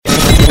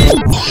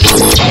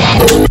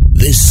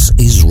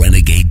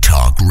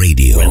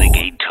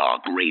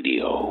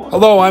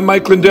Hello, I'm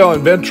Mike Lindell,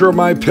 inventor of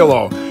My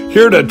Pillow,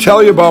 here to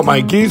tell you about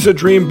my Giza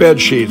Dream bed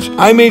sheets.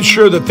 I made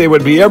sure that they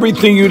would be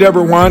everything you'd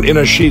ever want in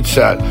a sheet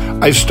set.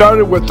 I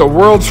started with the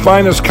world's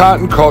finest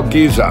cotton called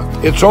Giza.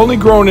 It's only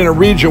grown in a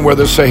region where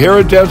the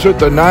Sahara Desert,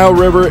 the Nile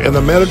River, and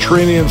the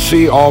Mediterranean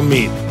Sea all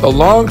meet. The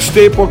long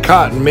staple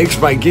cotton makes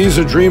my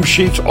Giza Dream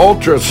sheets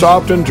ultra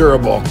soft and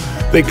durable.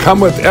 They come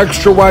with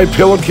extra wide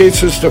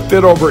pillowcases to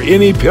fit over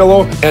any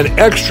pillow and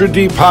extra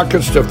deep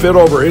pockets to fit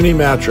over any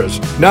mattress.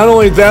 Not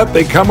only that,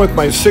 they come with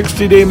my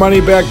 60-day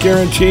money-back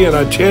guarantee and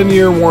a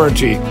 10-year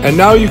warranty. And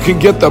now you can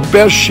get the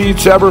best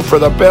sheets ever for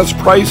the best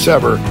price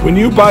ever. When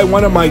you buy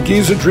one of my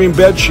Giza Dream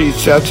bed sheet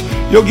sets,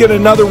 you'll get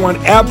another one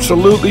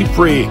absolutely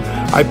free.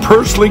 I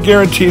personally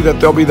guarantee that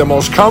they'll be the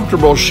most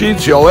comfortable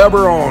sheets you'll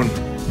ever own.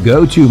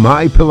 Go to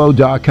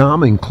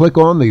mypillow.com and click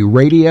on the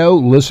radio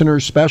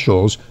listener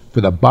specials for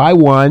the buy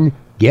one,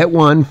 get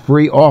one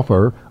free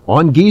offer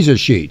on Giza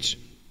sheets.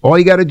 All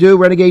you got to do,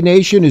 Renegade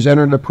Nation, is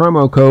enter the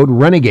promo code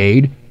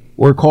RENEGADE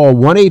or call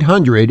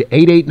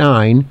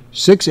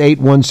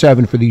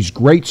 1-800-889-6817 for these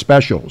great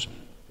specials.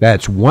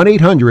 That's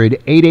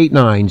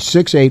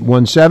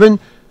 1-800-889-6817.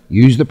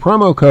 Use the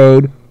promo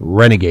code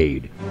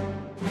RENEGADE.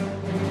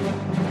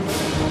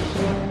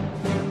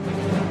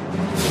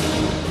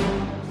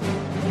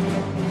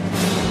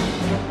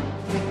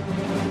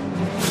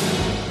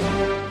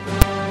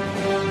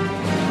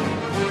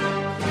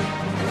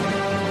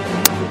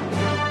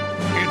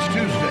 It's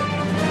Tuesday,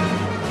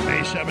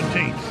 May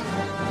 17th.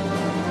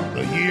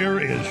 The year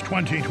is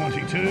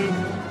 2022.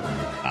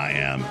 I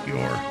am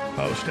your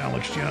host,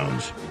 Alex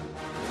Jones.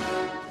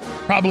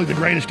 Probably the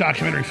greatest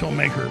documentary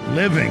filmmaker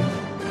living,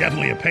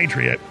 definitely a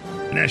patriot.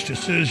 Dinesh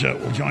D'Souza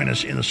will join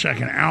us in the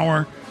second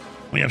hour.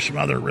 We have some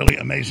other really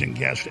amazing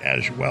guests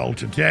as well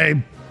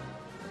today.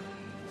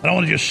 But I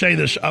want to just say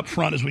this up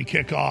front as we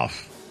kick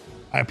off.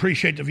 I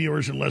appreciate the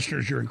viewers and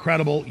listeners. You're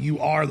incredible. You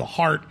are the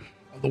heart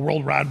of the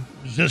worldwide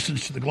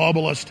resistance to the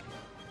globalist.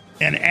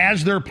 And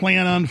as their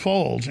plan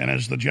unfolds, and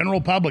as the general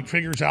public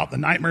figures out the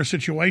nightmare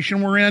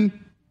situation we're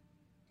in,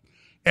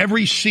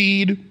 every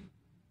seed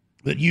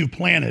that you've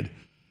planted,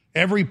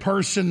 every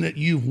person that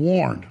you've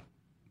warned,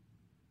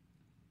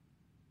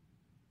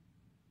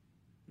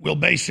 will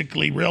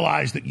basically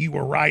realize that you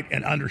were right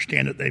and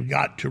understand that they've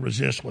got to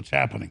resist what's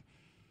happening.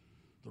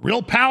 The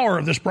real power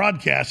of this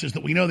broadcast is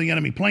that we know the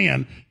enemy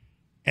plan,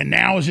 and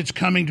now as it's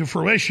coming to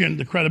fruition,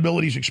 the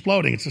credibility is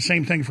exploding. It's the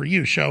same thing for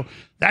you. So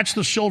that's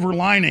the silver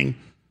lining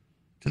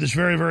to this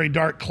very, very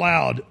dark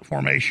cloud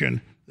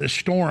formation, this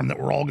storm that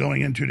we're all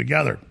going into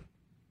together.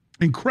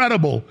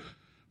 Incredible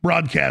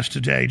broadcast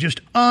today.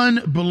 Just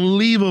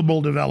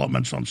unbelievable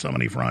developments on so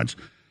many fronts.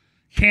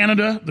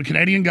 Canada, the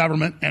Canadian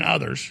government, and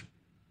others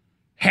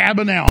have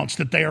announced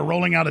that they are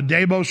rolling out a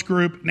Davos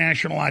Group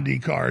national ID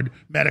card,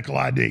 medical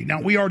ID.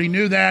 Now, we already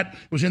knew that.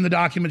 It was in the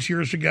documents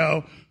years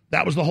ago.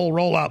 That was the whole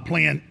rollout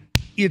plan.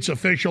 It's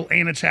official,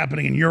 and it's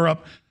happening in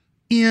Europe.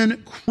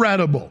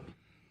 Incredible.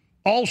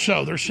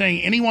 Also, they're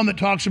saying anyone that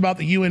talks about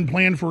the UN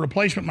plan for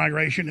replacement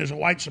migration is a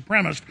white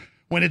supremacist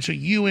when it's a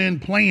UN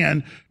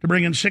plan to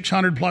bring in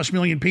 600 plus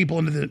million people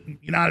into the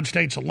United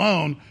States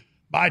alone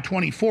by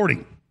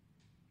 2040.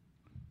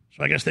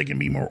 So I guess they can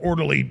be more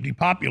orderly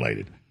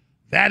depopulated.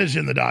 That is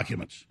in the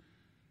documents.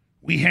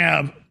 We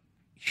have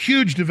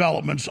huge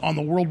developments on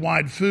the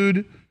worldwide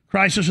food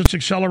crisis that's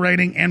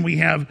accelerating, and we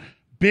have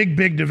big,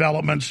 big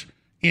developments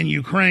in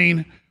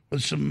Ukraine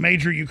with some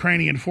major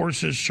Ukrainian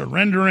forces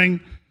surrendering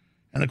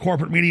and the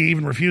corporate media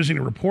even refusing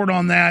to report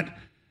on that.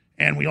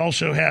 And we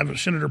also have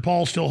Senator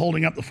Paul still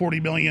holding up the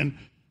 $40 billion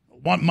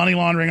money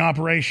laundering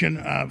operation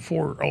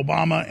for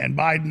Obama and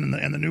Biden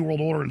and the New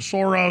World Order and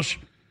Soros.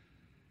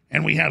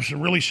 And we have some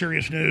really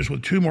serious news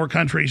with two more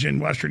countries in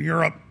Western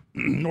Europe,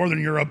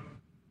 Northern Europe,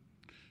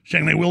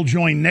 saying they will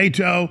join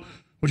NATO,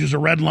 which is a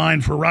red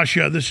line for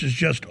Russia. This is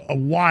just a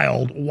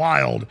wild,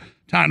 wild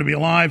time to be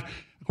alive.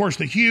 Of course,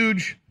 the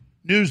huge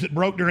news that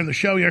broke during the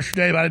show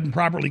yesterday, but I didn't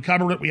properly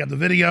cover it. We have the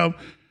video.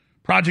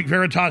 Project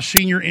Veritas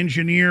senior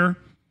engineer.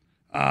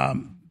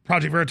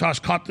 Project Veritas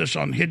caught this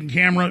on hidden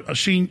camera. A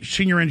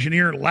senior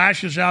engineer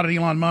lashes out at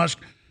Elon Musk,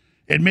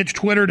 admits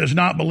Twitter does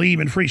not believe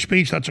in free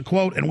speech. That's a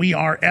quote, and we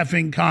are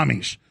effing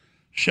commies.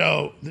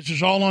 So this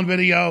is all on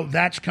video.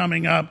 That's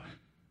coming up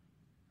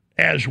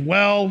as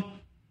well.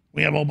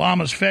 We have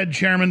Obama's Fed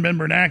chairman, Ben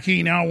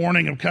Bernanke, now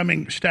warning of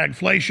coming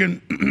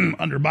stagflation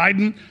under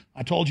Biden.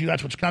 I told you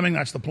that's what's coming.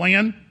 That's the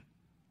plan.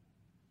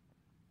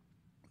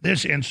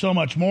 This and so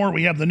much more.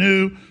 We have the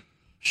new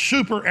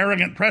super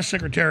arrogant press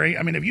secretary.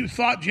 I mean, if you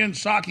thought Jen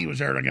Psaki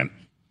was arrogant,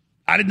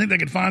 I didn't think they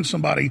could find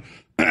somebody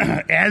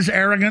as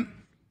arrogant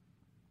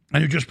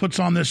and who just puts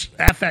on this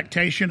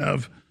affectation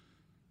of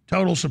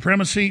total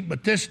supremacy.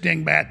 But this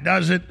dingbat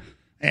does it.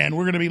 And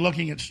we're going to be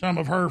looking at some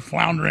of her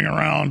floundering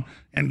around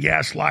and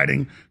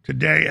gaslighting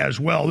today as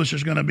well. This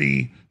is going to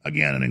be,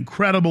 again, an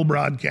incredible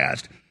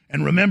broadcast.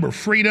 And remember,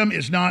 freedom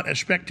is not a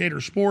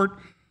spectator sport.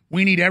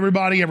 We need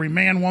everybody, every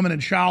man, woman,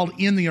 and child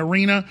in the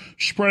arena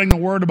spreading the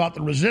word about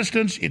the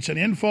resistance. It's an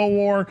info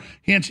war,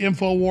 hence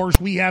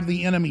InfoWars. We have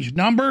the enemy's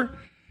number.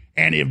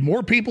 And if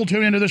more people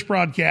tune into this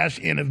broadcast,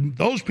 and if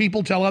those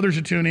people tell others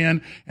to tune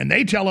in, and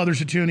they tell others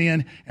to tune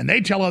in, and they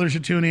tell others to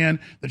tune in,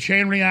 the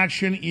chain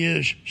reaction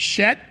is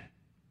set,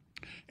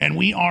 and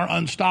we are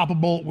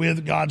unstoppable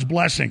with God's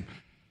blessing.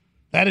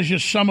 That is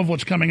just some of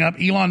what's coming up.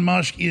 Elon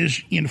Musk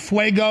is in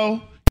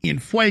fuego.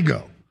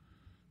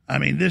 I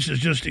mean, this is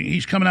just,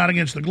 he's coming out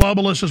against the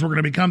globalists, says we're going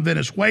to become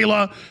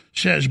Venezuela,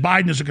 says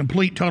Biden is a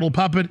complete, total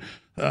puppet.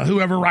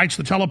 Whoever writes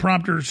the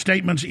teleprompter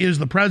statements is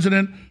the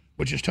president,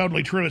 which is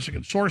totally true. It's a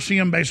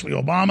consortium, basically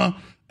Obama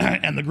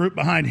and the group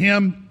behind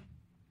him.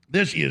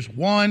 This is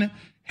one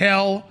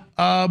hell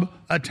of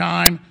a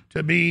time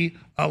to be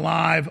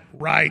alive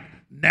right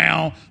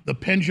now. The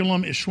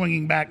pendulum is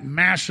swinging back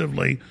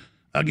massively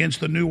against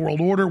the New World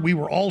Order. We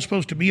were all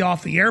supposed to be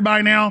off the air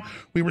by now.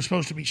 We were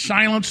supposed to be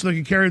silenced so they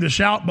could carry this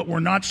out, but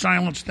we're not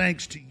silenced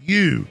thanks to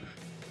you.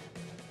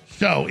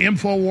 So,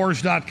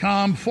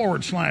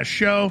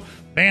 Infowars.com/show,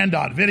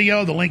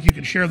 ban.video. The link you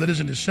can share that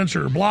isn't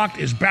censored or blocked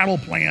is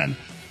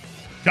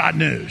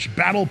battleplan.news.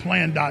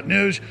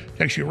 Battleplan.news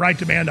takes you right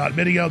to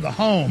ban.video, the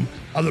home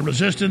of the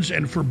resistance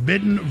and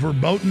forbidden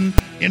verboten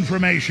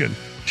information.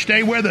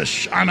 Stay with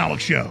us. I'm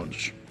Alex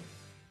Jones.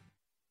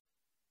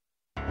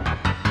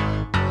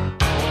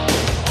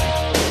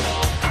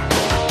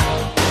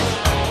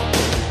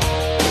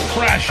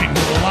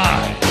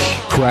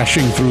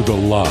 Crashing through the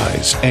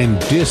lies and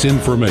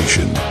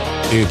disinformation.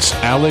 It's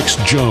Alex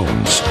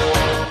Jones.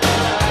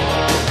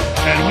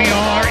 And we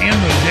are in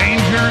the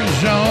danger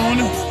zone,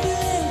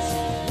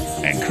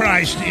 and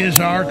Christ is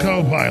our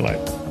co-pilot.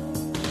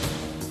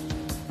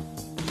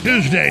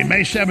 Tuesday,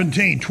 May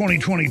 17,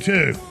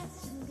 2022.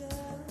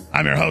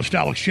 I'm your host,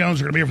 Alex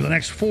Jones. We're going to be here for the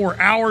next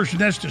 4 hours.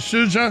 Nesta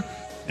Souza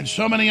and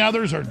so many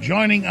others are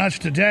joining us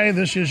today.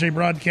 This is a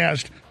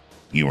broadcast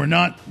you are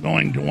not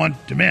going to want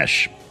to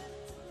miss.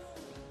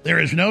 There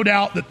is no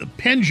doubt that the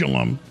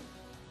pendulum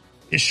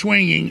is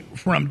swinging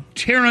from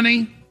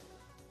tyranny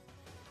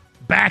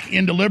back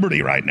into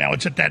liberty right now.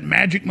 It's at that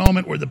magic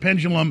moment where the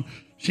pendulum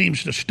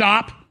seems to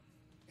stop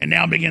and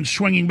now begins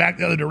swinging back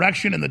the other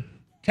direction. And the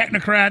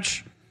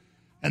technocrats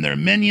and their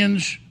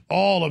minions,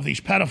 all of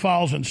these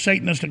pedophiles and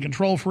Satanists and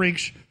control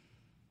freaks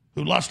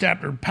who lust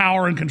after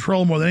power and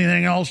control more than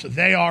anything else,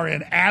 they are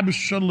in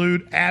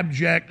absolute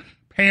abject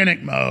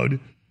panic mode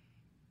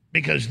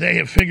because they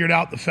have figured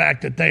out the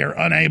fact that they are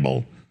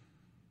unable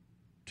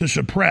to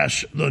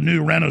suppress the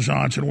new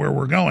renaissance and where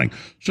we're going.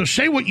 So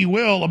say what you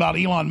will about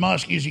Elon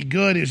Musk. Is he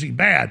good? Is he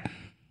bad?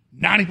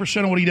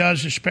 90% of what he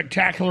does is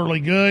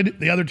spectacularly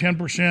good. The other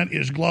 10%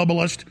 is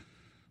globalist.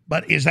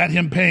 But is that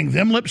him paying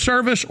them lip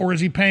service, or is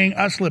he paying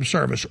us lip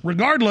service?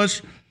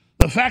 Regardless,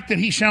 the fact that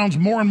he sounds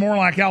more and more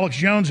like Alex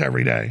Jones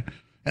every day,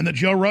 and that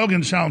Joe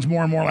Rogan sounds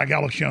more and more like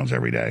Alex Jones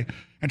every day,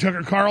 and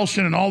Tucker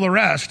Carlson and all the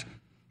rest,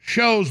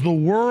 shows the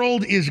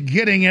world is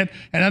getting it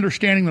and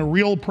understanding the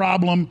real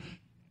problem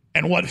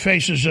and what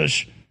faces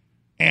us.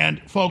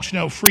 And folks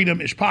know freedom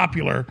is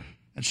popular.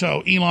 And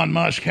so Elon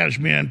Musk has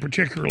been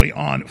particularly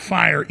on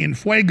fire, in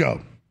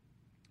fuego.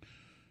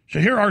 So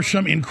here are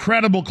some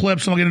incredible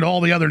clips, and I'll get into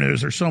all the other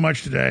news. There's so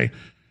much today.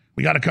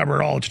 We got to cover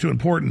it all. It's too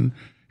important.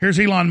 Here's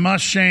Elon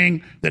Musk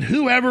saying that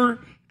whoever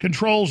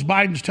controls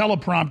Biden's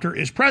teleprompter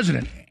is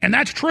president. And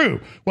that's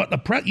true. What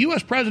the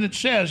U.S. president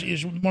says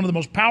is one of the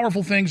most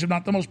powerful things, if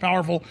not the most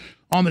powerful,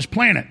 on this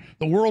planet.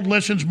 The world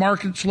listens,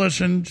 markets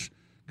listen,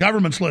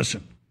 governments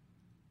listen.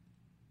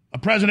 A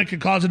president could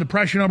cause a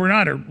depression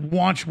overnight or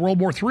launch World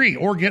War III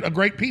or get a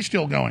great peace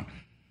deal going.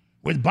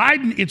 With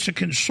Biden, it's a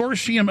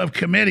consortium of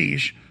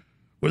committees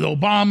with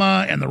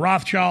Obama and the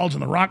Rothschilds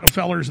and the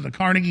Rockefellers and the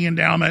Carnegie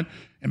Endowment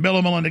and Bill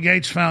and Melinda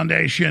Gates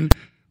Foundation,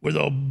 with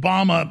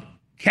Obama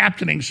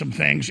captaining some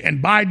things,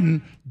 and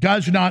Biden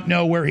does not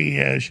know where he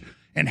is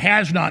and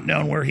has not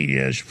known where he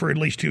is for at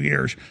least 2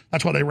 years.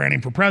 That's why they ran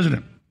him for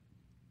president.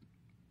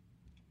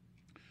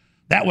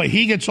 That way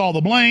he gets all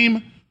the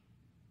blame,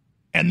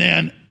 and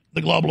then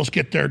the globalists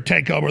get their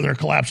takeover, their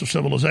collapse of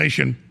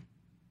civilization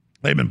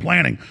they've been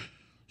planning.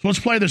 So let's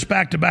play this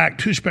back to back,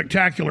 two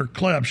spectacular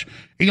clips.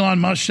 Elon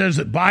Musk says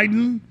that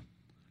Biden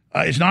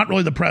is not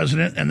really the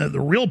president, and that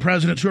the real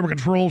president is whoever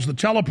controls the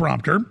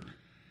teleprompter.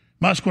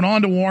 Musk went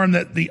on to warn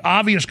that the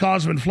obvious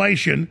cause of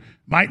inflation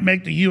might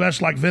make the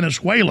U.S. like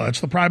Venezuela. It's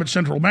the private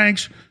central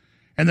banks.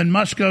 And then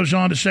Musk goes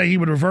on to say he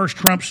would reverse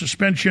Trump's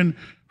suspension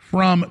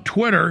from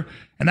Twitter.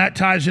 And that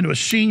ties into a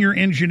senior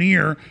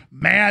engineer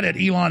mad at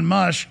Elon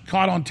Musk,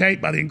 caught on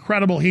tape by the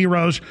incredible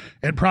heroes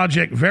at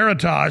Project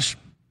Veritas,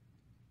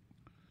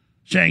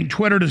 saying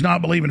Twitter does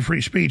not believe in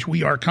free speech.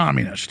 We are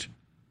communist.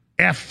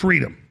 F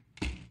freedom.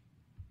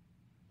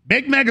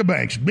 Big mega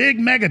banks, big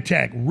mega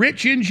tech,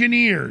 rich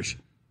engineers.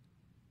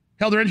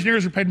 Hell, their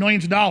engineers are paid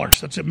millions of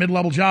dollars. That's a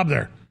mid-level job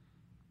there.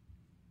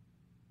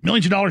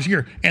 Millions of dollars a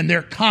year. And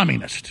they're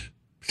communist.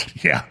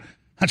 Yeah,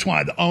 that's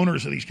why the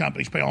owners of these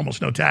companies pay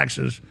almost no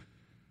taxes.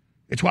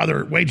 It's why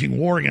they're waging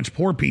war against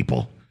poor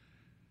people.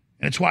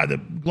 And it's why the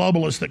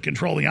globalists that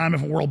control the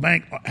IMF and World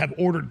Bank have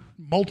ordered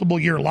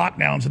multiple-year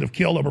lockdowns that have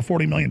killed over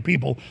 40 million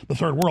people, the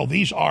third world.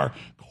 These are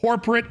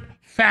corporate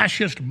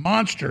fascist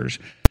monsters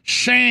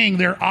saying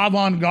they're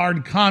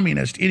avant-garde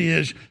communist. It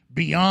is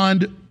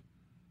beyond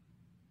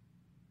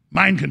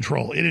mind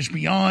control. It is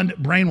beyond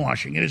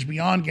brainwashing. It is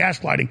beyond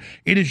gaslighting.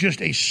 It is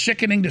just a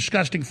sickening,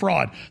 disgusting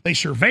fraud. They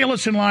surveil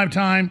us in live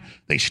time.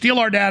 They steal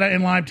our data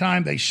in live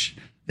time.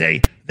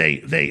 They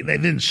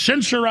then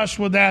censor us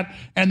with that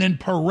and then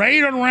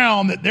parade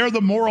around that they're the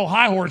moral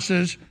high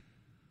horses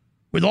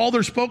with all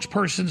their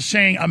spokespersons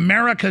saying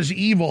America's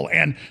evil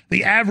and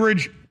the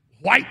average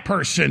white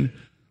person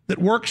that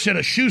works at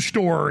a shoe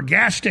store or a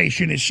gas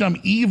station is some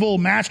evil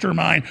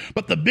mastermind.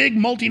 But the big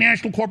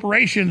multinational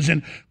corporations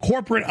and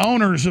corporate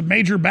owners of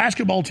major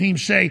basketball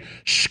teams say,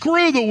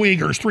 screw the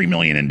Uyghurs, 3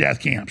 million in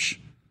death camps.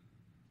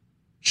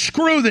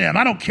 Screw them.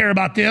 I don't care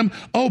about them.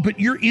 Oh, but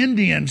you're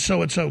Indian,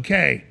 so it's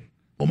okay.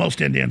 Well,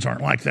 most Indians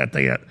aren't like that.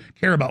 They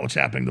care about what's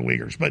happening to the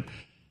Uyghurs. But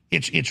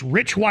it's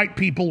rich white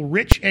people,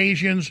 rich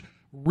Asians,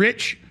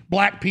 rich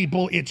black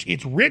people.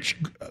 It's rich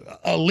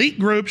elite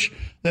groups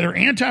that are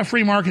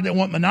anti-free market, that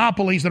want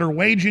monopolies, that are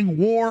waging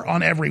war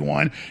on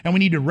everyone. And we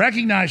need to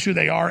recognize who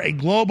they are, a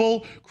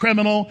global,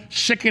 criminal,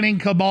 sickening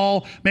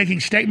cabal making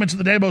statements of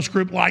the Davos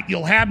Group like,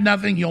 you'll have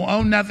nothing, you'll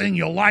own nothing,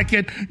 you'll like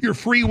it, your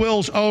free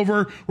will's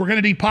over, we're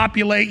going to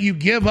depopulate you,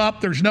 give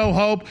up, there's no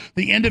hope,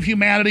 the end of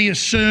humanity is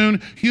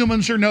soon,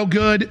 humans are no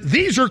good.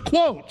 These are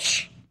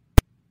quotes.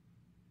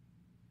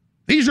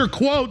 These are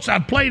quotes.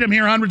 I've played them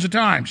here hundreds of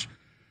times.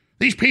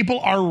 These people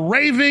are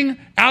raving,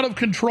 out of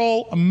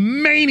control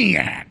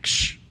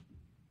maniacs.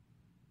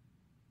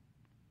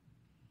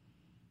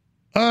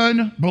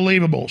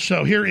 Unbelievable.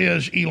 So here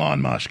is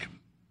Elon Musk.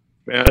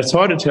 Man, it's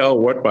hard to tell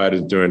what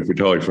Biden's doing, to be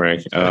totally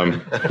frank. I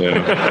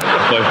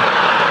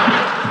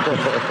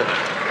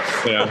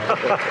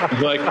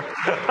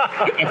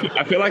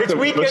feel like it's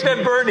weekend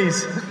at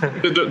Bernie's.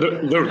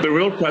 The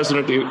real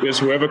president is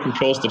whoever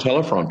controls the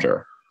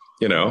teleprompter.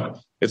 You know,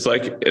 the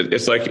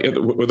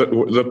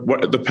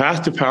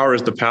path to power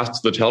is the path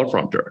to the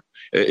teleprompter.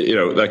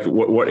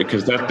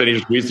 Because then he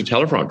just reads the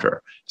teleprompter.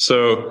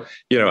 So,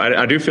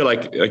 I do feel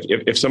like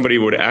if somebody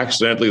would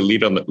accidentally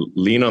lean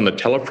on the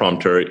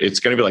teleprompter, it's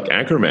going to be like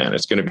Anchorman.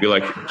 It's going to be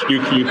like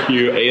QQQ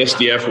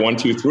ASDF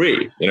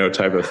 123,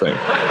 type of thing.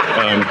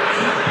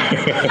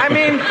 I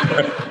mean,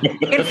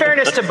 in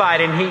fairness to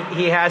Biden,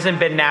 he hasn't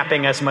been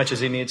napping as much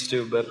as he needs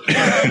to, but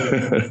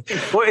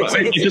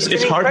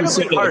it's hard to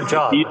say hard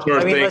job. These sort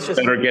of things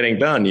that are getting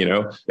done.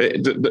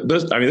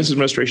 This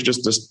administration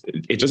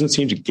it doesn't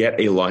seem to get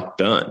a lot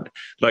done.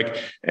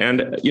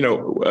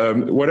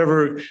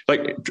 Whatever.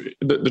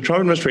 The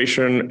Trump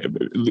administration,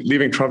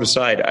 leaving Trump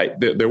aside,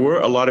 there were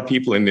a lot of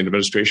people in the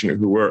administration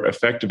who were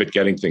effective at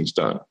getting things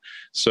done.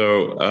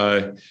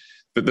 So.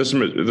 But this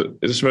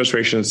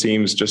administration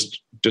seems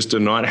just to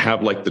not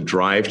have the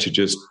drive to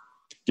just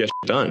get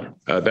done.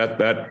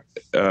 That's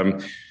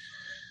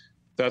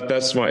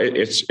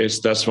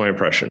my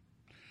impression.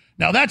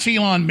 Now that's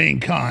Elon being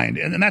kind,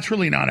 and that's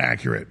really not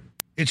accurate.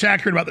 It's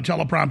accurate about the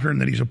teleprompter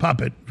and that he's a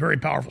puppet. Very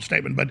powerful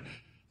statement, but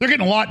they're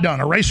getting a lot done.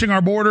 Erasing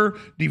our border,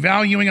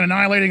 devaluing and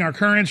annihilating our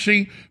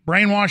currency,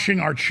 brainwashing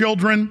our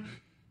children,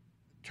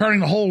 turning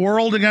the whole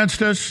world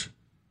against us,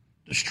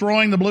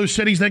 destroying the blue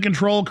cities they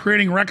control,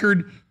 creating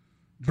record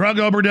drug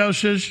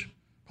overdoses,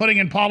 putting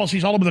in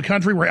policies all over the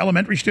country where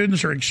elementary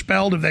students are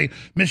expelled if they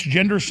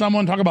misgender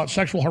someone. Talk about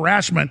sexual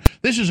harassment.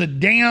 This is a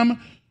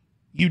damn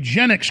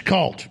eugenics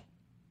cult.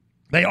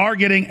 They are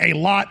getting a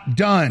lot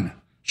done.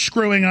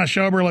 Screwing us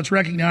over. Let's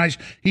recognize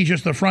he's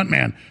just the front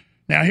man.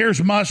 Now,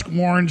 here's Musk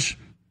warns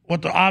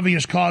what the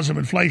obvious cause of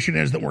inflation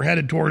is, that we're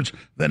headed towards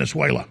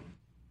Venezuela.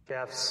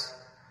 Jeff's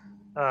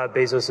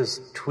Bezos's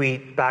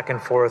tweet back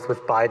and forth with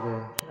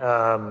Biden,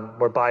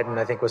 where Biden,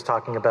 I think, was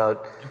talking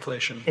about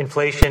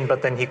inflation,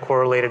 but then he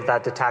correlated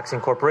that to taxing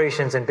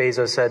corporations, and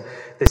Bezos said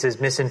this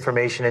is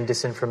misinformation and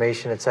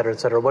disinformation, et cetera, et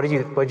cetera. What do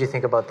you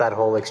think about that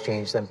whole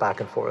exchange then back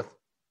and forth?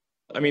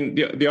 I mean,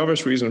 the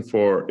obvious reason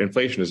for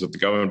inflation is that the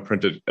government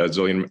printed a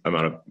zillion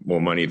amount of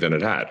more money than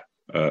it had,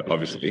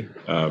 obviously.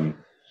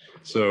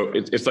 So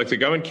it's like the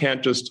government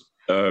can't just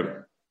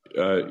have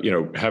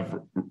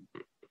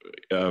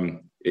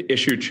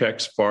issue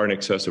checks far in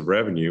excess of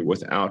revenue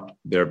without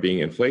there being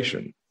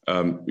inflation.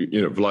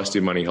 Velocity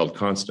of money held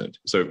constant.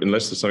 So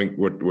unless there's something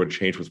would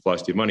change with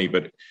velocity of money,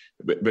 but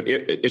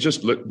it's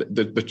just if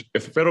the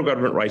federal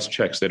government writes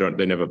checks, they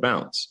never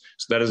bounce.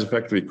 So that is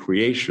effectively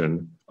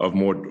creation of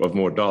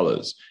more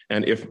dollars.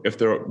 And if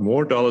there are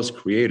more dollars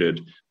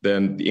created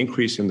than the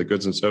increase in the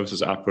goods and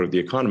services output of the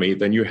economy,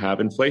 then you have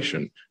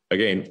inflation.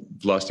 Again,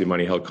 velocity of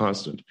money held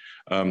constant.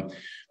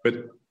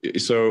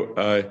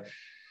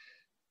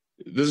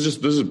 This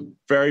is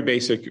very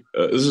basic.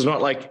 This is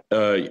not like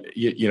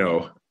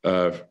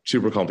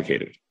super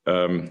complicated.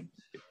 And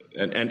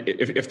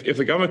if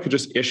the government could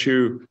just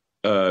issue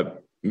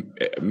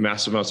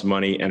massive amounts of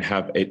money and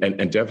have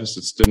and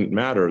deficits didn't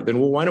matter, then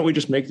why don't we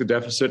just make the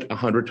deficit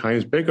 100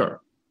 times bigger?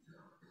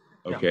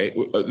 Okay,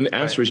 yeah. The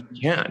answer is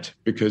you can't,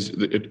 because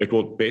it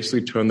will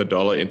basically turn the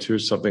dollar into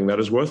something that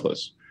is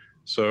worthless.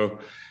 So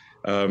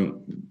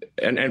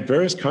And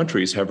various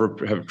countries have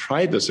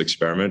tried this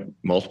experiment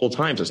multiple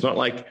times. It's not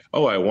like,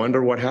 oh, I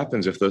wonder what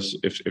happens if this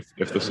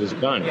is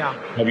done. Yeah.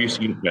 Have you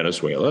seen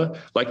Venezuela?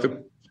 Like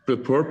the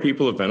poor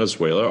people of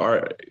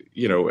Venezuela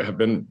have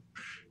been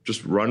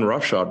just run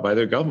roughshod by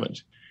their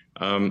government.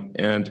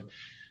 And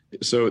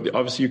so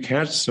obviously you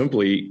can't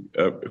simply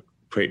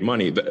create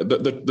money.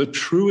 The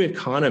true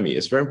economy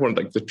is very important.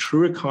 Like the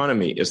true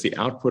economy is the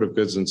output of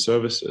goods and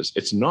services.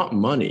 It's not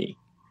money.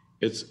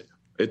 It's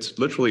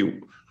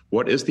literally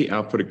what is the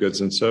output of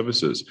goods and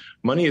services.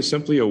 Money is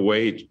simply a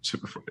way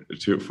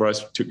for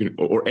us to,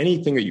 or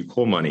anything that you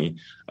call money,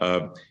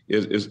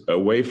 is a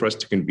way for us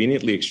to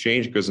conveniently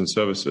exchange goods and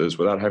services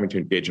without having to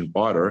engage in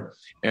barter,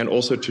 and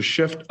also to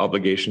shift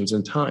obligations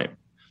in time.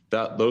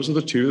 Those are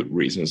the two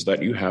reasons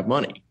that you have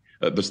money.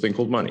 This thing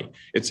called money.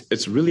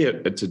 It's really a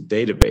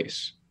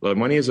database.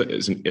 Money is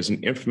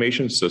an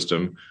information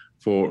system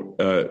for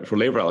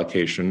labor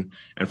allocation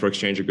and for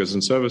exchange of goods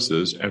and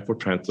services and for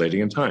translating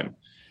in time.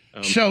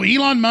 So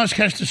Elon Musk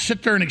has to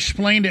sit there and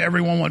explain to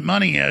everyone what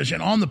money is.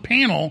 And on the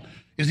panel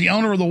is the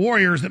owner of the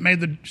Warriors that made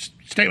the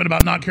statement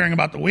about not caring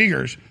about the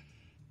Uyghurs.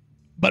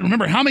 But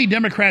remember, how many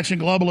Democrats and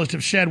globalists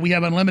have said we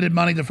have unlimited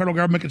money the federal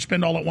government can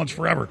spend all at once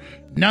forever?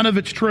 None of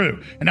it's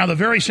true. And now the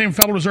very same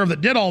Federal Reserve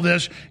that did all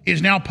this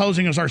is now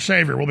posing as our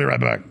savior. We'll be right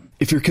back.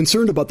 If you're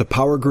concerned about the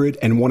power grid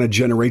and want to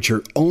generate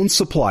your own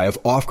supply of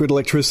off-grid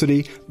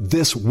electricity,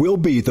 this will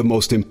be the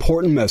most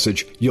important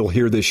message you'll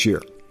hear this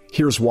year.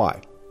 Here's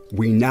why.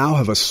 We now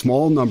have a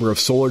small number of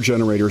solar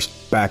generators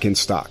back in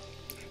stock.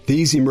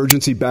 These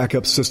emergency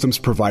backup systems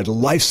provide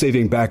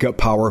life-saving backup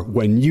power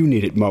when you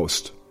need it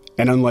most.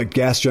 And unlike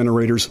gas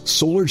generators,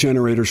 solar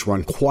generators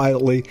run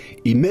quietly,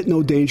 emit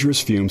no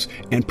dangerous fumes,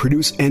 and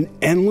produce an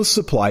endless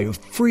supply of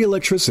free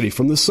electricity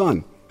from the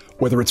sun.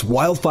 Whether it's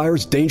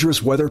wildfires,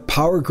 dangerous weather,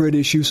 power grid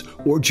issues,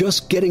 or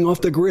just getting off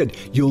the grid,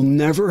 you'll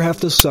never have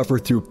to suffer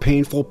through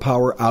painful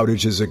power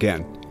outages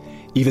again.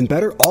 Even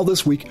better, all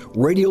this week,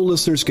 radio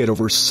listeners get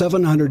over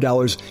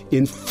 $700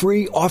 in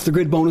free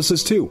off-the-grid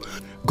bonuses, too.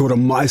 Go to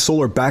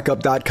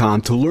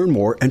mysolarbackup.com to learn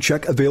more and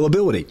check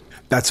availability.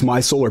 That's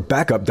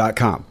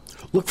mysolarbackup.com.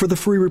 Look for the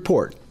free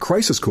report,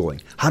 Crisis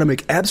Cooling, how to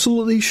make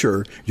absolutely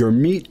sure your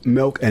meat,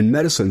 milk, and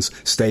medicines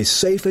stay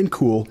safe and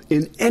cool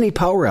in any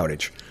power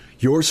outage.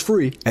 Yours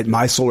free at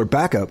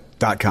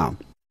mysolarbackup.com.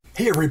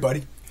 Hey,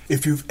 everybody.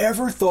 If you've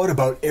ever thought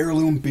about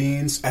heirloom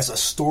beans as a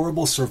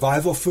storable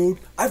survival food,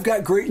 I've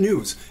got great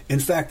news. In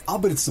fact, I'll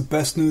bet it's the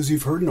best news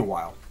you've heard in a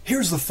while.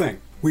 Here's the thing.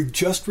 We've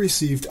just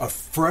received a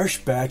fresh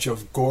batch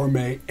of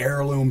gourmet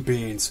heirloom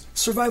beans,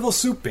 survival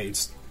soup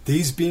beans.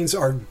 These beans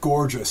are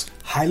gorgeous,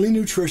 highly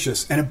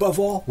nutritious, and above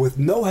all, with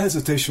no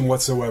hesitation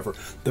whatsoever,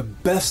 the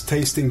best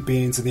tasting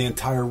beans in the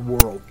entire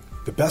world.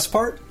 The best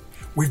part?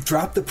 We've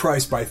dropped the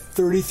price by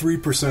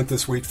 33%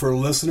 this week for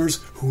listeners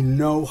who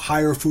know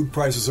higher food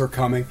prices are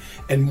coming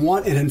and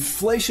want an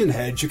inflation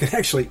hedge you can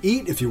actually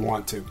eat if you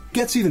want to.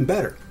 Gets even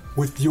better.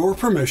 With your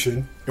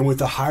permission and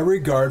with a high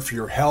regard for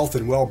your health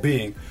and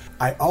well-being,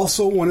 I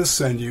also want to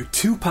send you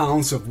 2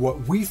 pounds of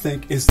what we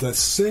think is the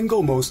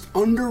single most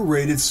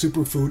underrated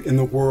superfood in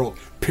the world,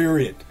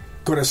 period.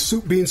 Go to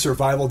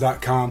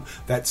soupbeansurvival.com,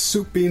 that's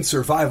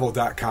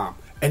soupbeansurvival.com,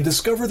 and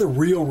discover the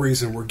real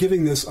reason we're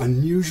giving this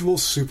unusual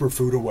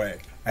superfood away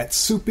at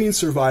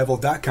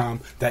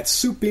soupbeansurvival.com,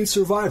 that's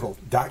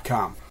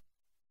soupbeansurvival.com.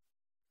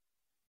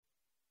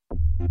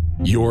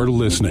 You're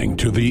listening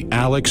to The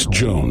Alex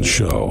Jones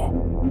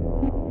Show.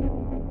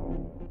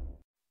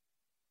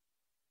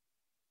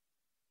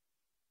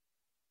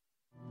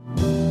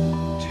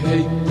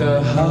 Take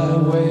the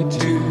highway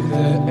to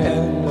the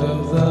end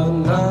of the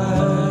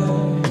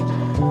night,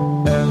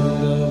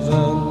 end of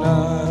the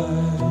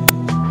night,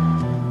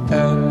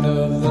 end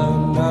of the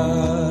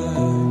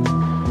night.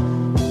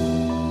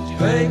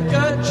 Take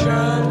a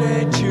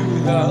journey to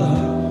the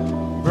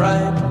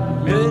bright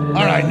midnight.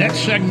 All right, next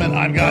segment,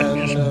 I've got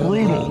just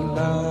brutal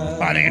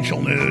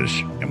financial news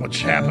and what's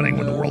happening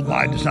with the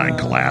worldwide design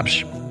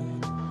collapse.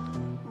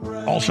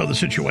 Also, the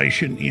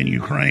situation in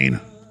Ukraine.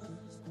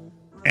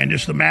 And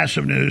just the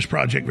massive news,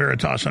 Project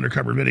Veritas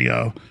undercover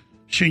video,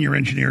 senior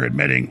engineer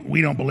admitting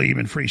we don't believe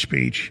in free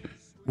speech.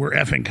 We're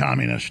effing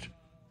communist.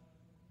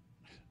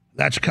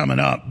 That's coming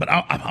up. But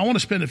I want to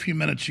spend a few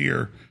minutes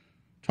here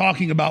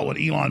talking about what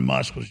Elon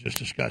Musk was just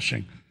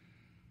discussing.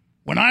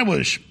 When I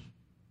was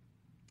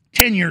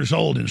 10 years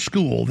old in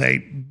school, they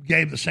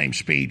gave the same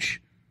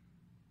speech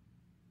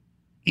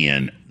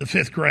in the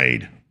 5th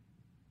grade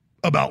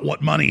about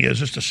what money is,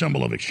 just a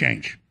symbol of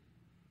exchange.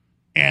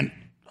 And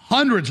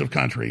hundreds of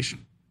countries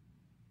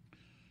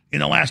in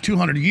the last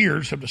 200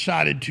 years have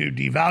decided to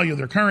devalue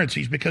their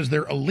currencies because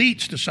their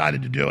elites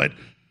decided to do it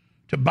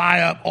to buy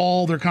up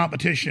all their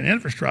competition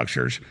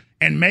infrastructures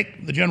and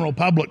make the general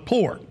public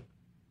poor.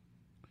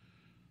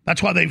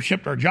 That's why they've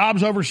shipped our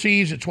jobs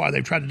overseas. It's why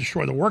they've tried to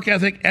destroy the work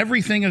ethic.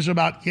 Everything is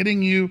about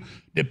getting you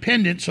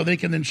dependent so they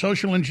can then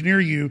social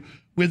engineer you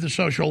with the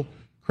social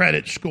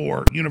credit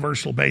score,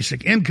 universal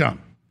basic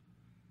income.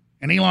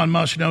 And Elon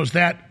Musk knows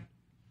that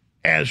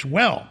as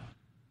well.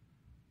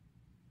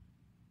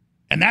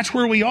 And that's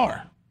where we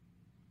are.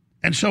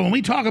 And so when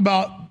we talk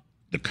about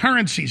the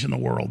currencies in the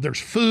world, there's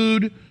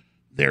food,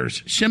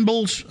 there's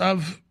symbols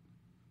of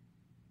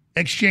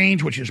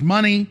exchange, which is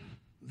money,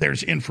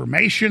 there's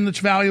information that's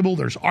valuable,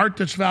 there's art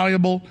that's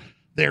valuable,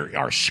 there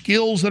are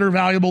skills that are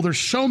valuable. There's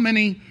so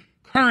many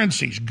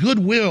currencies.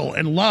 Goodwill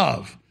and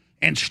love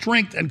and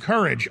strength and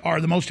courage are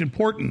the most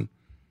important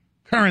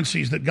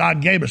currencies that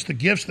God gave us, the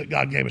gifts that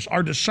God gave us,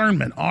 our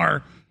discernment,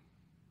 our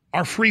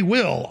free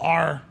will,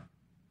 our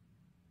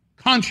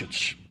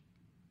conscience.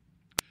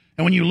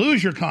 And when you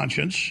lose your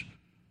conscience,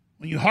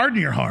 when you harden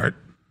your heart,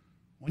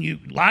 when you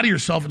lie to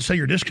yourself and say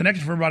you're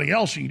disconnected from everybody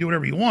else and you do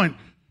whatever you want,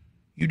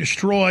 you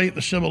destroy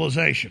the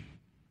civilization.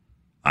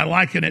 I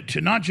liken it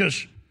to not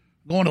just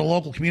going to the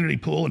local community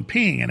pool and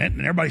peeing in it,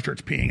 and everybody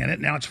starts peeing in it.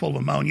 Now it's full of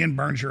ammonia and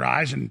burns your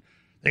eyes, and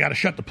they got to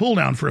shut the pool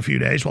down for a few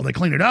days while they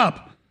clean it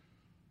up.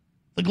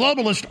 The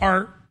globalists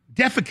are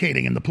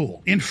defecating in the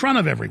pool in front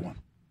of everyone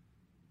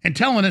and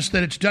telling us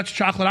that it's Dutch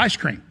chocolate ice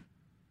cream.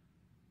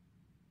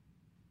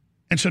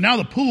 And so now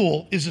the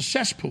pool is a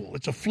cesspool.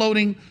 It's a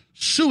floating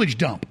sewage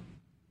dump.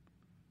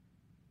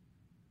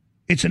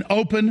 It's an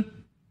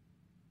open,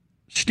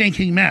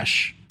 stinking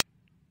mess.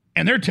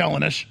 And they're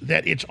telling us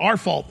that it's our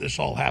fault this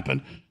all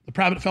happened. The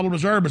private Federal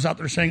Reserve is out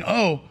there saying,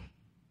 oh,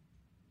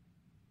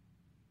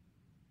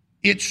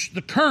 it's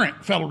the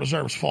current Federal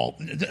Reserve's fault.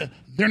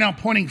 They're now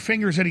pointing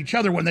fingers at each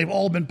other when they've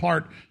all been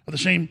part of the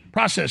same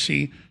process.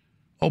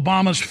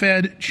 Obama's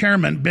Fed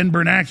chairman, Ben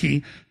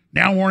Bernanke,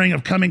 now warning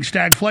of coming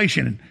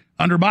stagflation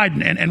under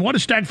Biden. And what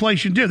does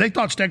stagflation do? They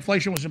thought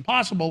stagflation was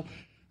impossible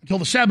until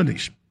the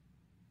 70s.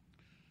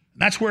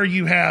 And that's where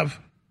you have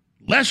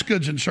less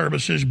goods and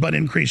services, but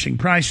increasing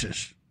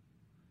prices.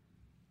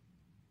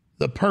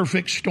 The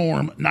perfect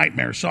storm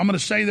nightmare. So I'm going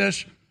to say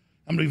this.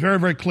 I'm going to be very,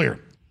 very clear.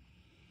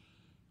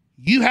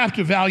 You have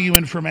to value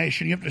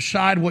information. You have to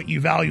decide what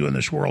you value in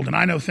this world. And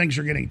I know things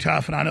are getting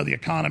tough, and I know the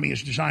economy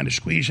is designed to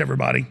squeeze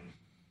everybody.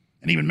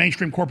 And even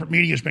mainstream corporate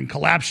media has been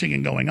collapsing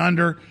and going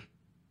under.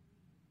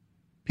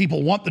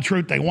 People want the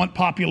truth. They want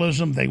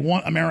populism. They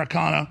want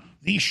Americana.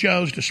 These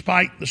shows,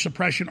 despite the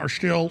suppression, are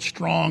still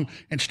strong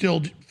and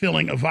still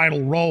filling a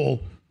vital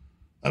role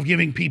of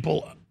giving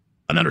people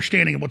an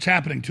understanding of what's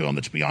happening to them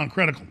that's beyond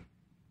critical.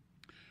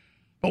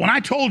 But when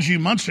I told you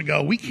months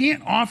ago, we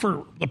can't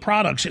offer the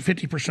products at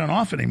 50%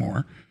 off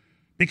anymore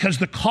because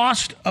the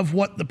cost of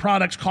what the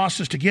products cost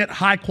us to get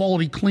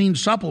high-quality, clean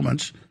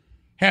supplements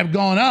have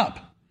gone up,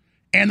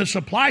 and the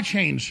supply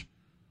chain's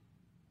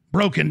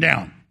broken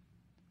down.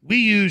 We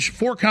use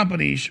 4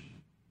 companies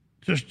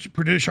to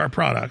produce our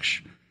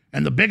products,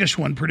 and the biggest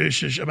one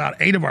produces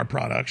about 8 of our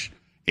products.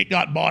 It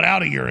got bought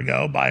out a year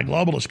ago by a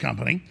globalist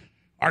company.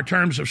 Our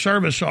terms of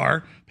service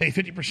are pay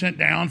 50%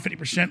 down,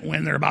 50%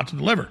 when they're about to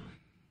deliver.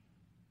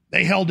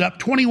 They held up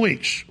 20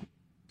 weeks,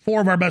 4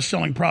 of our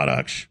best-selling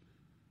products,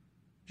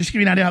 just to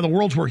give you an idea how the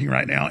world's working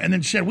right now, and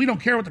then said, we don't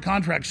care what the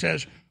contract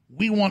says.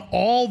 We want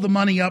all the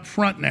money up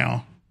front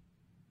now,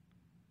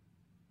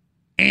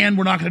 and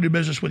we're not going to do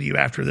business with you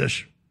after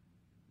this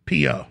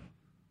PO,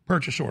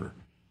 purchase order.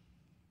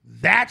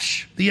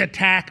 That's the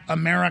attack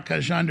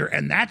America's under,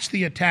 and that's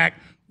the attack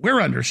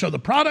we're under. So the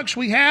products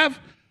we have,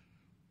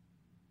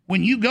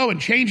 when you go and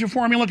change a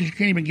formula because you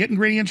can't even get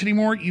ingredients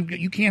anymore,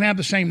 you can't have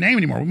the same name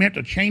anymore. We may have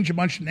to change a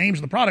bunch of names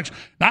of the products,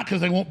 not because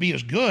they won't be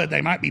as good.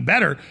 They might be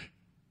better.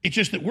 It's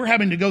just that we're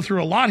having to go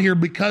through a lot here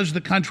because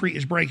the country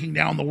is breaking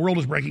down, the world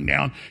is breaking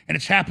down, and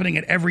it's happening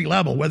at every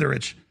level, whether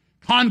it's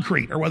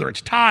concrete or whether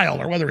it's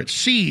tile or whether it's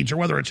seeds or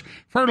whether it's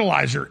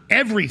fertilizer.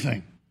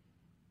 Everything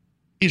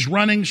is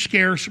running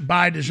scarce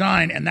by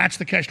design, and that's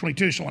the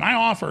catch-22. So when I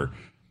offer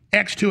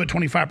X2 at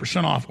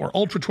 25% off or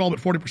Ultra 12 at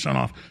 40%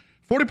 off,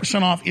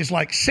 40% off is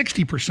like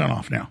 60%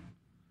 off now.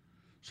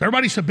 So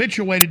everybody's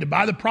habituated to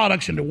buy the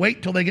products and to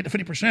wait till they get to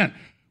 50%.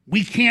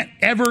 We can't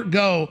ever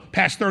go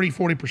past 30,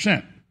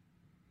 40%.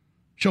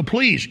 So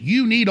please,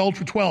 you need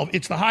Ultra 12.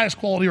 It's the highest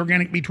quality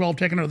organic B12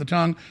 taken out of the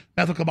tongue.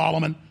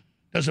 Methylcobalamin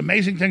does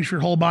amazing things for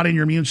your whole body and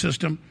your immune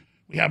system.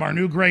 We have our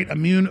new great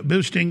immune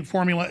boosting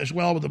formula as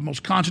well with the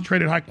most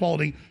concentrated high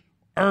quality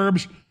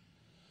herbs.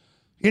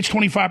 It's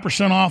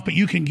 25% off, but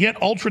you can get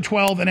Ultra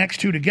 12 and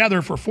X2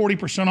 together for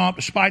 40% off,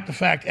 despite the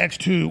fact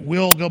X2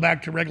 will go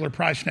back to regular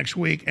price next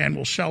week and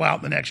will sell out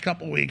in the next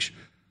couple of weeks.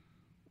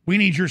 We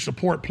need your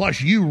support. Plus,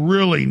 you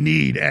really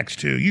need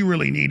X2. You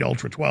really need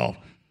Ultra 12.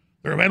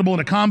 They're available in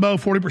a combo,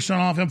 40%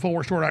 off,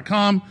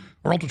 InfoWarsStore.com,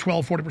 or Ultra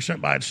 12,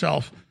 40% by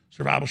itself,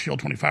 Survival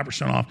Shield,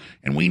 25% off.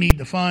 And we need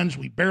the funds.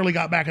 We barely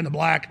got back in the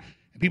black.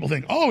 And people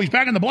think, oh, he's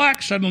back in the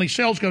black. Suddenly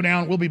sales go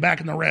down. We'll be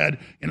back in the red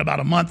in about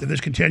a month if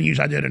this continues.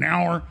 I did an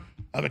hour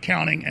of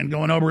accounting and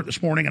going over it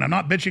this morning, and I'm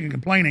not bitching and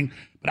complaining,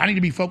 but I need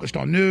to be focused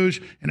on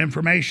news and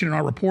information and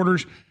our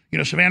reporters. You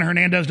know, Savannah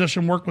Hernandez does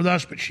some work with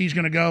us, but she's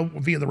going to go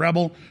via the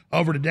Rebel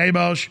over to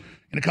Davos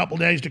in a couple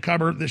of days to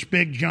cover this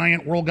big,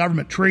 giant world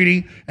government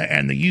treaty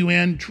and the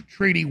UN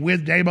treaty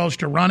with Davos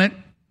to run it.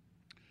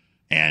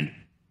 And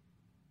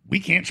we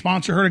can't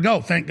sponsor her to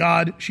go. Thank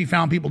God she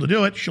found people to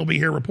do it. She'll be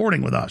here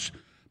reporting with us.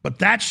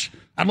 But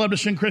I'd love to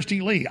send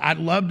Christy Lee. I'd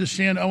love to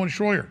send Owen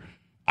Schroyer.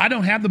 I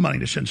don't have the money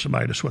to send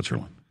somebody to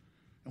Switzerland.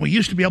 We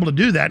used to be able to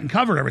do that and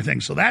cover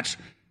everything. So that's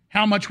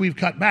how much we've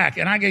cut back.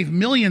 And I gave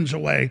millions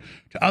away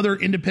to other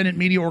independent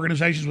media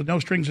organizations with no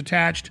strings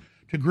attached,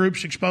 to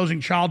groups exposing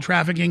child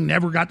trafficking,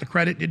 never got the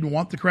credit, didn't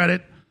want the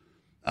credit,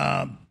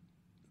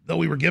 though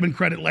we were given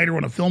credit later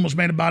when a film was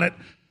made about it.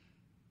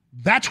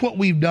 That's what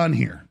we've done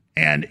here.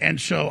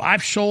 And so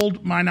I've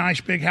sold my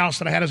nice big house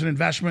that I had as an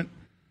investment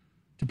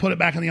to put it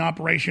back in the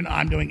operation.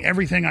 I'm doing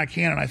everything I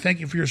can, and I thank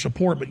you for your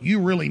support, but you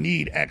really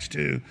need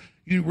X2.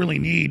 You really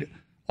need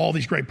all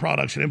these great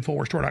products at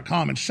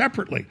InfoWarsStore.com. And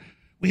separately,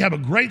 we have a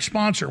great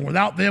sponsor.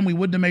 Without them, we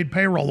wouldn't have made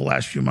payroll the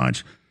last few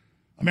months.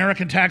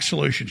 American Tax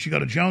Solutions. You go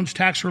to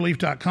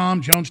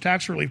JonesTaxRelief.com,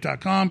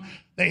 JonesTaxRelief.com.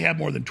 They have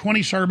more than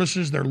 20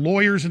 services. They're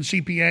lawyers and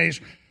CPAs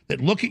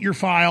that look at your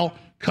file,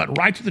 cut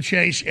right to the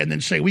chase, and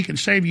then say, we can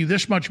save you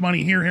this much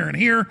money here, here, and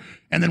here.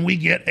 And then we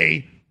get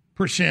they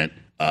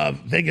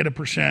get a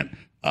percent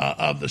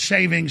of the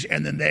savings,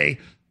 and then they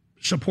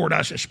support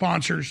us as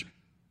sponsors.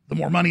 The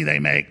more money they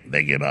make,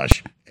 they give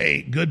us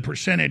a good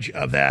percentage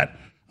of that,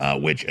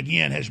 which,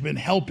 again, has been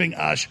helping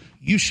us.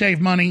 You save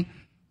money.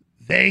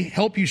 They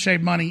help you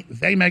save money.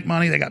 They make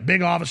money. They got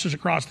big offices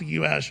across the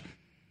U.S.,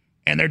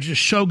 and they're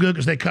just so good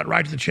because they cut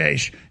right to the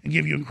chase and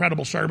give you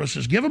incredible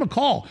services. Give them a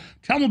call.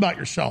 Tell them about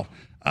yourself.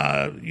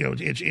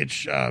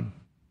 It's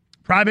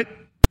private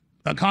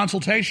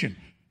consultation,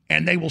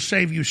 and they will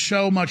save you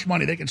so much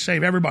money. They can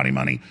save everybody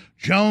money.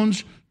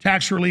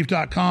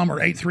 JonesTaxRelief.com or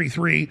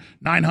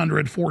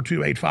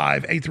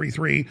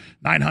 833-900-4285,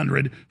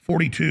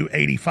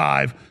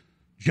 833-900-4285.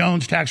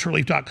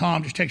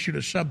 JonesTaxRelief.com just takes you to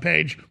a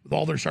subpage with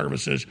all their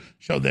services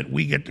so that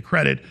we get the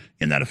credit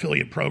in that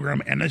affiliate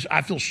program. And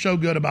I feel so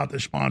good about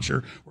this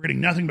sponsor. We're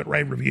getting nothing but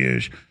rave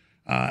reviews.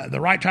 The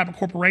right type of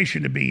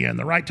corporation to be in,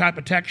 the right type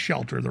of tax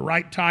shelter, the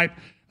right type,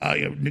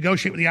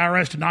 negotiate with the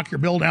IRS to knock your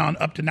bill down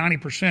up to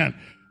 90%,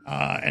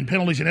 and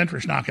penalties and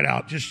interest knock it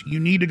out.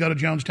 You need to go to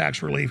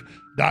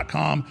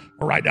JonesTaxRelief.com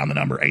or write down the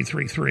number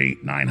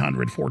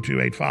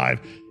 833-900-4285.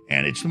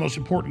 And it's the most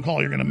important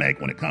call you're going to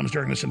make when it comes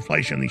during this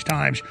inflation, these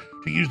times,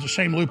 to use the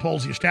same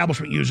loopholes the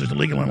establishment uses to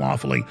legally and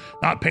lawfully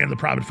not pay to the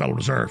private Federal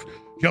Reserve.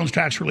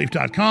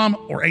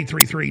 JonesTaxRelief.com or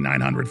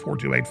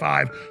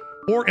 833-900-4285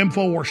 or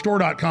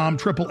InfoWarsStore.com,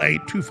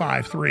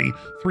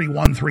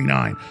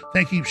 888-253-3139.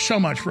 Thank you so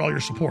much for all your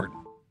support.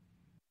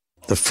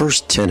 The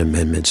first 10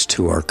 amendments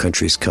to our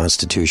country's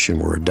Constitution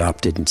were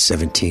adopted in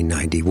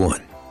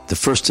 1791. The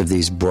first of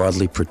these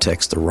broadly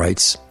protects the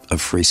rights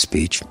of free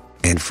speech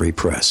and free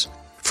press.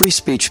 Free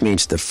speech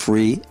means the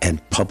free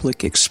and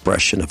public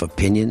expression of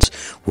opinions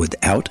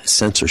without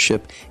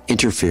censorship,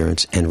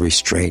 interference, and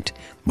restraint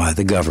by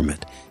the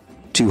government.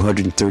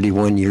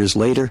 231 years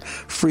later,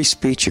 free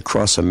speech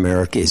across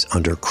America is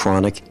under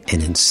chronic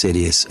and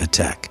insidious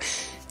attack.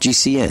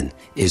 GCN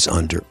is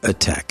under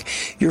attack.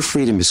 Your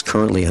freedom is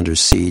currently under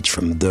siege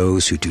from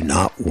those who do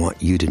not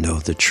want you to know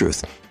the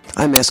truth.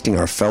 I'm asking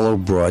our fellow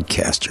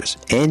broadcasters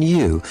and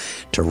you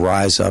to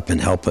rise up and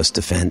help us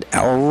defend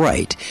our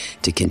right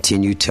to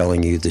continue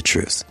telling you the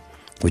truth.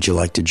 Would you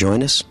like to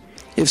join us?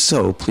 If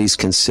so, please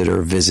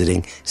consider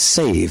visiting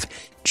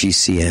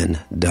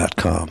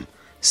SaveGCN.com.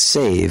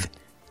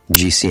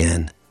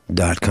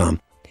 SaveGCN.com.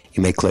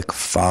 You may click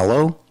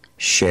follow,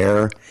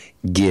 share,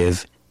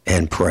 give,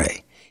 and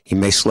pray. You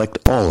may select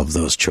all of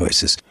those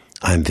choices.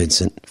 I'm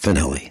Vincent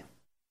Finelli.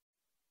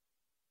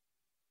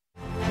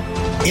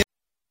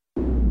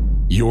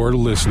 You're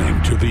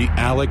listening to The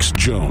Alex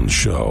Jones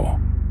Show.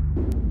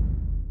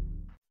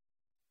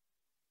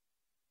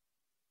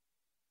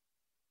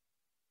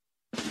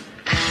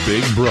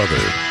 Big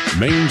Brother,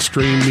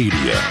 mainstream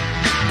media,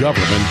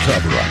 government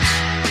cover-ups.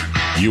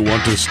 You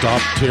want to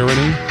stop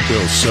tyranny?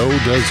 Well, so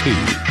does he.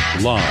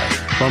 Live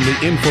from the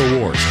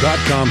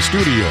Infowars.com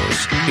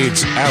studios,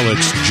 it's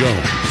Alex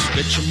Jones.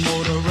 Get your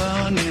motor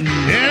running.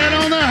 Head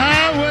on the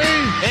highway.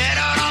 Head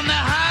out on the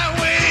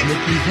highway.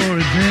 Looking for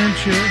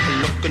adventure.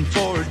 Looking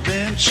for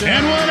adventure.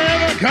 And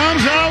whatever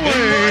comes our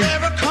way.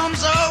 Whatever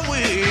comes our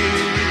way.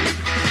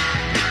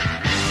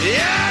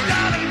 Yeah,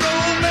 gotta go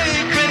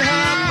make it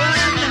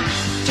happen.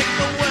 Take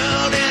the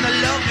world in a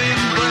loving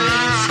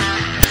embrace.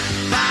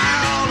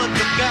 Fire all of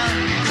the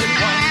guns at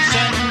once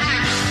and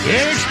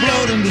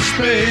Explode into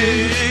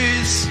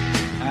space.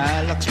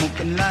 I like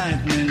smoking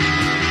lightning.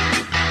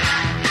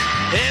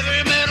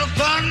 Heavy metal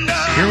thunder.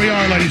 Here we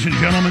are, ladies and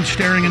gentlemen,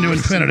 staring into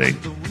infinity.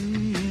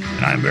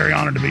 And I'm very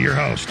honored to be your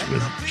host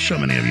with so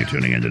many of you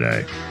tuning in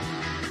today.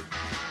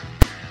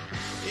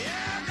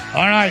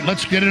 All right,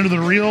 let's get into the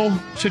real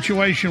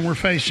situation we're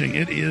facing.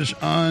 It is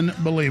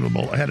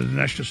unbelievable. I had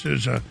Dinesh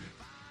D'Souza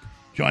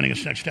joining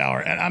us next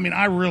hour. And I mean,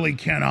 I really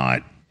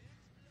cannot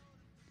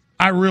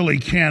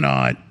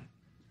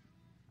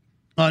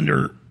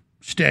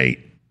understate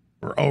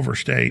or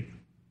overstate.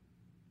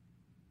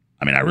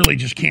 I mean, I really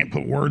just can't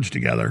put words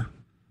together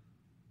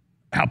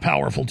how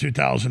powerful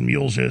 2,000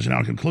 Mules is and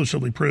how it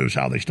conclusively proves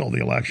how they stole the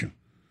election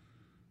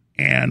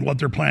and what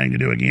they're planning to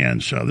do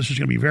again. So this is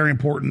going to be very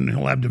important.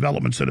 He'll have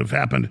developments that have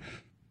happened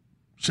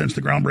since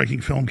the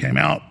groundbreaking film came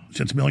out,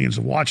 since millions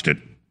have watched it.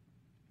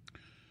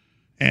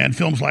 And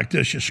films like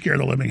this just scare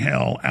the living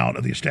hell out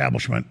of the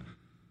establishment.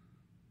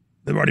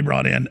 They've already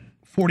brought in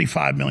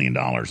 $45 million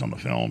on the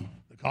film.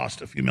 It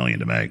cost a few million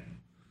to make.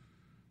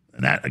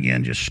 And that,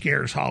 again, just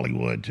scares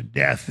Hollywood to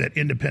death that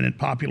independent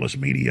populist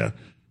media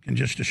can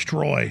just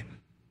destroy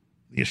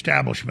the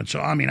establishment. So,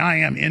 I mean, I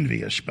am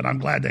envious, but I'm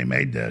glad they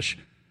made this.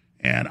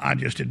 And I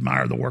just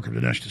admire the work of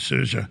Dinesh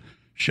D'Souza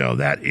show.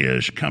 That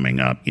is coming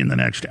up in the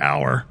next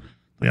hour.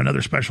 We have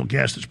another special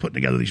guest that's putting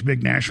together these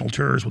big national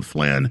tours with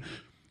Flynn,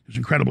 who's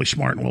incredibly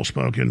smart and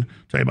well-spoken.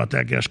 Tell you about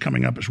that guest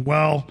coming up as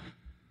well.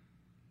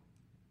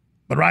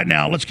 But right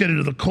now, let's get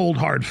into the cold,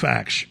 hard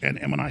facts. And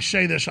when I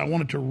say this, I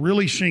want it to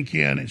really sink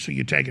in and so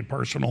you take it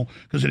personal,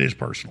 because it is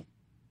personal.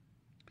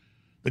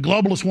 The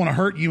globalists want to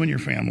hurt you and your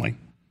family.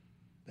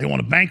 They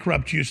want to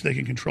bankrupt you so they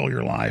can control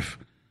your life.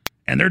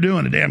 And they're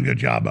doing a damn good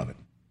job of it.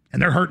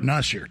 And they're hurting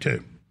us here,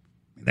 too.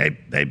 They've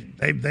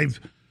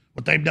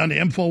what they've done to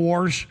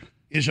InfoWars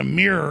is a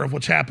mirror of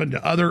what's happened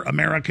to other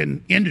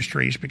American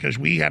industries, because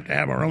we have to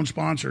have our own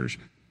sponsors,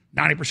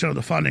 90% of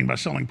the funding by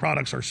selling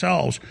products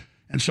ourselves.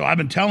 And so I've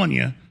been telling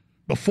you,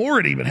 before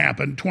it even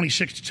happened,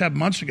 26 to 7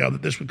 months ago,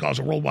 that this would cause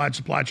a worldwide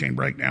supply chain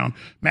breakdown,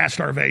 mass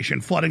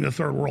starvation, flooding the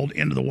third world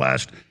into the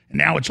West. And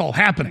now it's all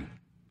happening.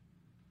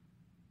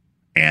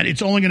 And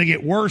it's only going to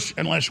get worse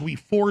unless we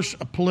force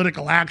a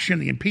political action,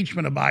 the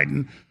impeachment of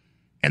Biden,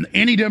 and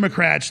any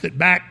Democrats that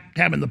back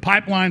having the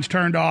pipelines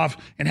turned off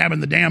and having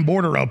the damn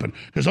border open.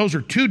 Because those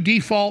are two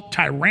default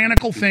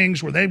tyrannical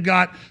things where they've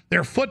got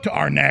their foot to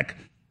our neck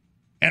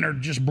and are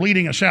just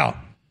bleeding us out.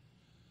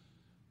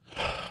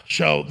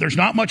 So there's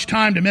not much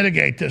time to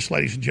mitigate this,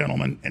 ladies and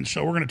gentlemen, and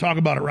so we're going to talk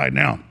about it right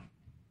now.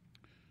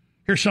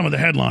 Here's some of the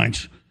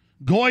headlines.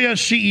 Goya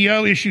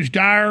CEO issues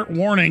dire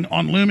warning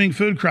on looming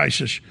food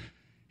crisis.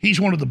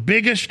 He's one of the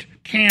biggest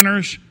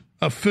canners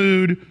of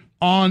food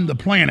on the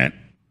planet,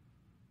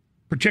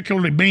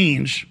 particularly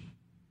beans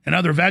and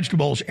other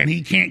vegetables, and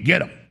he can't get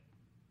them.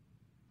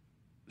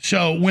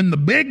 So when the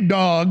big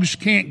dogs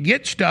can't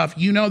get stuff,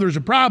 you know there's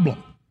a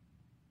problem.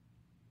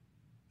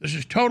 This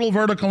is total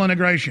vertical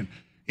integration.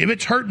 If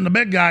it's hurting the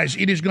big guys,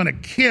 it is going to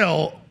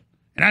kill,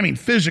 and I mean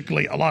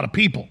physically, a lot of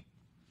people.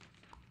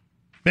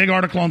 Big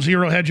article on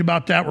Zero Hedge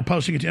about that. We're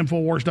posting it to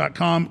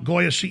Infowars.com.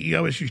 Goya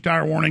CEO issues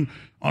dire warning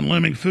on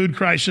looming food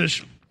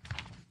crisis.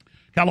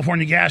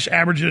 California gas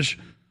averages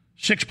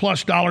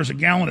 $6+ a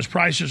gallon as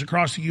prices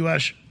across the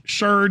U.S.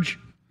 surge.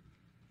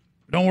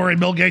 Don't worry,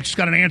 Bill Gates has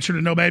got an answer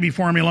to no baby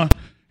formula.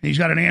 He's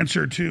got an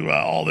answer to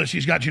all this.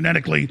 He's got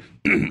genetically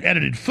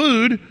edited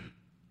food.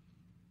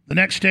 The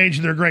next stage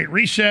of their great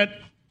reset.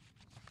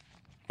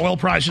 Oil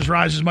prices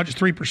rise as much as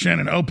 3%,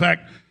 and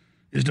OPEC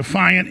is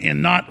defiant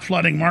in not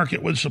flooding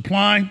market with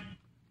supply.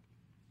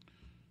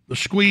 The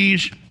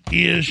squeeze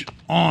is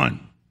on.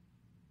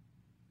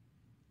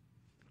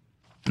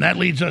 And that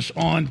leads us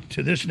on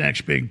to this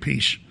next big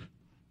piece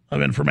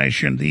of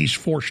information, these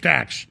four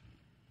stacks.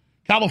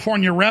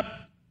 California Rep.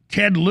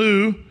 Ted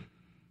Lieu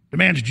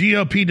demands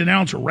GOP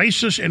denounce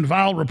racist and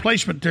vile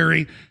replacement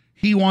theory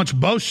he once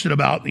boasted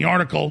about. The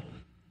article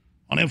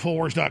on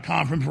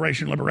Infowars.com for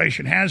Information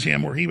Liberation has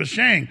him where he was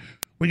saying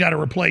we got to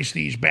replace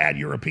these bad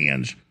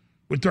Europeans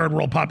with third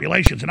world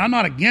populations. And I'm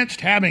not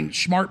against having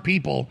smart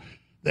people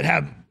that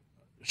have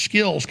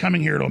skills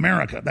coming here to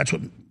America. That's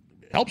what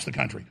helps the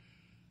country.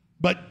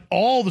 But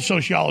all the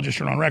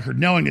sociologists are on record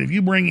knowing that if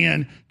you bring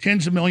in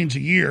tens of millions a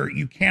year,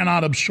 you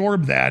cannot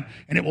absorb that,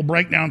 and it will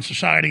break down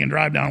society and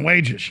drive down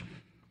wages.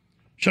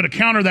 So to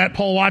counter that,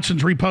 Paul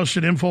Watson's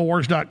reposted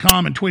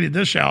Infowars.com and tweeted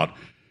this out,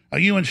 a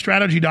UN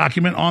strategy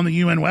document on the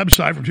UN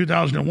website from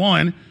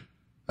 2001,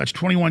 that's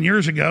 21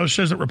 years ago,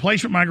 says that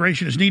replacement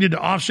migration is needed to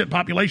offset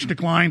population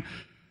decline.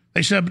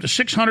 They said up to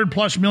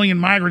 600+ million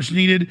migrants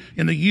needed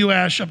in the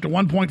U.S., up to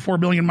 1.4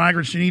 billion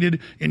migrants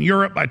needed in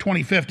Europe by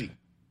 2050.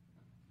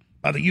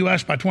 By the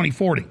U.S. by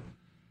 2040.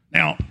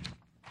 Now,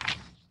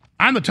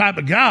 I'm the type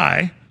of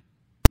guy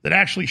that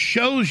actually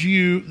shows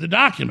you the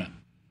document.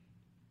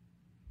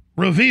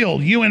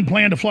 Revealed, UN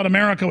plan to flood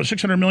America with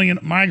 600 million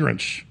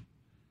migrants.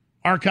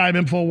 Archive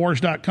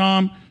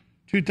Infowars.com,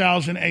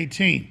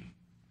 2018.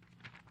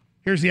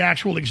 Here's the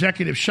actual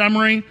executive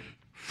summary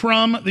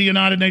from the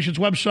United Nations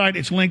website.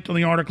 It's linked on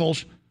the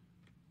articles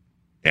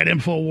at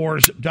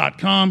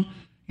Infowars.com.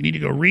 You need to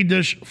go read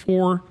this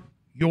for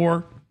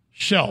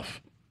yourself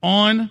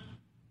on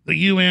the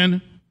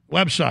UN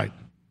website.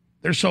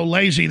 They're so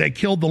lazy, they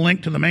killed the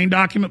link to the main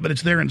document, but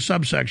it's there in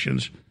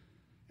subsections.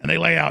 And they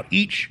lay out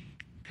each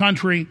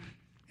country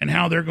and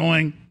how they're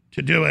going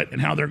to do it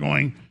and how they're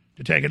going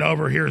to take it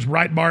over. Here's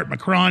Breitbart,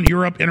 Macron,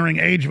 Europe entering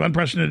age of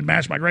unprecedented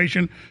mass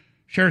migration,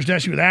 shares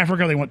destiny with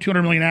Africa. They want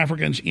 200 million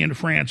Africans in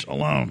France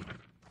alone.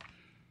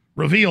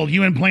 Revealed,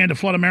 UN plan to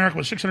flood America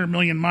with 600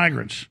 million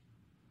migrants.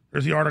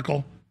 There's the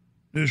article,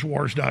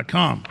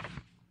 newswars.com.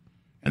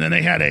 And then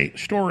they had a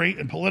story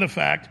in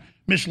PolitiFact,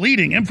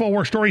 misleading.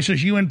 InfoWars story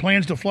says UN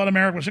plans to flood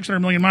America with 600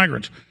 million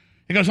migrants.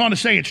 It goes on to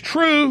say it's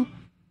true,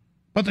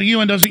 but the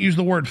UN doesn't use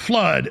the word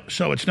flood,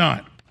 so it's not.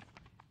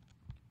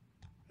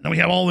 And then we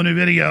have all the new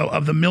video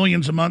of the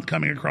millions a month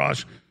coming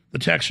across the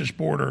Texas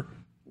border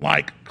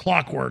like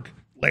clockwork,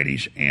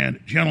 ladies and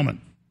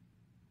gentlemen.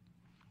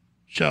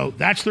 So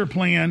that's their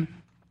plan.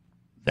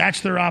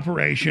 That's their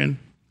operation.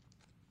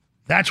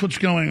 That's what's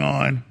going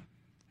on.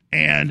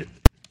 And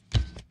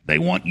they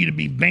want you to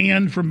be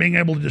banned from being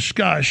able to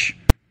discuss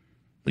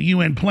the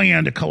UN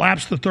plan to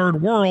collapse the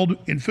third world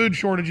in food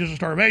shortages and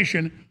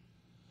starvation,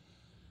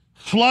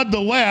 flood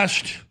the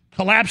West,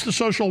 collapse the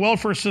social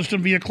welfare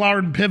system via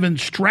Cloward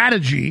Piven's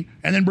strategy,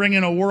 and then bring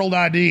in a world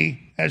ID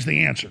as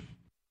the answer.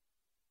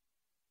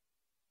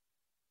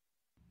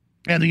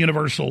 And the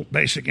universal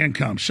basic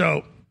income.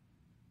 So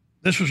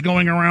this was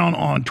going around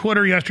on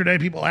Twitter yesterday.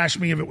 People asked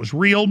me if it was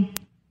real.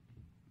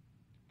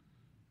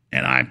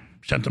 And I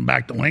sent them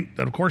back the link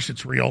that, of course,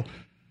 it's real.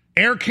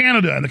 Air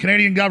Canada and the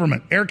Canadian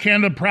government. Air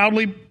Canada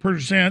proudly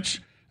presents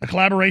a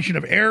collaboration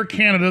of Air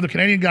Canada, the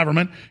Canadian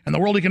government, and the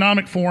World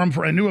Economic Forum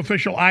for a new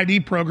official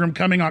ID program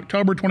coming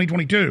October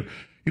 2022.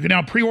 You can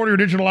now pre-order your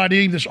digital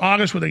ID this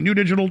August with a new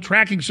digital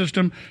tracking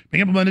system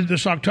being implemented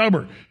this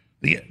October.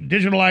 The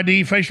digital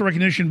ID facial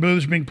recognition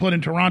booths being put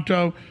in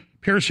Toronto,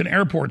 Pearson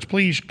airports.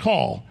 Please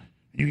call.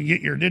 You can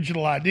get your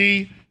digital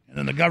ID, and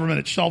then the government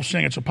itself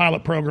saying it's a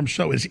pilot program.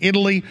 So is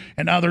Italy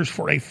and others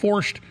for a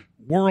forced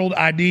world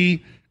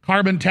ID,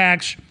 carbon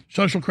tax,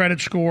 social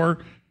credit score,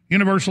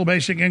 universal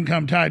basic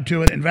income tied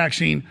to it, and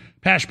vaccine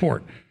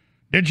passport.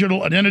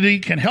 Digital identity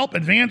can help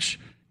advance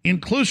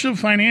inclusive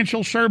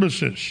financial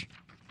services.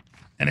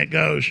 And it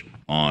goes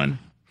on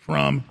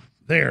from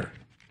there.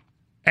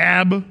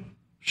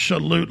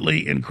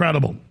 Absolutely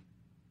incredible.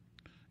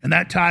 And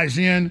that ties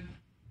in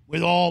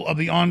with all of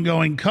the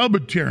ongoing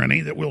COVID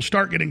tyranny that we'll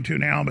start getting to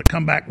now, but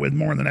come back with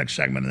more in the next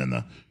segment, and then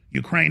the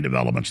Ukraine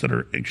developments that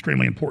are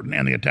extremely important,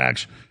 and the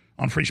attacks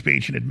on free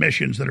speech and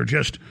admissions that are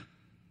just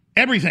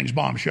everything's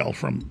bombshell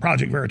from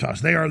Project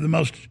Veritas. They are the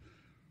most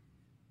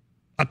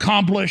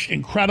accomplished,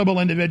 incredible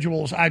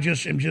individuals. I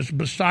just am just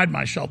beside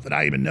myself that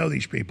I even know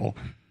these people.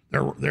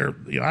 They're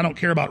I don't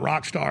care about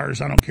rock stars.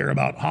 I don't care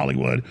about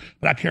Hollywood,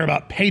 but I care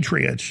about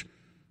patriots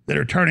that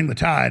are turning the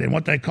tide. And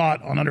what they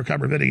caught on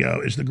undercover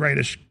video is the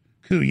greatest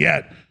coup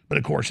yet. But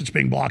of course, it's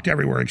being blocked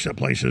everywhere except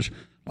places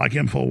like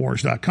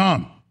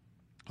Infowars.com.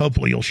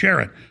 Hopefully you'll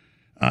share it.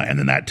 And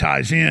then that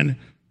ties in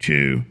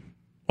to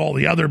all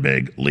the other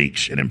big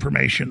leaks and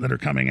information that are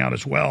coming out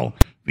as well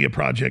via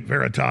Project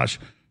Veritas.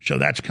 So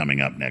that's coming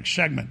up next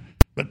segment.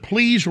 But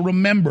please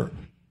remember,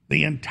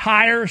 the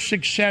entire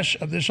success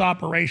of this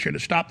operation to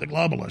stop the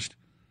globalist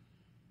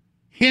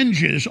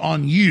hinges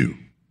on you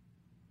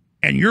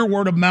and your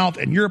word of mouth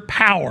and your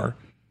power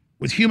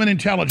with human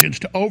intelligence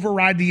to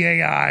override the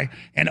AI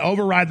and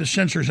override the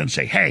censors and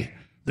say, hey,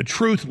 the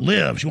truth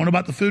lives. You want to know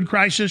about the food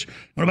crisis? You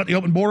want to know about the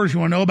open borders? You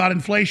want to know about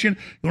inflation?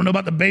 You want to know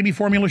about the baby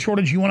formula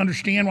shortage? You want to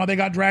understand why they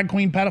got drag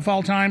queen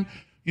pedophile time?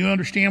 You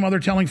understand why they're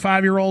telling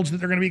 5-year-olds that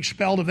they're going to be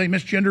expelled if they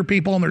misgender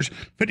people and there's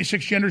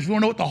 56 genders? You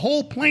want to know what the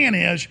whole plan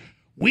is?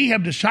 We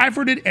have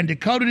deciphered it and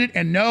decoded it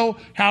and know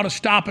how to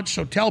stop it.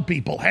 So tell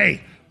people,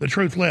 hey, the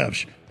truth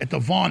lives. At the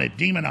vaunted,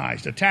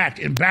 demonized, attacked,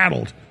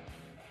 embattled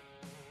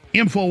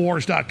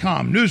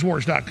Infowars.com,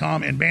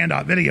 Newswars.com, and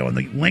Band.video. And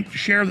the link to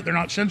share that they're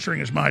not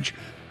censoring as much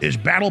is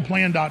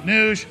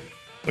battleplan.news,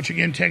 which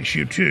again takes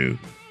you to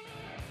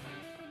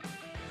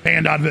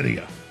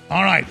Band.video.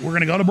 All right, we're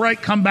going to go to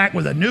break, come back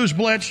with a news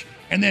blitz,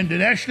 and then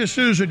Dinesh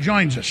D'Souza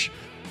joins us.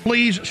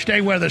 Please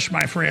stay with us,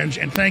 my friends,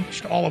 and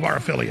thanks to all of our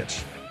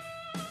affiliates.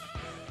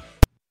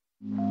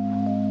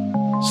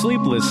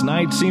 Sleepless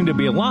nights seem to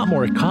be a lot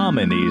more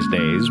common these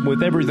days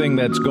with everything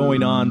that's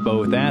going on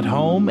both at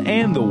home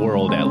and the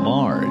world at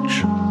large.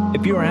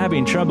 If you are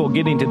having trouble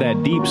getting to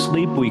that deep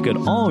sleep we could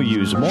all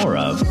use more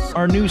of,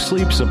 our new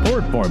sleep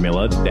support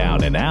formula,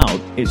 Down and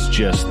Out, is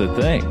just the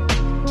thing.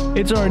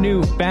 It's our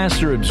new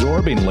faster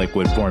absorbing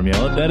liquid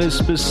formula that is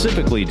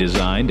specifically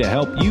designed to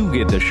help you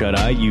get the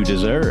shut-eye you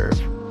deserve.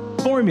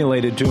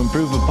 Formulated to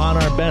improve upon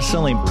our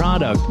best-selling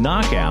product,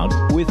 Knockout,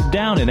 with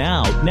Down and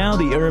Out, now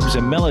the herbs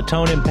and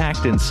melatonin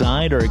packed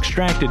inside are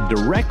extracted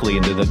directly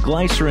into the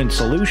glycerin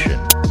solution.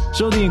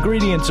 So the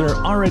ingredients are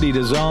already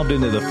dissolved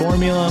into the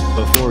formula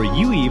before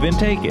you even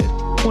take it.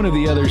 One of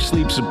the other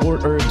sleep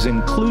support herbs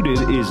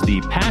included is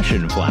the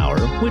passion flower,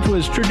 which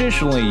was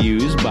traditionally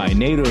used by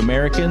Native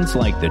Americans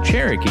like the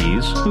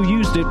Cherokees, who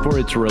used it for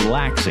its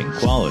relaxing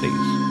qualities.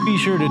 Be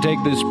sure to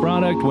take this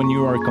product when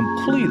you are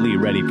completely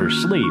ready for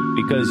sleep,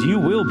 because you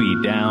will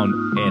be down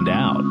and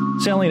out.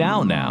 Selling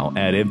out now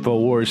at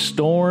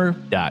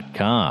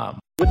InfoWarsStore.com.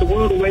 With the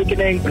world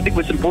awakening, I think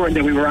it's important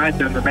that we ride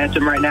the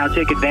momentum right now,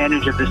 take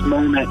advantage of this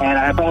moment, and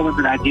I've always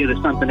an idea that's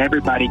something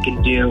everybody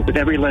can do, that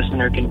every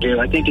listener can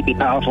do. I think it'd be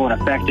powerful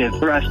and effective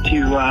for us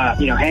to,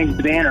 hang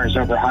banners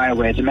over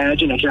highways.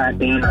 Imagine a giant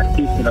banner in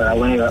Houston or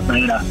LA or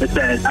Atlanta that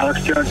says,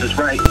 Alex Jones is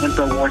right,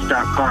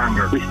 Infowars.com,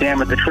 or we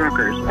stand with the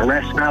truckers,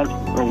 arrest scouts,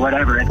 or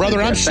whatever.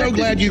 Brother, I'm so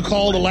glad you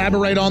called.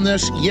 Elaborate on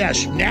this.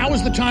 Yes, now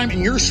is the time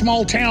in your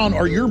small town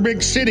or your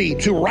big city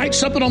to write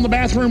something on the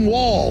bathroom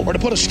wall or to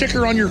put a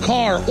sticker on your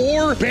car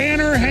or more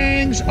banner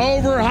hangs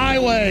over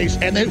highways,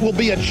 and it will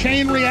be a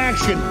chain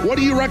reaction. What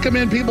do you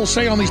recommend people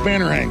say on these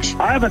banner hangs?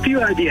 I have a few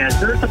ideas.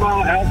 First of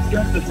all,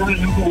 outjust the front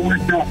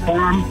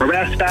InfoWars.com,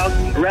 arrest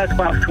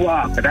Klaus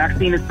Schwab. The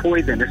vaccine is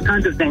poison. There's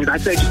tons of things. I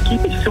say just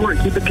keep it short,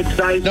 keep it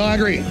concise. No, I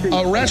agree.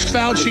 Arrest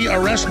Fauci,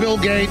 arrest Bill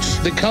Gates.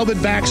 The COVID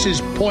vax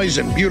is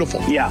poison.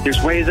 Beautiful. Yeah,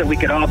 there's ways that we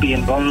could all be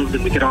involved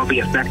and we could all be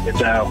affected.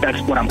 So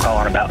that's what I'm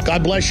calling about.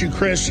 God bless you,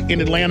 Chris,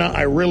 in Atlanta.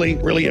 I really,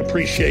 really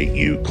appreciate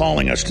you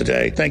calling us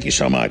today. Thank you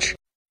so much.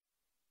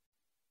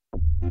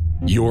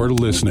 You're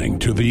listening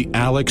to The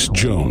Alex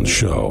Jones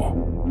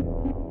Show.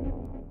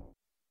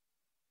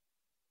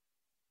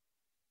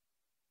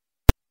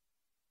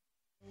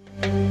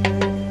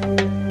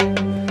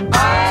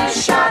 I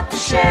shot the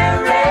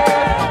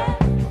sheriff,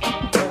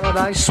 but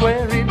I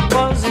swear it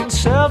was in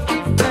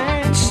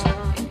self-defense.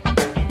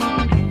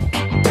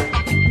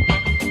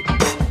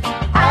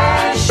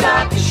 I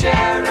shot the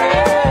sheriff,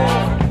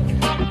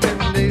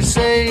 and they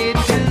say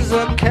it is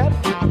a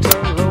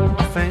capital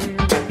offense.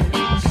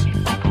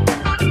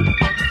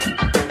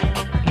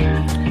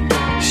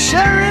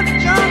 Sheriff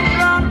John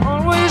Brown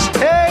always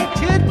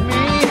hated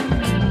me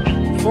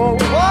for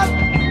what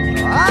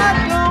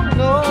I don't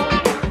know.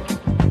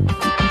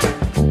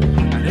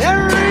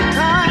 Every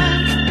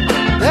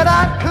time that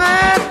I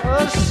plant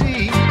a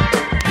seed,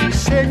 he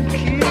said,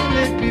 kill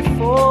it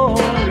before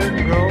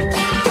it grows.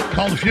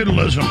 Called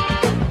feudalism.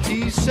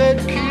 He said,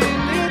 kill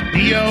it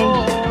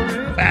before it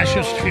grows.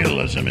 Fascist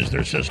feudalism is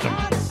their system.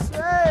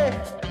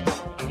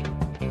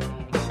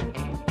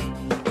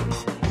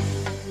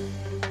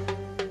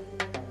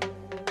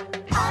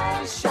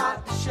 I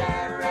shot the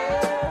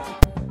sheriff,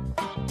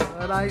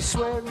 but I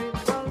swear it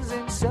was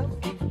in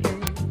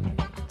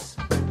self-defense.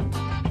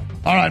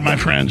 All right, my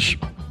friends.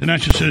 The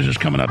next news is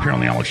coming up here on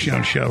the Alex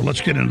Jones Show.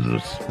 Let's get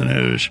into the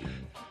news.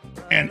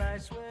 And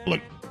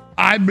look,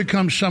 I've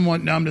become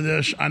somewhat numb to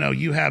this. I know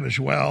you have as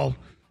well.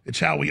 It's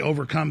how we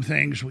overcome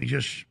things. We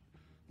just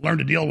learn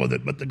to deal with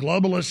it. But the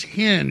globalists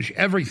hinge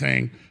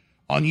everything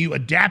on you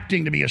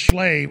adapting to be a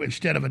slave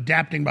instead of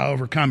adapting by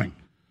overcoming.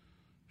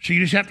 So you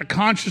just have to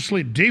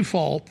consciously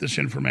default this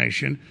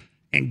information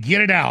and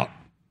get it out,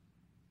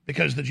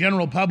 because the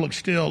general public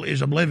still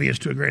is oblivious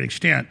to a great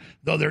extent,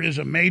 though there is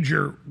a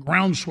major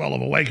groundswell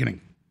of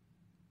awakening.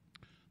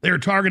 They are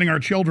targeting our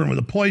children with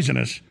a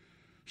poisonous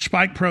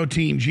spike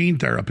protein gene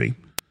therapy.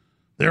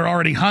 There are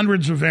already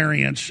hundreds of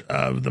variants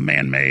of the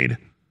man-made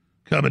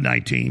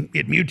COVID-19.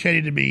 It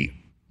mutated to be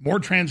more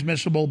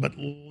transmissible but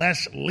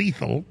less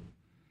lethal.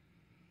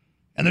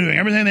 And they're doing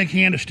everything they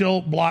can to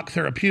still block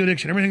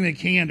therapeutics and everything they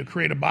can to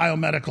create a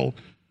biomedical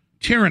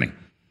tyranny. And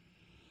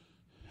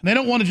they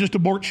don't want to just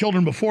abort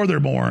children before they're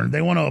born.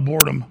 They want to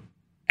abort them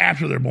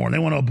after they're born. They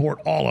want to abort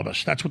all of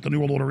us. That's what the New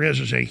World Order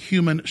is a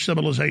human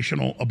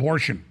civilizational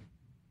abortion.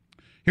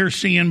 Here's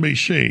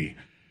CNBC.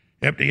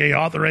 FDA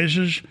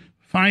authorizes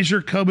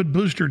Pfizer COVID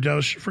booster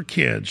dose for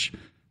kids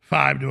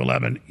 5 to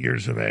 11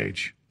 years of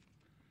age.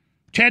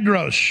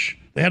 Tedros,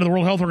 the head of the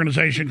World Health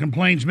Organization,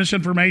 complains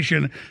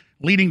misinformation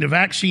leading to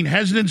vaccine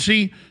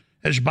hesitancy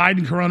as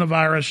Biden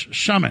coronavirus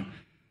summit.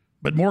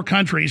 But more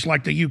countries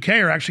like the UK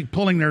are actually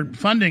pulling their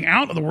funding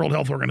out of the World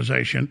Health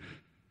Organization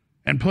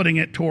and putting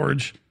it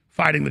towards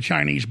fighting the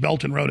Chinese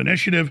Belt and Road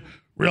Initiative,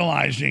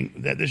 realizing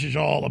that this is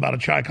all about a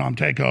Chi-Com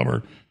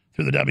takeover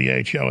through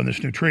the WHO and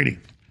this new treaty.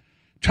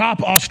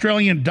 Top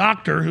Australian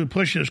doctor who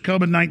pushes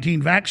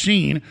COVID-19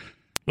 vaccine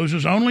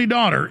loses only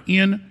daughter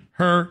in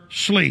her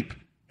sleep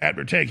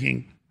after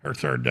taking her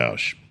third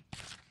dose.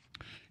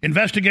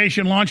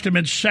 Investigation launched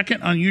amid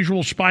second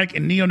unusual spike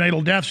in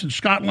neonatal deaths in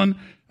Scotland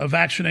of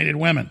vaccinated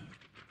women.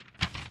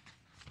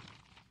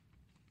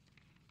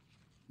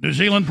 New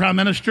Zealand Prime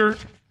Minister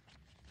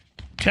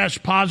tests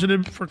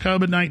positive for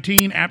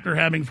COVID-19 after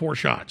having 4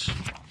 shots.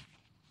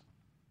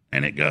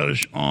 And it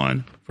goes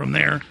on from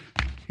there.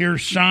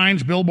 Here's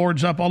signs,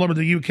 billboards up all over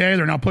the UK.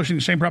 They're now pushing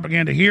the same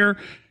propaganda here.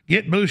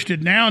 Get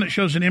boosted now, and it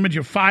shows an image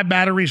of 5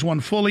 batteries, one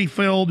fully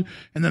filled,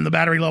 and then the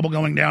battery level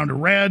going down to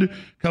red.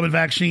 COVID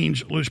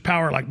vaccines lose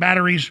power like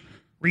batteries.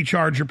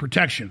 Recharge your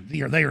protection.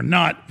 They are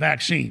not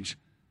vaccines.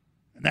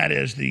 And that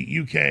is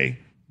the UK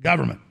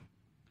government.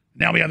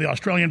 Now we have the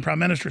Australian Prime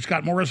Minister,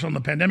 Scott Morrison, on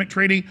the pandemic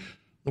treaty.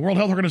 The World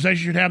Health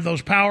Organization should have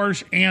those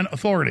powers and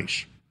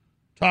authorities.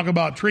 Talk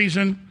about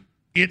treason.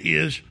 It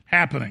is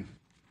happening.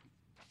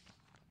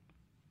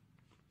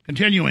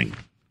 Continuing,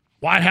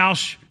 White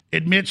House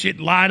admits it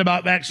lied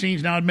about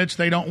vaccines, now admits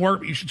they don't work,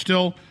 but you should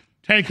still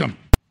take them.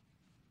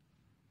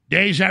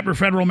 Days after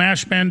federal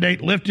mask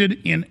mandate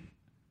lifted in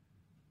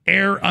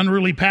air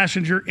unruly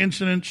passenger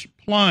incidents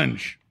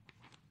plunge.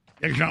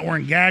 They're not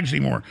wearing gags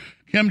anymore.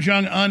 Kim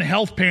Jong-un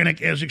health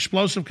panic as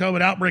explosive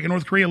COVID outbreak in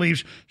North Korea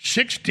leaves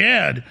 6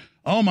 dead.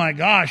 Oh my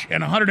gosh,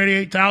 and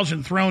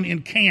 188,000 thrown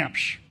in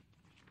camps.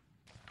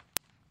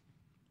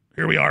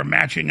 Here we are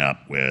matching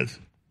up with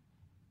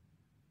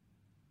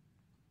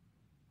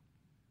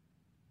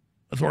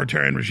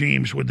authoritarian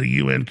regimes with the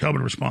UN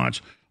COVID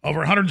response. Over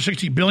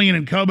 160 billion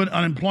in COVID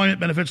unemployment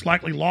benefits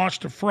likely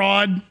lost to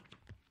fraud.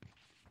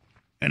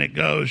 And it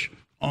goes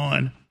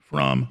on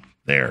from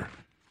there.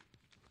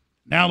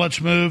 Now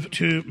let's move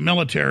to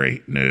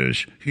military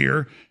news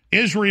here.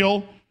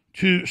 Israel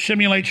to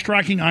simulate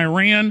striking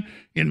Iran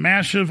in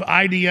massive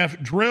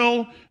IDF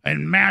drill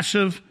and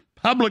massive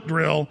public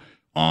drill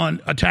on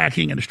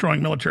attacking and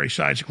destroying military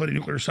sites, including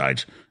nuclear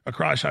sites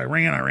across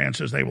Iran. Iran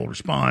says they will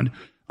respond,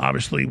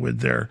 obviously, with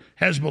their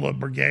Hezbollah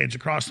brigades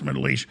across the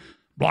Middle East,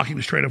 blocking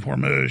the Strait of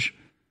Hormuz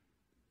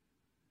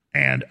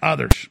and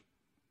others.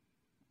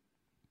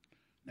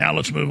 Now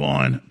let's move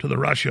on to the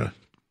Russia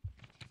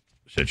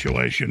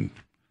situation.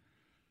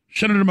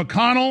 Senator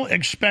McConnell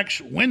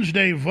expects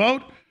Wednesday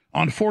vote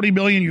on $40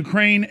 billion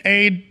Ukraine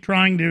aid,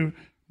 trying to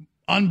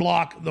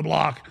unblock the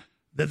block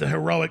that the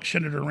heroic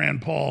Senator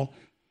Rand Paul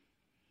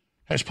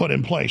has put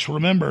in place.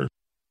 Remember,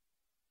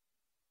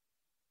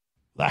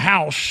 the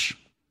House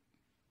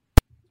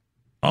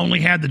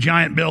only had the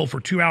giant bill for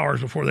 2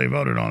 hours before they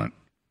voted on it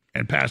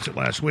and passed it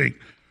last week.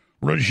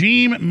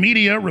 Regime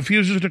media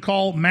refuses to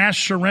call mass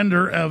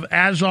surrender of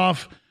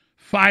Azov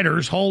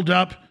fighters holed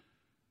up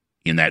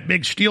in that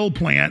big steel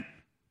plant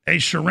a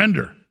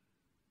surrender.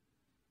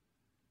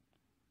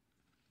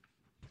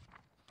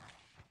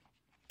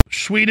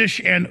 Swedish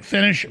and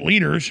Finnish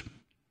leaders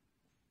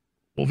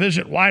will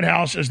visit White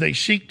House as they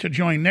seek to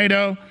join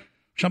NATO,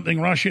 something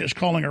Russia is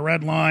calling a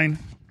red line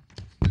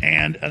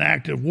and an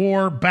active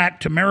war.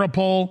 Back to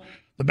Mariupol.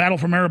 The battle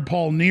for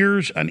Mariupol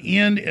nears an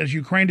end as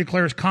Ukraine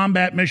declares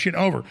combat mission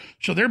over.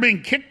 So they're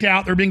being kicked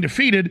out, they're being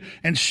defeated,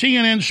 and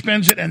CNN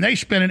spins it, and they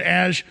spin it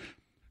as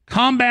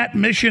combat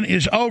mission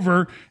is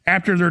over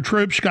after their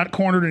troops got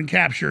cornered and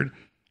captured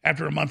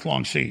after a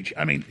month-long siege.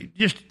 I mean,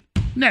 just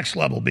next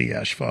level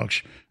BS,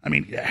 folks. I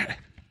mean,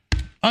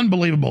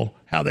 unbelievable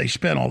how they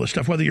spin all this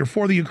stuff, whether you're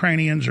for the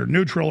Ukrainians or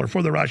neutral or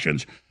for the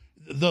Russians.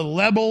 The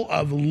level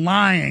of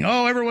lying.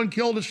 Oh, everyone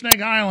killed at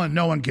Snake Island.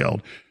 No one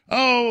killed.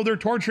 Oh, they're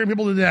torturing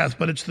people to death,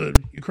 but it's the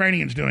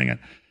Ukrainians doing it.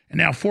 And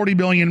now $40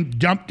 billion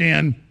dumped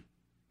in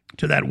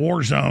to that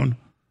war zone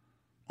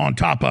on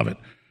top of it.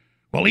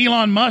 Well,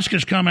 Elon Musk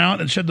has come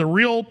out and said the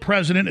real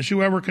president is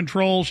whoever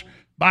controls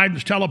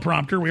Biden's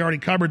teleprompter. We already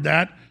covered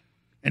that.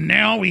 And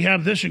now we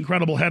have this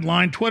incredible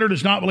headline. Twitter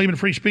does not believe in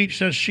free speech,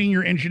 says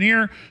senior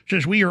engineer,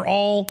 says we are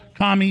all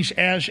commies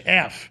as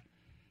F.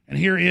 And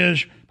here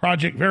is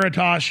Project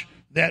Veritas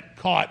that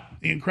caught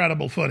the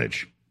incredible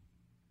footage.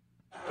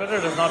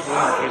 Twitter does not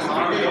believe in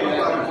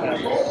free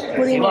speech.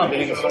 What do you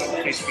mean? It's not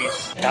free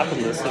speech.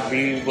 Capitalists, if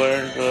we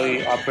weren't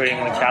really operating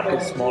in a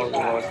capitalist mode, we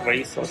were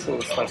very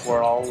socialist. Like,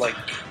 we're all like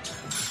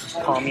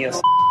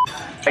communist.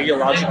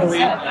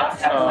 Ideologically,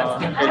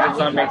 it does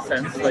not make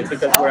sense, like,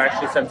 because we're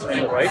actually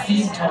censoring the right,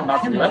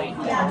 not the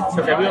left.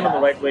 Because everyone on the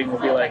right wing will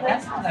be like,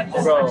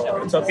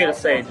 bro, it's okay to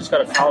say, you just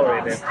gotta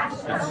tolerate it.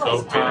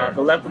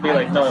 The left will be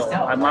like, no,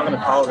 I'm not gonna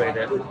tolerate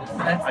it.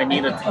 I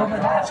need it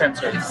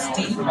censored,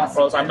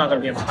 or else I'm not gonna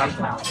be in the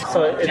platform.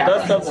 So it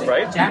does serve the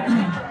right.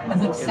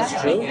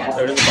 It's true,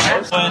 there is a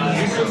bias.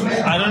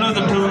 I don't know if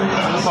the two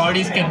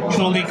parties can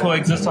truly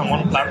coexist on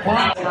one platform.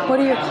 What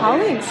do your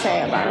colleagues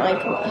say about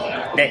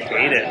it? They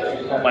hate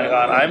it. Oh my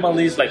god, I'm at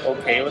least like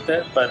okay with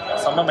it, but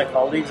some of my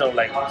colleagues are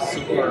like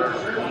super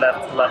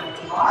left.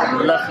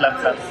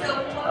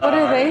 What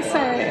do they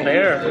say?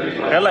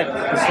 They're like,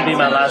 this will be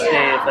my last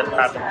day if it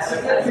happens.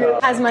 So,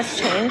 has much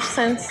changed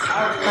since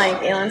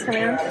like Elon's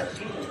coming out?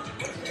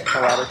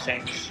 a lot has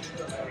changed.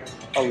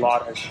 A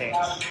lot has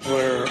changed.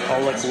 We're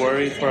all like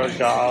worried for our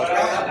jobs.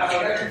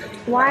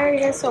 Why are you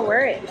guys so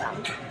worried?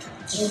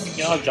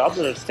 You know, jobs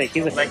are at stake.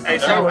 He's like, I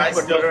started working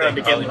for Twitter and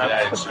became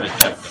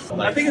left.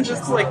 I think it's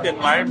just like the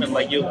environment.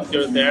 Like you're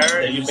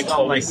there and you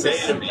become like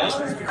this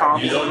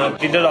calm. We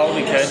did all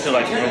we could to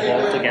like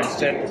revolt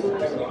against it.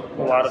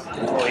 A lot of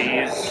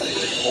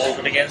employees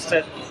revolted against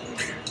it.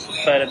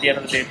 But at the end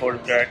of the day, board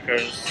of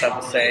directors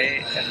have a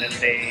say, and then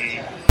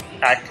they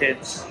acted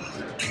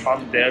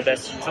on their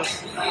best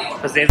interest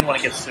because they didn't want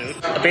to get sued.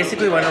 I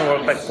basically went to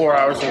work like 4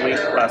 hours a week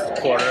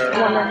last quarter.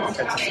 That's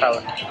just how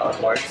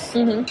it works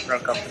in our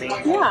company.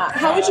 Yeah.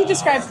 How would you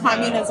describe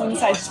communism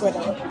besides Twitter?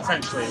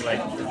 Essentially, like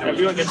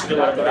everyone gets to do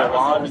whatever they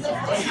want.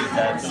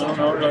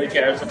 No one really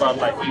cares about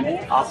like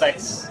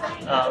OpEx.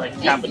 Like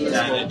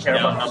capitalists will care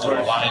about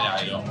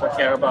numbers, but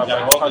care about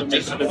like how to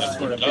make the business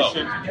more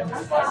efficient.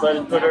 But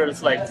in Twitter,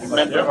 it's like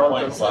mental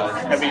health is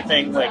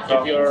everything. Like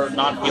if you're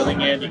not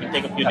feeling it, you can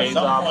take a few days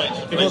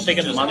off. People take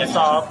it months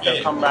off,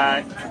 they'll come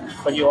back,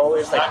 but you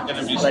always like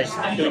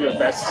do your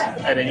best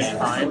at any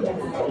time,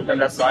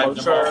 and that's the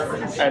culture.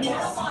 And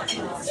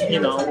you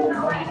know,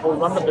 we'll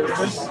run the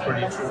business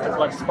as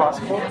much as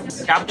possible.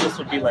 Capitalists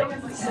would be like,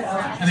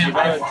 you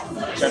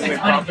gotta generate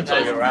profits or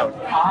you're out.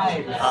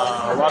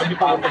 A lot of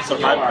people wouldn't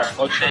survive that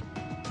culture.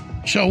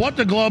 So what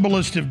the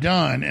globalists have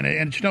done, and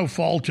it's no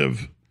fault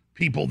of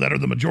people that are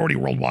the majority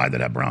worldwide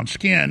that have brown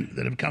skin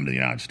that have come to the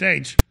United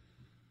States,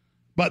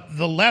 but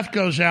the left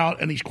goes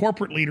out and these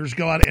corporate leaders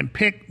go out and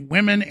pick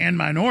women and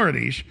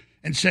minorities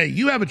and say,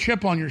 you have a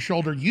chip on your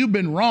shoulder, you've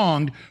been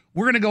wronged,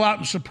 we're going to go out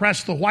and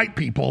suppress the white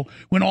people,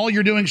 when all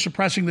you're doing is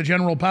suppressing the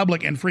general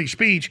public and free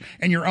speech,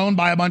 and you're owned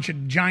by a bunch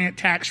of giant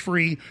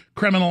tax-free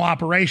criminal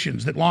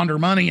operations that launder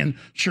money and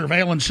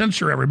surveil and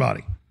censor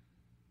everybody.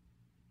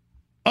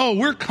 oh,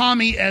 we're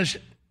commie as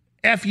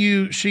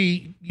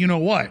F-U-C, you know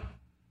what.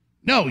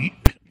 No,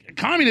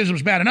 communism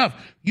is bad enough.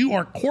 You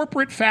are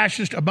corporate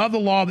fascist above the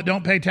law that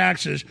don't pay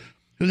taxes,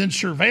 who then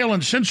surveil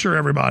and censor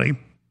everybody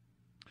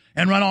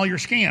and run all your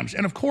scams.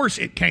 And of course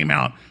it came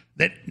out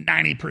that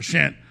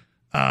 90%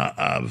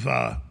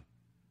 of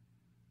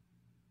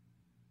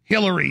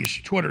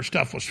Hillary's Twitter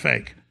stuff was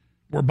fake,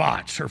 were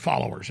bots, her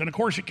followers. And of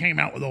course it came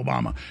out with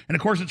Obama. And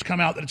of course it's come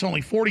out that it's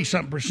only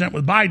 40-something%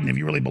 with Biden, if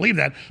you really believe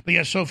that. But he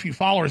has so few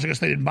followers, I guess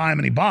they didn't buy him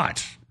any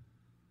bots.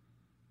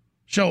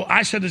 So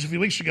I said this a few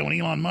weeks ago when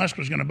Elon Musk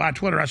was going to buy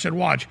Twitter. I said,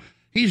 watch,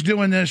 he's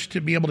doing this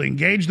to be able to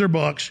engage their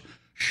books,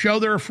 show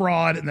they're a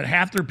fraud, and that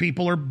half their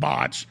people are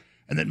bots,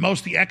 and that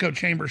most of the echo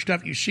chamber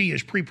stuff you see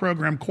is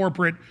pre-programmed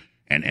corporate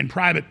and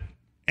private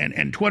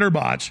and Twitter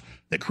bots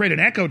that create an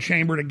echo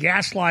chamber to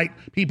gaslight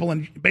people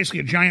in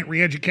basically a giant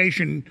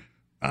re-education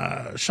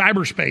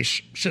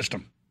cyberspace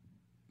system.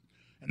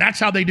 And that's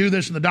how they do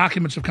this, and the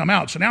documents have come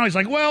out. So now he's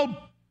like,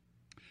 well,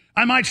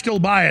 I might still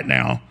buy it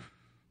now,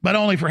 but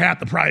only for half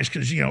the price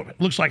because, you know, it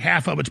looks like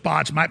half of its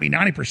bots might be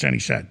 90%, he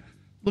said.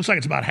 Looks like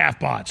it's about half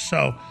bots.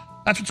 So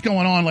that's what's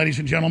going on, ladies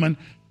and gentlemen.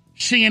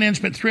 CNN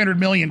spent $300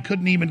 million,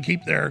 couldn't even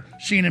keep their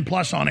CNN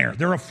Plus on air.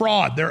 They're a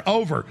fraud. They're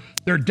over.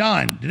 They're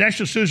done.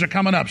 Dinesh D'Souza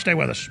coming up. Stay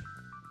with us.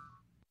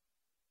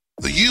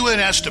 The UN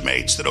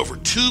estimates that over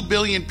 2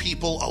 billion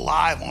people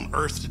alive on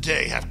Earth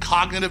today have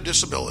cognitive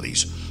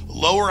disabilities,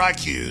 lower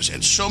IQs,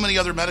 and so many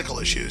other medical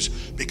issues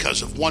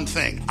because of one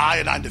thing,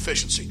 iodine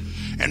deficiency.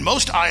 And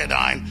most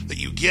iodine that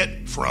you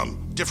get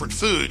from different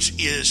foods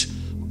is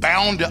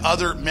bound to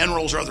other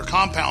minerals or other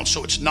compounds,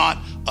 so it's not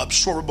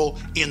absorbable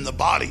in the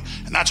body.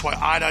 And that's why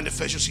iodine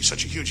deficiency is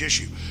such a huge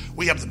issue.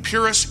 We have the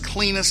purest,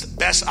 cleanest,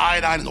 best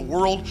iodine in the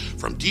world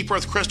from deep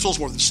earth crystals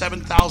more than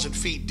 7,000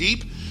 feet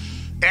deep.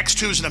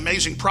 X2 is an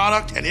amazing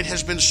product, and it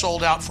has been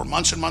sold out for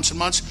months and months and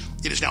months.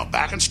 It is now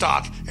back in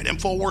stock at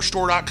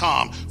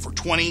InfoWarsStore.com for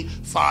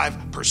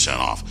 25%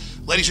 off.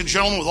 Ladies and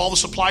gentlemen, with all the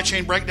supply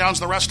chain breakdowns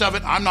and the rest of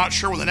it, I'm not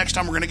sure when the next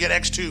time we're going to get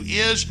X2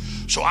 is,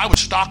 so I would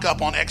stock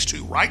up on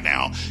X2 right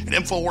now at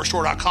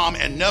InfoWarsStore.com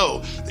and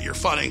know that you're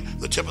funding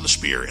the tip of the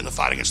spear in the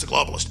fight against the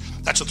globalist.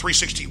 That's a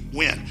 360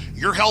 win.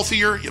 You're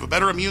healthier, you have a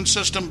better immune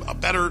system, a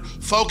better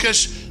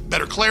focus,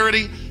 better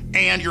clarity,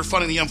 and you're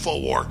funding the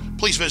InfoWar.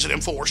 Please visit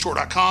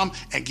InfoWarsStore.com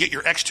and get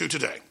your X2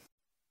 today.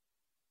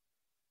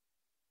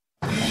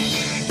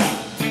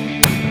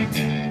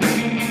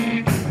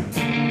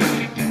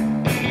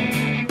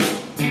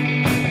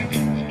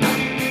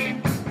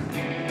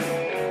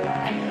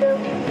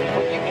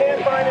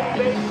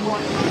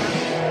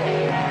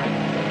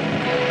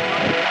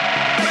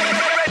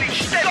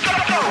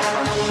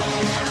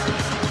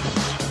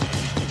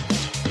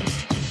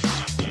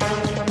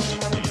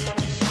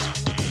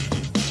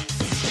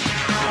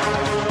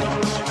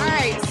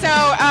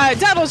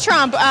 Donald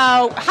Trump,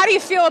 how do you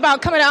feel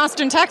about coming to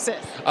Austin, Texas?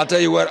 I'll tell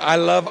you what, I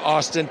love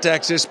Austin,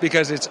 Texas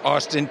because it's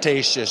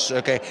ostentatious,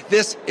 okay?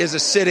 This is a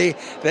city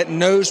that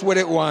knows what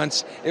it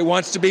wants. It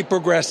wants to be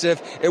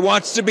progressive. It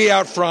wants to be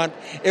out front.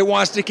 It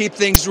wants to keep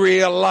things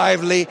real,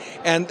 lively,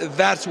 and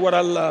that's what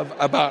I love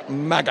about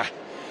MAGA.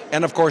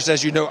 And of course,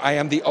 as you know, I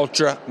am the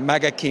Ultra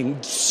MAGA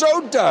King,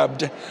 so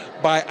dubbed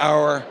by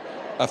our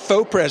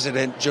faux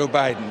president, Joe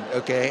Biden,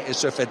 okay? It's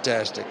so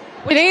fantastic.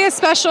 Today is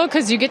special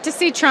because you get to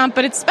see Trump,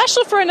 but it's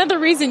special for another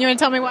reason. You want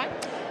to tell me why?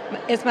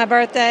 It's my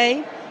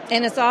birthday,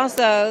 and it's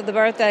also the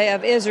birthday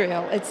of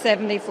Israel. It's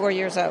 74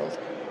 years old.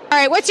 All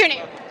right, what's your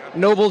name?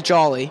 Noble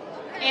Jolly.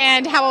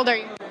 And how old are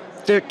you?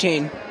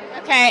 13.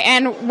 Okay,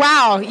 and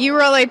wow, you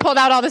really pulled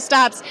out all the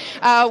stops.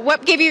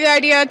 What gave you the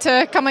idea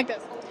to come like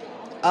this?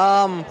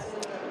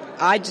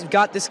 I just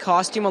got this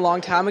costume a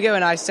long time ago,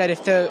 and I said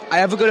if I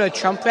ever go to a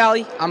Trump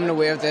rally, I'm going to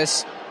wear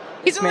this.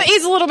 He's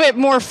a little bit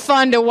more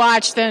fun to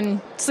watch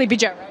than Sleepy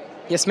Joe, right?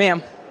 Yes,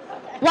 ma'am.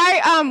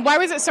 Why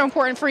was it so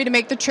important for you to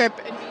make the trip?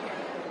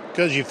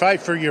 Because you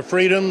fight for your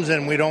freedoms,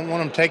 and we don't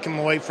want them taken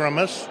away from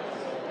us,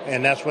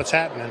 and that's what's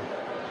happening.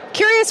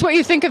 Curious what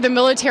you think of the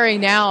military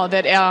now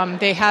that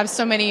they have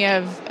so many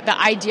of the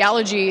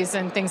ideologies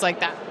and things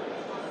like that.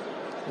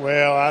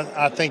 Well,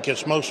 I think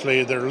it's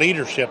mostly their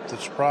leadership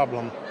that's the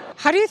problem.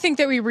 How do you think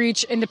that we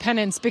reach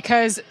independence?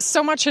 Because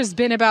so much has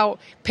been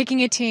about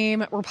picking a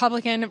team,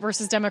 Republican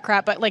versus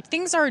Democrat, but like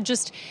things are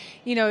just,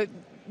 you know,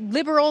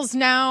 liberals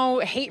now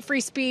hate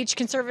free speech,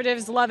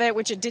 conservatives love it,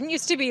 which it didn't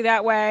used to be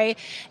that way.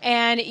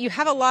 And you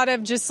have a lot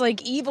of just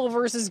like evil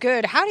versus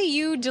good. How do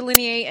you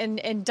delineate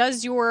and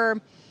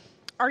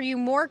are you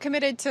more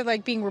committed to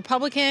like being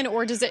Republican,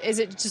 or is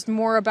it just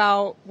more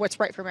about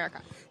what's right for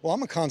America? Well,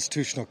 I'm a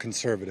constitutional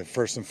conservative,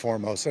 first and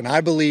foremost, and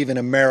I believe in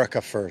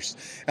America first.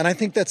 And I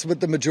think that's what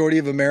the majority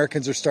of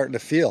Americans are starting to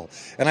feel.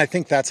 And I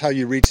think that's how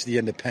you reach the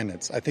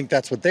independence. I think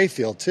that's what they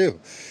feel, too.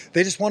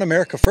 They just want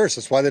America first.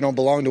 That's why they don't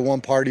belong to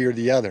one party or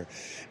the other.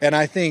 And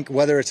I think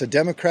whether it's a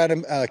Democrat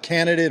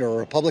candidate or a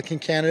Republican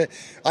candidate,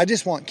 I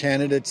just want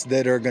candidates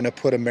that are going to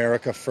put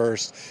America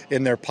first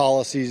in their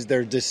policies,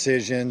 their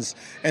decisions,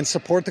 and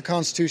support the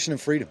Constitution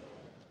and freedom.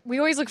 We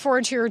always look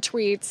forward to your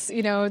tweets,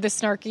 you know, the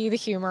snarky, the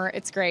humor.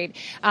 It's great.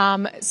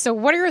 So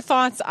what are your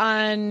thoughts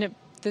on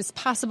this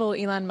possible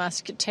Elon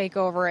Musk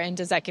takeover, and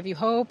does that give you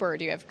hope, or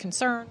do you have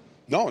concern?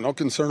 No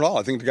concern at all.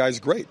 I think the guy's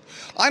great.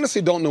 I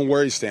honestly don't know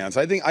where he stands.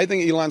 I think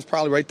Elon's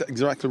probably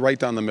exactly right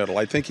down the middle.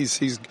 I think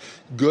he's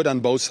good on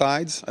both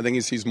sides. I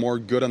think he's more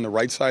good on the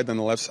right side than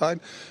the left side.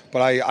 But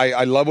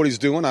I love what he's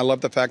doing. I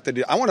love the fact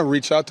that I want to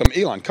reach out to him.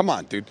 Elon, come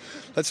on, dude.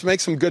 Let's make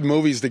some good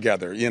movies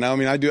together. You know, I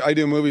mean, I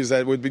do movies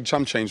that would be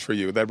chump change for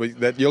you.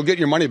 That you'll get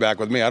your money back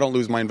with me. I don't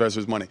lose my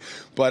investors' money.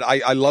 But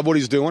I love what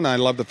he's doing. I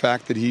love the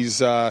fact that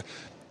he's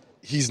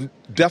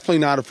definitely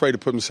not afraid to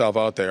put himself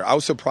out there. I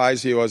was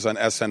surprised he was on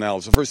SNL.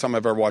 It's the first time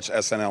I've ever watched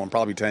SNL in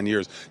probably 10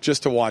 years,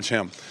 just to watch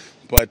him.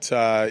 But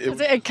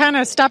it kind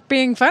of stopped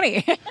being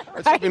funny.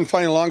 It's been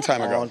funny a long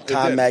time ago.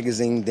 Time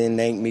Magazine then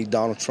named me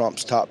Donald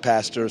Trump's top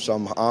pastor, so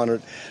I'm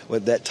honored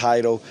with that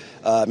title.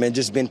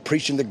 Just been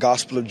preaching the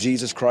gospel of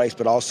Jesus Christ,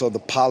 but also the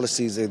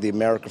policies of the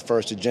America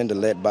First agenda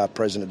led by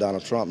President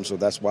Donald Trump. And so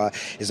that's why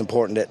it's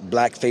important that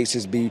black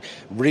faces be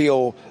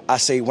real.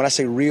 When I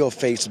say real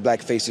faces,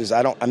 black faces,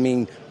 I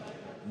mean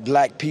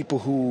black people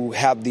who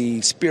have the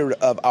spirit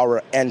of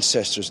our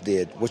ancestors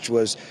did, which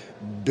was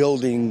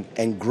building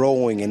and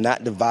growing and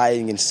not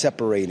dividing and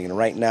separating. And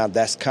right now,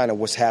 that's kind of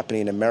what's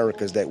happening in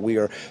America, is that we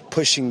are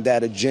pushing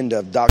that agenda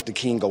of Dr.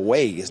 King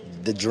away.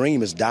 The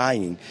dream is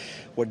dying.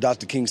 What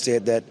Dr. King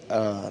said,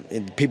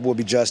 that people will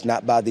be judged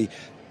not by the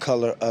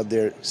color of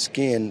their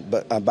skin,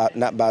 but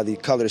not by the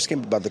color of their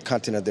skin, but by the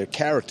content of their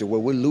character.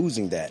 Well, we're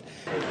losing that.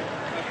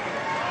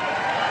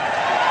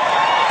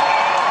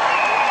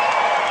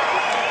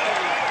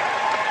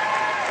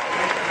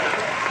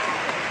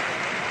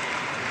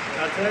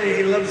 I tell you,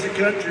 he loves the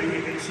country.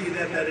 You can see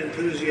that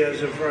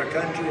enthusiasm for our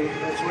country.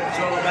 That's what it's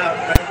all about,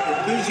 right?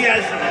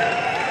 Enthusiasm. And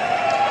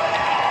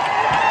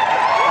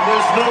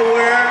there's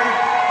nowhere,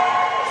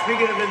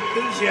 speaking of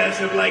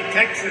enthusiasm, like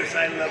Texas.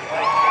 I love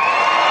Texas.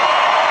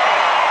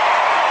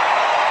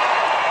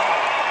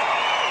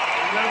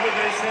 Remember,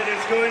 they said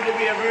it's going to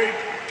be a very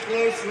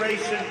close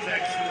race in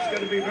Texas. It's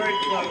going to be very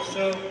close.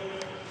 So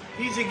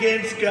he's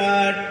against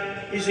God.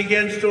 He's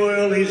against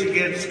oil, he's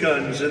against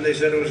guns, and they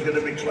said it was going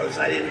to be close.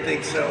 I didn't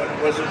think so, and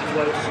it wasn't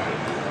close.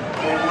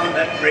 They won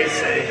that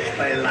race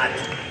by a lot.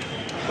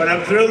 But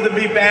I'm thrilled to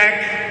be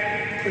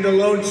back in the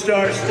Lone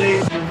Star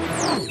State.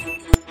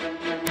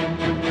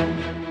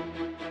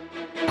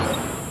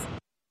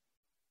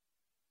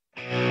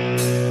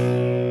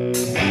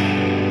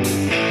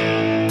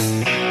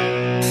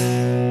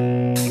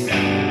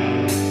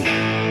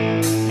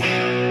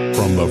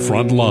 From the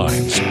front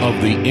lines of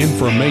the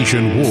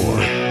information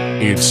war,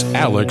 it's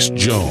Alex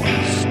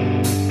Jones.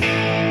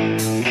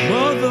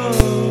 Mother,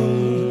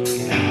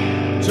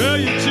 tell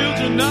your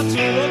children not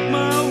to look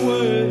my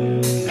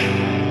way.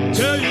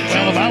 Tell your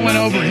Well, if I went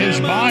over his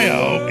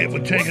bio, it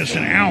would take us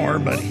an hour,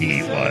 but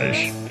he was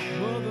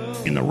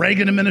in the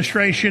Reagan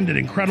administration, did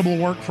incredible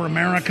work for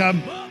America.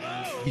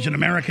 He's an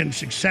American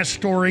success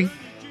story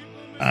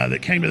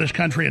that came to this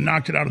country and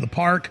knocked it out of the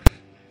park.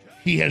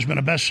 He has been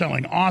a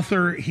best-selling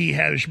author. He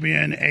has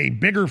been a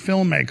bigger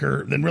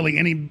filmmaker than really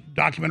any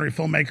documentary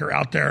filmmaker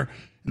out there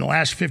in the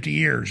last 50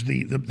 years.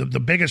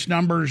 The biggest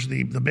numbers,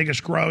 the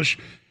biggest gross.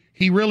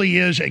 He really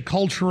is a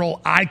cultural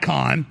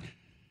icon,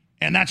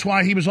 and that's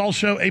why he was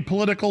also a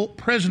political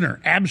prisoner,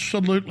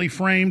 absolutely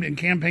framed in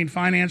campaign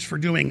finance for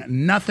doing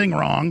nothing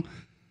wrong.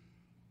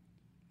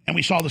 And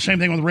we saw the same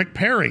thing with Rick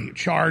Perry,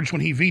 charged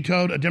when he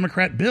vetoed a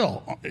Democrat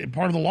bill.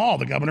 Part of the law,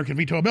 the governor can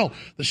veto a bill.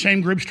 The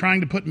same group's trying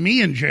to put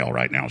me in jail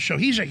right now. So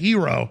he's a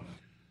hero,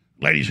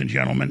 ladies and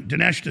gentlemen,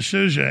 Dinesh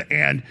D'Souza.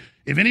 And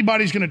if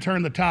anybody's going to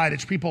turn the tide,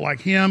 it's people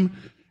like him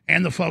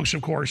and the folks,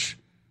 of course,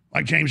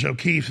 like James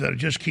O'Keefe, that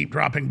just keep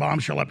dropping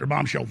bombshell after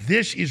bombshell.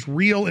 This is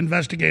real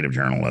investigative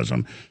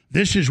journalism.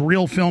 This is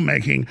real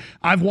filmmaking.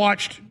 I've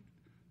watched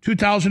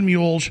 2,000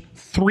 Mules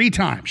 3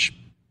 times.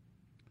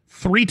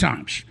 3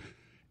 times.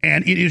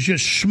 And it is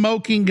just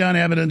smoking gun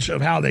evidence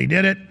of how they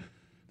did it.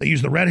 They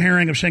used the red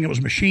herring of saying it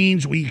was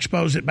machines. We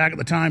exposed it back at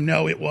the time.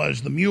 No, it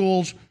was the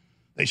mules.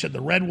 They said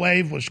the red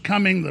wave was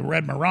coming, the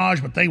red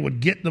mirage, but they would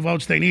get the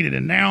votes they needed.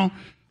 And now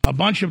a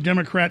bunch of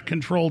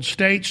Democrat-controlled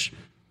states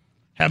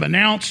have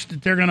announced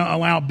that they're going to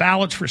allow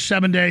ballots for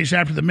 7 days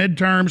after the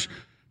midterms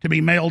to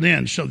be mailed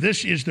in. So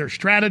this is their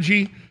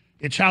strategy.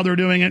 It's how they're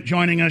doing it.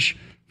 Joining us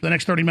for the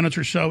next 30 minutes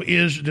or so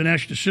is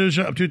Dinesh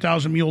D'Souza of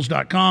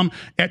 2000mules.com,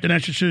 at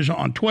Dinesh D'Souza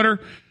on Twitter.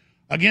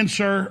 Again,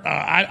 sir,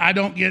 I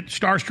don't get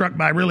starstruck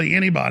by really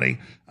anybody,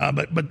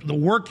 but the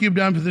work you've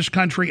done for this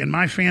country and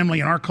my family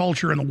and our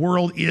culture and the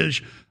world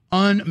is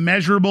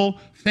unmeasurable.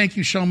 Thank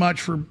you so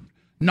much for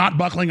not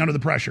buckling under the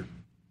pressure.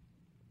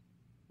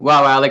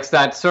 Wow, Alex,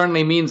 that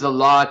certainly means a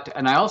lot.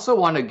 And I also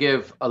want to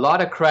give a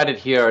lot of credit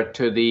here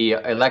to the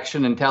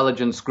election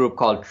intelligence group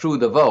called True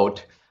the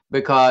Vote,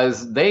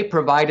 because they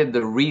provided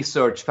the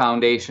research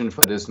foundation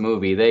for this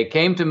movie. They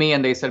came to me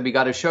and they said, we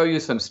got to show you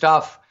some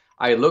stuff.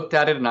 I looked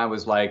at it and I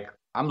was like,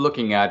 I'm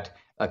looking at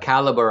a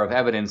caliber of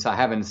evidence I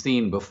haven't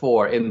seen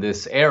before in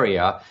this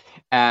area.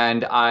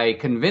 And I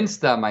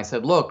convinced them, I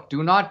said, look,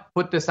 do not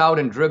put this out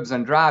in dribs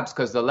and drabs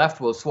because the left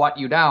will swat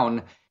you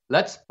down.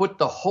 Let's put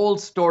the whole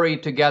story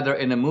together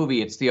in a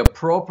movie. It's the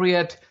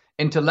appropriate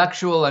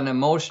intellectual and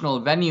emotional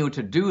venue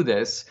to do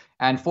this.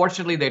 And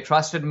fortunately, they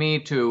trusted me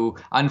to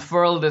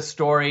unfurl this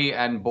story.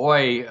 And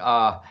boy,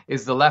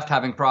 is the left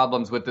having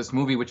problems with this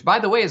movie, which, by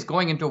the way, is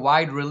going into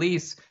wide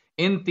release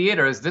in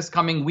theaters this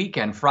coming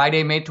weekend,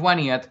 Friday, May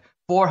 20th,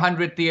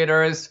 400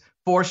 theaters,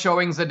 4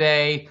 showings a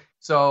day.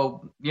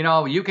 So,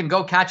 you can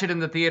go catch it in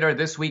the theater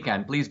this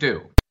weekend. Please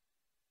do.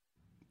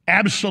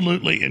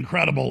 Absolutely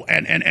incredible.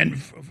 And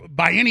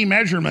by any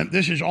measurement,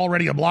 this is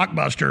already a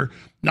blockbuster,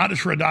 not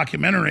just for a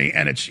documentary,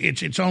 and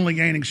it's only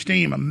gaining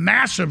steam. A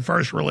massive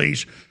first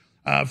release,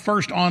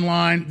 first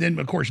online, then,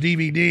 of course,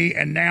 DVD,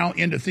 and now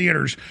into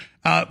theaters.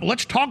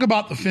 Let's talk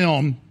about the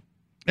film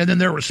and then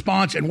their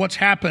response and what's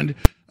happened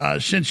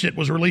since it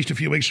was released a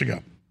few weeks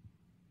ago.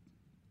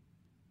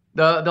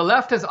 The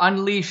left has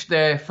unleashed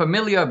the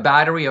familiar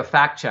battery of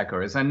fact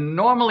checkers, and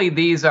normally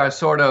these are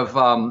sort of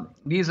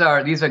these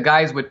are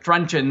guys with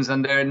truncheons,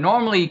 and they're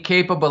normally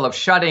capable of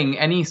shutting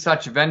any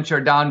such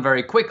venture down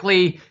very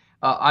quickly.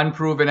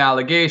 Unproven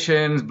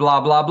allegations, blah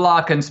blah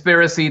blah,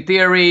 conspiracy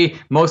theory,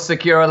 most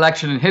secure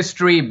election in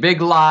history, big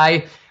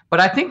lie. But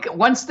I think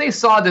once they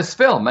saw this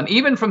film, and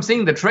even from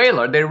seeing the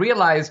trailer, they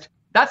realized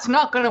that's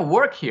not going to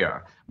work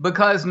here,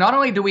 because not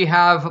only do we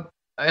have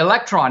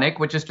electronic,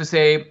 which is to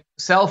say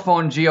cell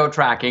phone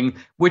geo-tracking,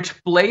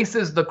 which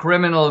places the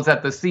criminals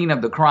at the scene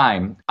of the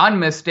crime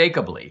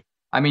unmistakably.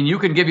 I mean, you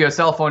can give your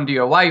cell phone to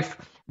your wife,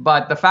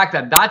 but the fact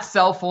that that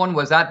cell phone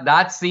was at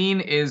that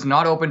scene is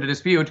not open to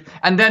dispute.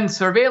 And then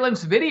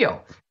surveillance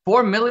video,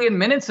 4 million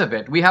minutes of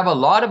it. We have a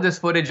lot of this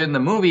footage in the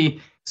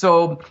movie.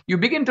 So you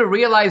begin to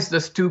realize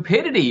the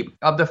stupidity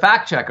of the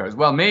fact checkers.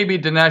 Well, maybe,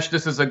 Dinesh,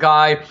 this is a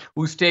guy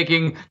who's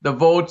taking the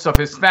votes of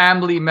his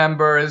family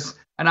members.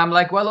 And I'm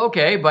like, well,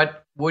 okay, but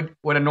would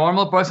a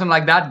normal person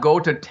like that go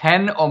to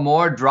 10 or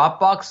more drop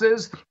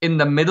boxes in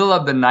the middle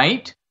of the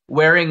night,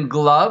 wearing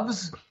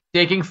gloves,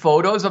 taking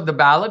photos of the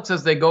ballots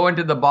as they go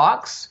into the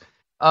box?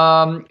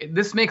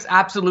 This makes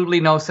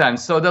absolutely no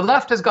sense. So the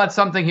left has got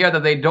something here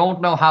that they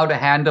don't know how to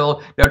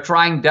handle. They're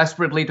trying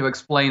desperately to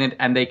explain it,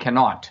 and they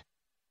cannot.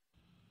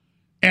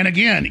 And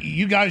again,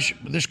 you guys,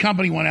 this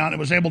company went out and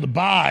was able to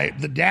buy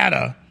the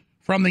data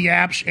from the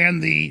apps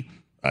and the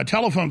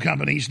telephone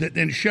companies that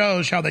then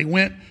shows how they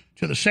went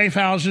to the safe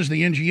houses,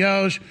 the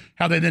NGOs,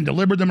 how they then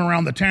delivered them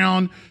around the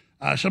town,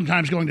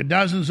 sometimes going to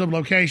dozens of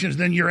locations.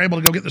 Then you're able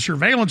to go get the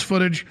surveillance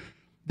footage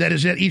that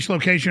is at each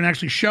location,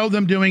 actually show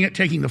them doing it,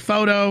 taking the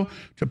photo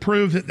to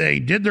prove that they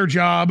did their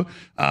job,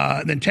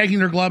 then taking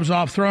their gloves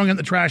off, throwing it in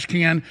the trash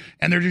can,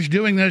 and they're just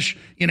doing this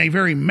in a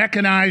very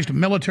mechanized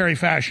military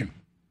fashion.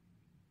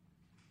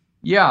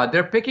 Yeah,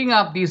 they're picking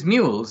up these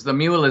mules. The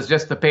mule is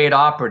just the paid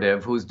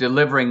operative who's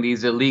delivering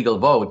these illegal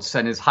votes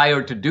and is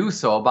hired to do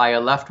so by a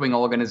left-wing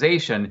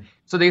organization.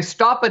 So they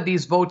stop at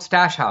these vote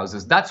stash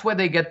houses. That's where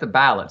they get the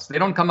ballots. They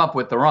don't come up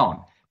with their own.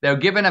 They're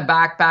given a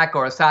backpack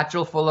or a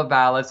satchel full of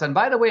ballots. And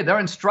by the way, they're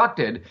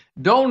instructed,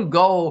 don't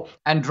go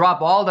and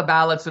drop all the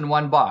ballots in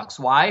one box.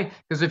 Why?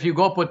 Because if you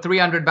go put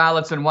 300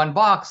 ballots in one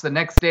box, the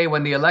next day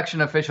when the election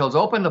officials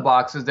open the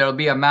boxes, there'll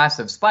be a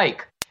massive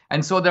spike.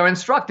 And so they're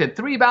instructed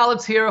 3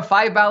 ballots here,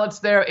 5 ballots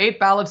there, 8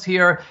 ballots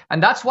here.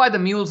 And that's why the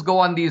mules go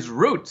on these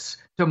routes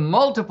to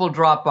multiple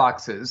drop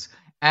boxes.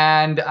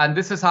 And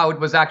this is how it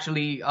was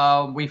actually,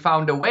 we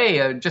found a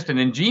way, just an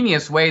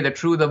ingenious way that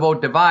True the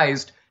Vote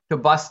devised to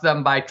bust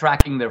them by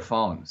tracking their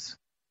phones.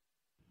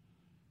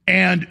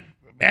 And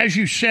as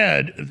you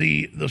said,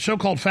 the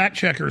so-called fact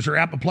checkers are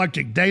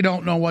apoplectic. They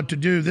don't know what to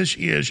do. This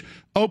is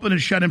open and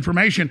shut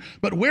information.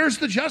 But where's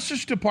the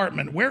Justice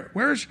Department?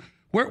 Where's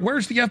the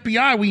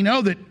FBI? We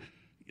know that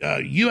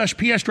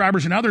USPS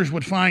drivers and others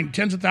would find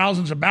tens of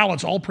thousands of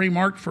ballots all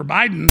pre-marked for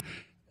Biden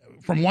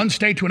from one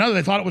state to another.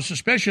 They thought it was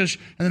suspicious,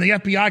 and then the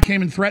FBI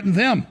came and threatened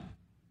them.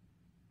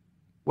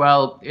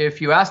 Well,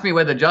 if you ask me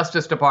where the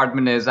Justice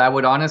Department is, I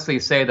would honestly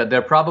say that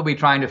they're probably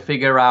trying to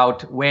figure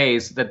out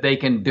ways that they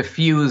can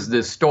diffuse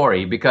this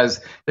story,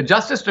 because the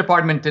Justice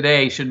Department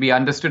today should be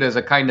understood as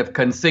a kind of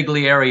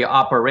consigliere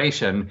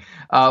operation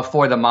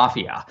for the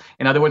mafia.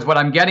 In other words, what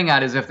I'm getting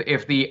at is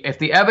if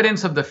the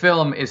evidence of the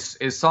film is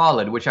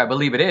solid, which I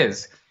believe it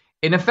is,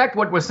 in effect,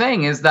 what we're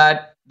saying is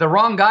that the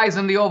wrong guy's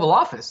in the Oval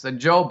Office, that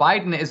Joe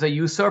Biden is a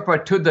usurper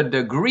to the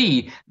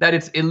degree that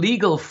it's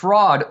illegal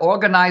fraud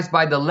organized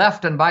by the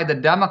left and by the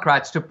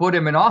Democrats to put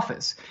him in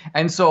office.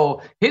 And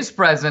so his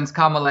presence,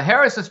 Kamala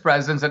Harris's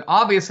presence, and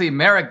obviously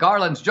Merrick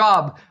Garland's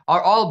job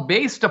are all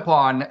based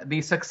upon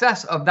the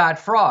success of that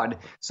fraud.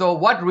 So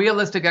what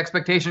realistic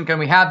expectation can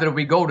we have that if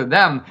we go to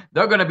them,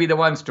 they're going to be the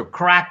ones to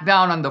crack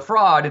down on the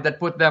fraud that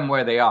put them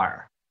where they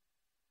are?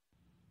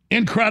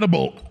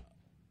 Incredible.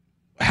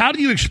 How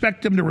do you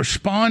expect them to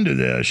respond to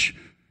this?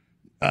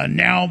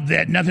 now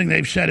that nothing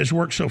they've said has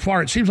worked so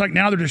far. It seems like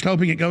now they're just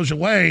hoping it goes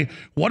away.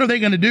 What are they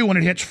going to do when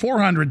it hits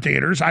 400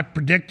 theaters? I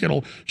predict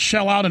it'll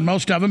sell out in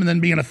most of them and then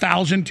be in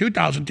 1,000,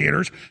 2,000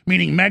 theaters,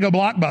 meaning mega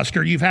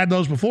blockbuster. You've had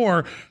those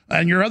before,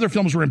 and your other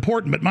films were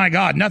important, but my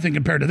God, nothing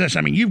compared to this.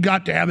 I mean, you've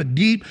got to have a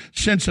deep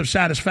sense of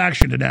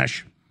satisfaction,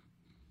 Dinesh.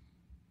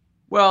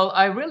 Well,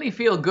 I really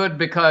feel good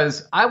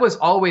because I was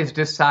always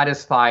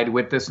dissatisfied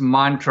with this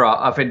mantra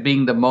of it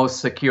being the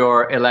most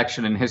secure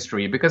election in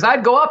history, because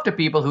I'd go up to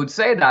people who'd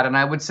say that and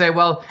I would say,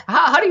 well,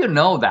 how do you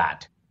know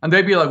that? And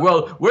they'd be like,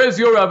 well, where's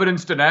your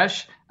evidence,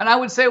 Dinesh? And I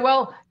would say,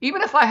 well,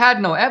 even if I had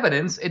no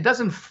evidence, it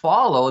doesn't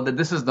follow that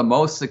this is the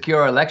most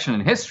secure election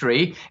in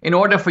history. In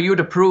order for you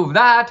to prove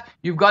that,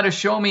 you've got to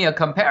show me a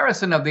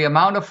comparison of the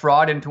amount of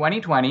fraud in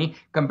 2020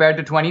 compared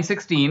to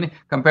 2016,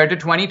 compared to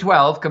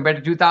 2012, compared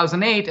to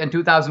 2008 and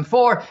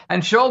 2004,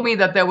 and show me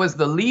that there was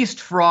the least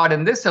fraud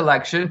in this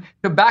election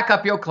to back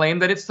up your claim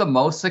that it's the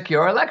most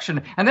secure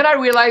election. And then I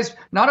realized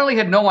not only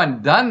had no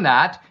one done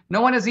that,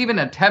 no one has even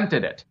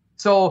attempted it.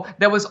 So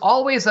there was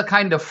always a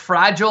kind of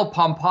fragile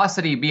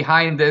pomposity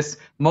behind this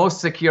most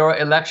secure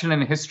election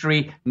in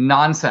history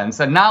nonsense.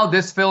 And now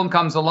this film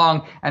comes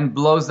along and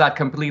blows that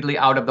completely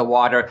out of the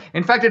water.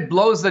 In fact, it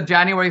blows the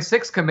January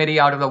 6th committee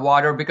out of the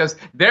water because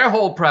their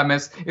whole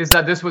premise is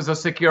that this was a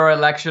secure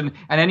election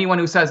and anyone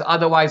who says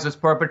otherwise is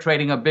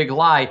perpetrating a big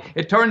lie.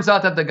 It turns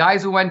out that the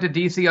guys who went to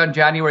D.C. on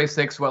January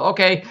 6th, well,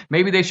 okay,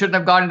 maybe they shouldn't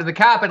have gone into the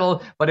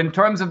Capitol, but in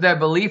terms of their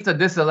belief that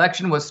this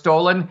election was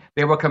stolen,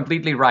 they were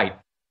completely right.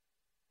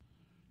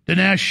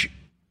 Dinesh,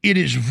 it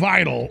is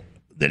vital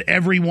that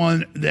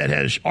everyone that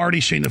has already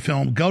seen the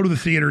film go to the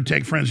theater,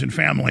 take friends and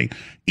family.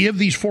 If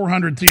these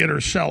 400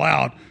 theaters sell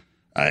out,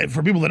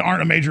 for people that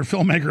aren't a major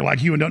filmmaker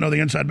like you and don't know the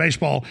inside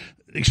baseball,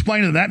 explain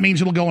to them that means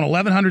it'll go on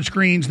 1,100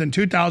 screens, then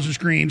 2,000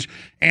 screens,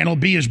 and it'll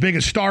be as big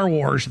as Star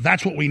Wars.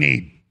 That's what we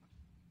need.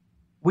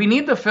 We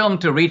need the film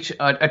to reach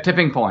a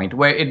tipping point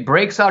where it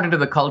breaks out into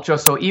the culture,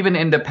 so even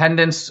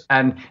independents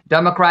and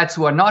Democrats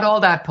who are not all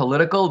that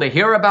political, they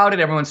hear about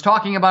it, everyone's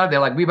talking about it, they're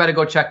like, we better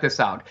go check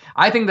this out.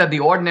 I think that the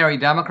ordinary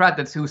Democrat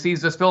who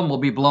sees this film will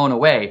be blown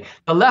away.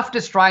 The left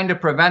is trying to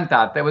prevent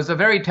that. There was a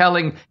very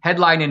telling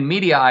headline in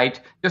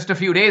Mediaite just a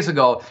few days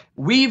ago.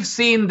 We've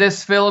seen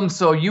this film,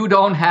 so you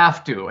don't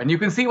have to. And you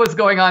can see what's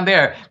going on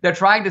there. They're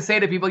trying to say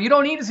to people, you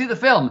don't need to see the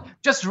film.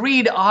 Just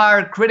read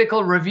our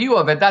critical review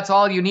of it. That's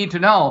all you need to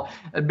know.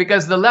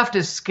 Because the left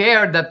is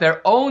scared that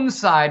their own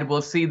side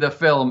will see the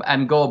film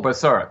and go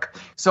berserk.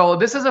 So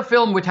this is a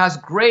film which has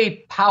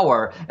great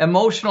power,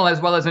 emotional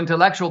as well as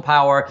intellectual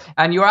power.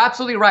 And you're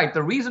absolutely right.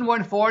 The reason we're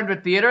in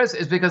 400 theaters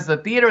is because the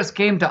theaters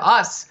came to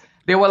us.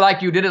 They were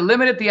like, you did a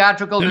limited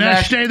theatrical.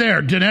 Dinesh, stay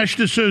there. Dinesh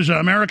D'Souza,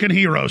 American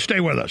hero. Stay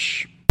with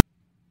us.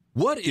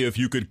 What if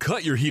you could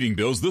cut your heating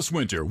bills this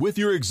winter with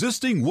your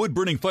existing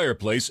wood-burning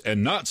fireplace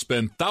and not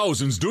spend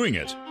thousands doing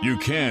it? You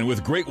can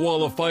with Great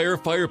Wall of Fire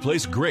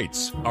fireplace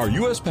grates. Our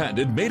U.S.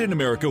 patented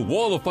made-in-America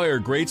Wall of Fire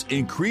grates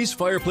increase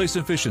fireplace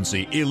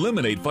efficiency,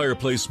 eliminate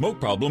fireplace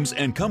smoke problems,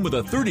 and come with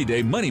a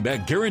 30-day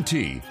money-back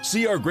guarantee.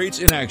 See our grates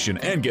in action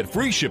and get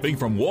free shipping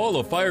from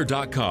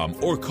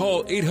walloffire.com or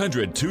call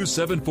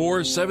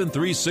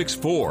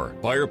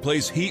 800-274-7364.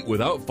 Fireplace heat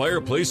without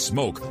fireplace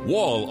smoke.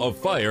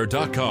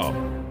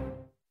 walloffire.com.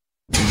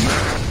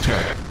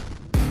 Tech.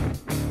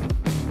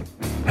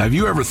 Have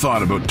you ever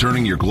thought about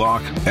turning your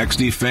Glock,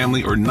 XD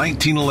Family, or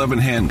 1911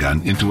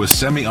 handgun into a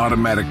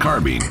semi-automatic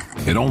carbine?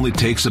 It only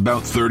takes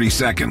about 30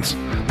 seconds.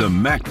 The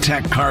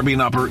MacTech Carbine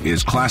Upper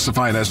is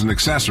classified as an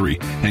accessory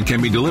and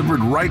can be delivered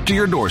right to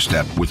your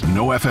doorstep with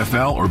no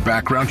FFL or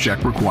background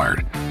check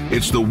required.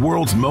 It's the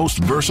world's most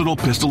versatile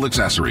pistol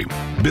accessory.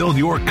 Build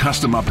your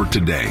custom upper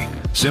today.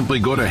 Simply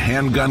go to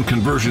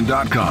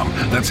handgunconversion.com.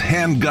 That's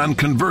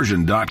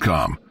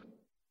handgunconversion.com.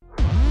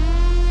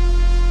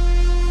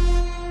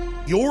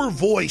 Your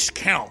voice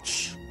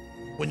counts.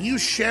 When you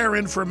share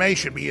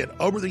information, be it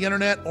over the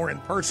internet or in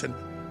person,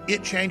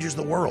 it changes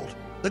the world.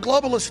 The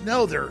globalists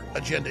know their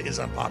agenda is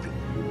unpopular.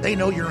 They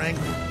know you're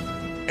angry.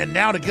 And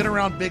now to get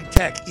around big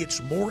tech,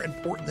 it's more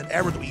important than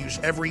ever that we use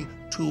every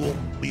tool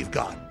we've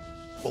got.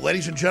 Well,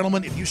 ladies and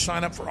gentlemen, if you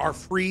sign up for our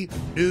free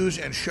news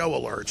and show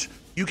alerts,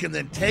 you can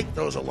then take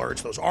those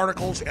alerts, those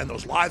articles, and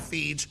those live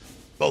feeds,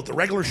 both the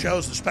regular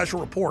shows and special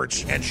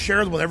reports, and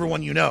share them with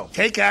everyone you know.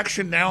 Take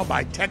action now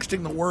by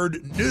texting the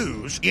word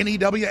NEWS,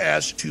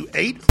 N-E-W-S, to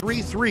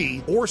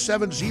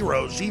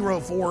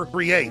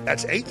 833-470-0438.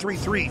 That's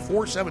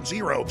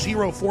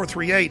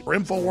 833-470-0438 for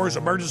InfoWars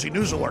Emergency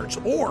News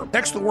Alerts. Or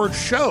text the word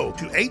SHOW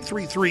to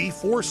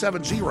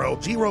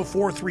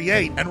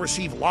 833-470-0438 and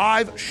receive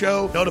live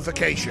show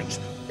notifications.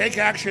 Take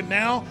action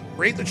now,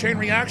 create the chain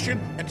reaction,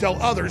 and tell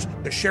others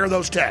to share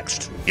those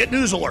texts. Get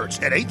news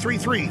alerts at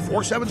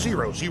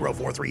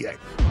 833-470-0438.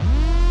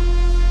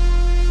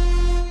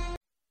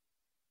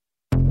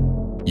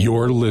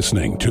 You're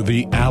listening to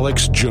The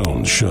Alex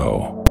Jones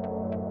Show.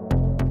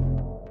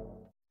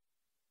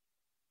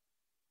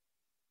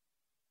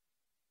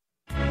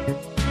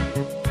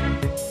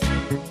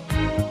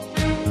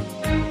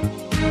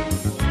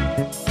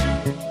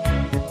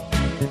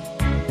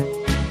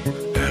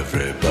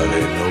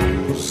 Everybody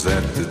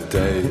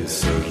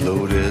dice are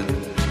loaded.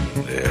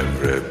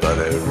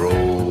 Everybody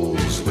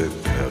rolls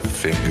with their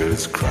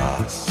fingers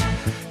crossed.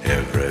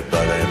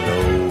 Everybody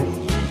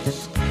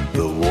knows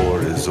the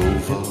war is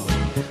over.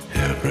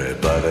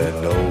 Everybody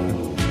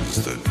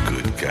knows the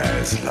good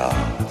guys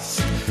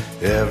lost.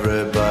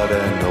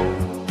 Everybody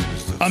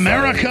knows.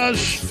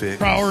 America's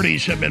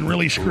priorities have been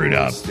really screwed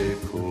up.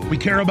 We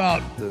care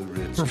about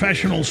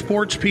professional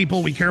sports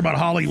people. We care about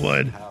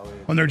Hollywood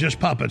when they're just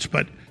puppets.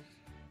 But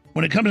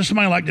when it comes to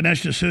somebody like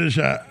Dinesh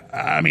D'Souza,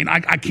 I mean,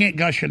 I can't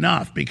gush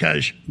enough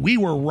because we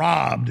were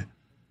robbed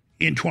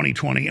in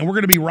 2020, and we're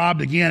going to be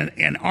robbed again.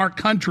 And our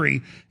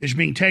country is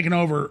being taken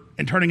over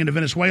and turning into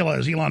Venezuela,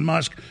 as Elon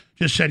Musk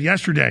just said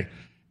yesterday.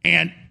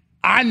 And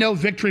I know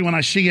victory when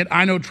I see it.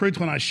 I know truth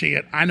when I see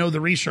it. I know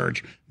the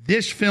research.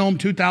 This film,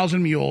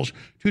 2,000 Mules,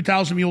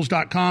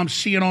 2000mules.com,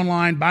 see it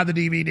online, buy the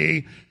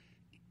DVD,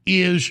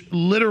 is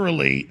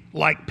literally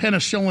like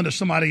penicillin to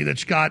somebody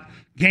that's got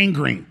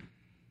gangrene.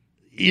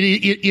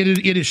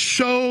 It is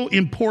so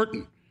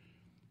important.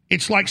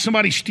 It's like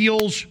somebody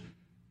steals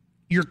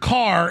your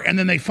car and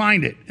then they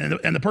find it.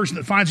 And the person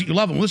that finds it, you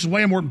love them. Well, this is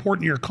way more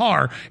important than your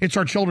car. It's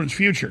our children's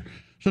future.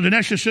 So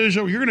Dinesh D'Souza,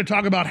 you're going to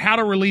talk about how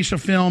to release a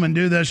film and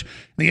do this in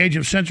the age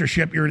of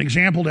censorship. You're an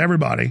example to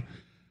everybody.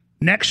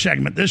 Next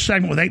segment, this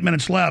segment with 8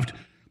 minutes left,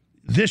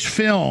 this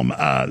film,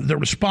 the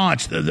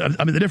response,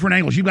 the different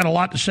angles. You've got a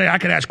lot to say. I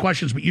could ask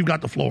questions, but you've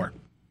got the floor.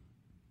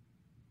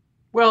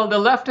 Well, the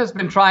left has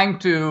been trying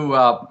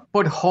to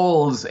put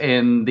holes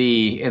in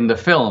the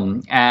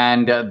film,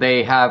 and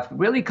they have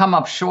really come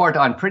up short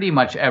on pretty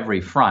much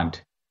every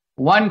front.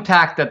 One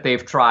tack that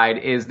they've tried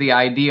is the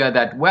idea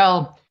that,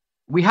 well,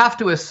 we have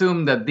to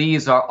assume that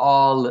these are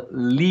all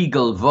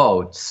legal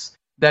votes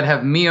that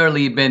have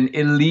merely been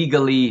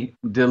illegally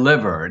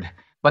delivered.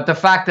 But the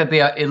fact that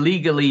they are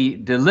illegally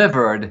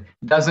delivered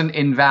doesn't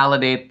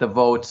invalidate the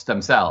votes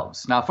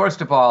themselves. Now,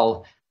 first of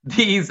all,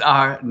 these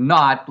are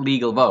not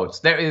legal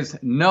votes. There is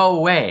no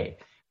way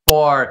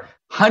for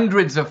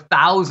hundreds of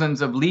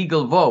thousands of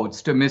legal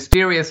votes to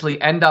mysteriously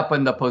end up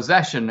in the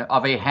possession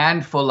of a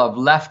handful of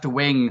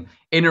left-wing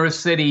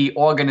inner-city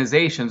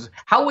organizations.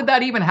 How would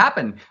that even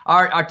happen?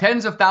 Are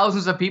tens of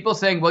thousands of people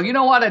saying, well, you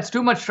know what, it's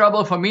too much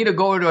trouble for me to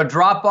go to a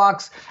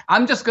Dropbox.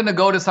 I'm just going to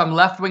go to some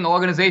left-wing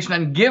organization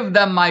and give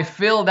them my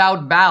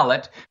filled-out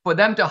ballot for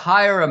them to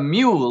hire a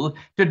mule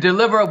to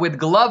deliver with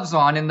gloves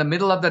on in the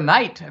middle of the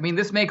night. I mean,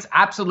 this makes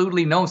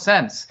absolutely no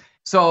sense.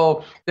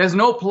 So there's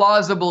no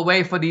plausible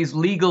way for these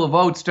legal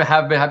votes to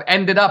have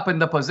ended up in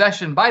the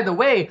possession, by the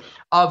way,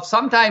 of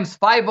sometimes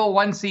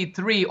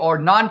 501c3 or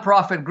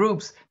nonprofit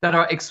groups that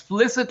are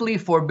explicitly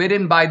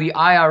forbidden by the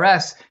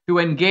IRS to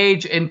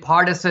engage in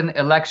partisan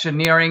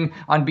electioneering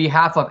on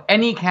behalf of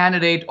any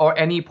candidate or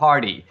any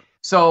party.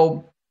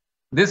 So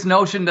this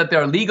notion that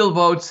there are legal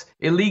votes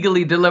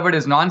illegally delivered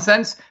is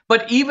nonsense.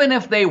 But even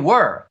if they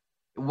were,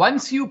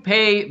 once you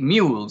pay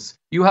mules,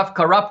 you have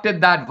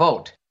corrupted that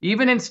vote.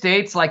 Even in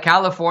states like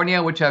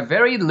California, which have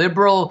very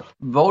liberal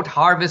vote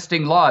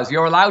harvesting laws,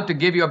 you're allowed to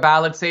give your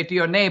ballot, say, to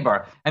your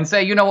neighbor and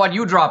say, you know what,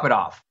 you drop it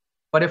off.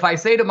 But if I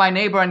say to my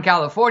neighbor in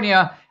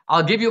California,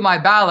 I'll give you my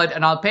ballot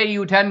and I'll pay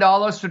you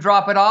 $10 to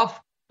drop it off,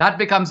 that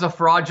becomes a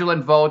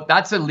fraudulent vote.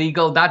 That's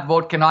illegal. That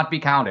vote cannot be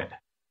counted.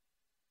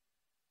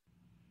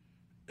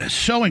 It's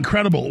so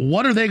incredible.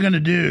 What are they going to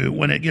do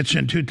when it gets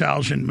in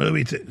 2,000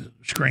 movie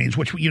screens,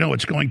 which you know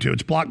it's going to?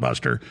 It's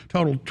Blockbuster,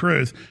 total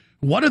truth.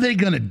 What are they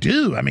going to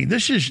do? I mean,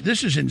 this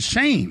is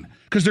insane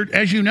because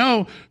as you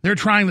know, they're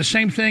trying the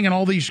same thing in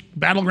all these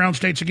battleground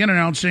states again,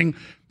 announcing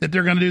that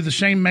they're going to do the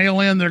same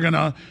mail-in.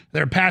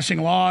 They're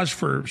passing laws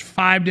for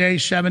 5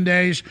 days, 7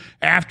 days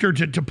after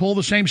to pull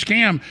the same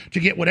scam to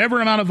get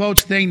whatever amount of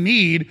votes they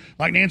need.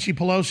 Like Nancy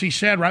Pelosi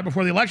said right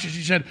before the election,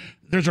 she said,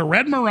 there's a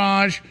red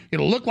mirage.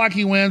 It'll look like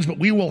he wins, but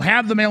we will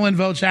have the mail-in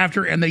votes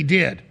after, and they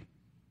did.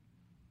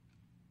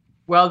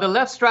 Well, the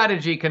left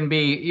strategy can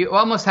be, you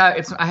almost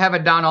have, I have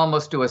it down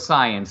almost to a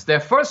science. Their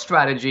first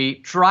strategy,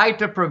 try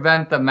to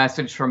prevent the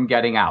message from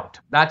getting out.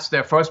 That's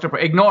their first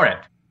approach. Ignore it.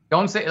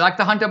 Don't say, like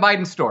the Hunter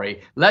Biden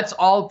story, let's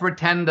all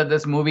pretend that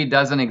this movie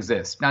doesn't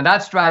exist. Now,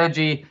 that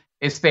strategy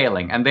is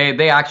failing, and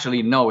they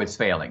actually know it's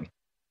failing.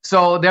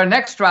 So their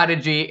next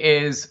strategy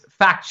is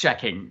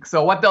fact-checking.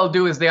 So what they'll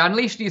do is they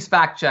unleash these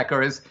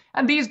fact-checkers.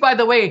 And these, by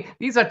the way,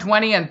 these are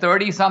 20 and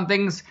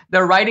 30-somethings.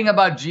 They're writing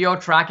about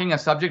geo-tracking, a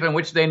subject on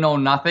which they know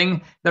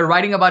nothing. They're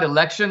writing about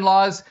election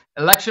laws.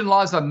 Election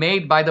laws are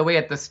made, by the way,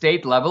 at the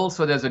state level.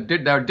 So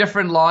there are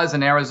different laws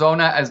in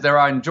Arizona as there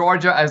are in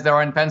Georgia, as there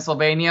are in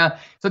Pennsylvania.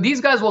 So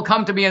these guys will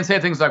come to me and say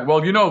things like,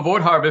 well, you know,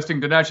 vote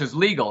harvesting, Dinesh, is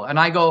legal. And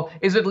I go,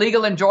 is it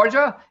legal in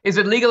Georgia? Is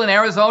it legal in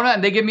Arizona?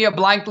 And they give me a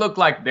blank look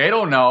like they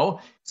don't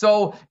know.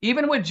 So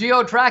even with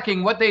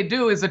geo-tracking, what they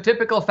do is a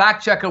typical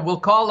fact-checker will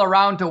call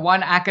around to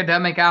one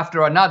academic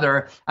after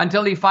another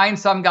until he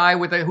finds some guy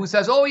who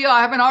says, oh, yeah,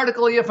 I have an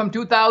article here from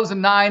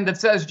 2009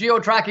 that says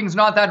geo-tracking's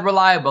not that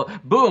reliable.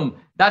 Boom.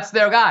 That's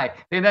their guy.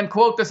 They then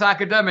quote this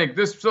academic.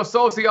 This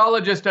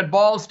sociologist at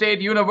Ball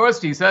State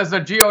University says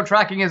that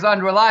geo-tracking is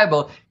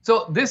unreliable.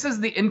 So this is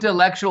the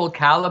intellectual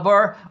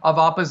caliber of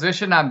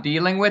opposition I'm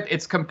dealing with.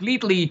 It's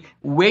completely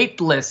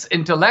weightless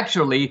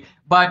intellectually,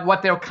 but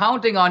what they're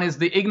counting on is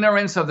the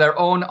ignorance of their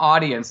own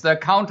audience. They're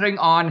counting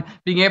on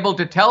being able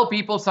to tell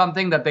people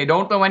something that they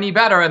don't know any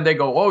better, and they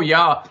go, oh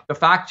yeah, the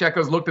fact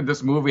checkers looked at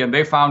this movie and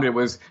they found it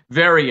was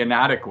very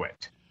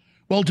inadequate.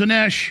 Well,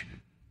 Dinesh,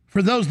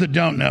 for those that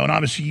don't know, and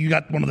obviously you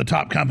got one of the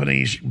top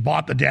companies,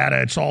 bought the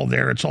data, it's all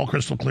there, it's all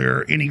crystal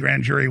clear. Any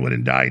grand jury would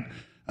indict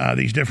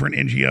these different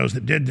NGOs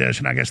that did this,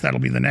 and I guess that'll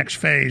be the next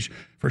phase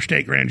for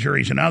state grand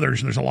juries and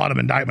others, and there's a lot of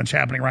indictments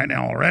happening right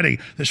now already.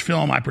 This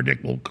film, I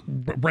predict, will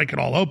break it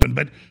all open,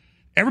 but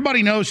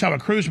everybody knows how a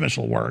cruise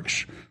missile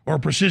works, or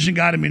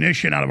precision-guided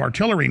munition out of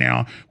artillery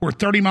now. We're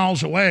 30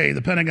 miles away,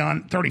 the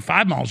Pentagon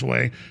 35 miles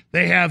away,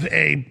 they have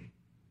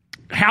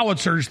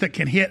howitzers that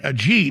can hit a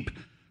Jeep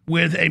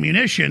with a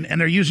munition,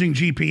 and they're using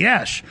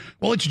GPS.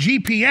 Well, it's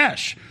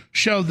GPS.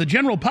 So the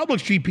general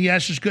public's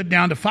GPS is good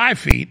down to 5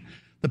 feet.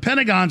 The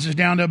Pentagon's is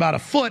down to about a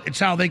foot. It's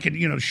how they could,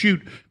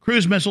 shoot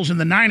cruise missiles in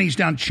the 90s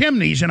down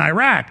chimneys in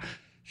Iraq.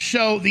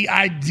 So the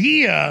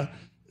idea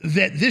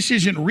that this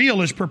isn't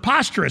real is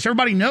preposterous.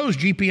 Everybody knows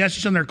GPS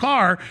is in their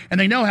car, and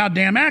they know how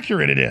damn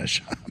accurate it is.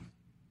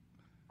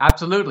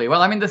 Absolutely.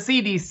 Well, I mean, the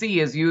CDC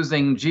is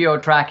using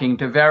geo-tracking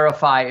to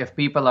verify if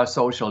people are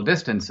social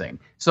distancing.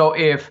 So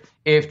if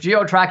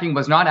geo-tracking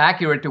was not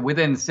accurate to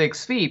within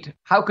 6 feet,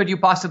 how could you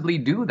possibly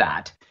do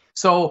that?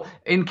 So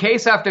in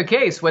case after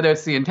case, whether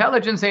it's the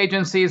intelligence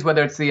agencies,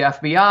 whether it's the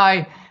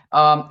FBI,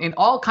 in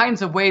all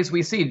kinds of ways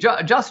we see.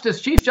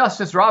 Chief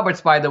Justice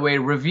Roberts, by the way,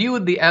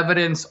 reviewed the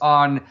evidence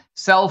on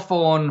cell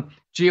phone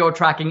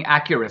geo-tracking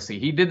accuracy.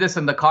 He did this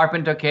in the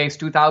Carpenter case,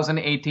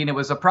 2018. It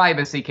was a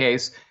privacy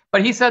case.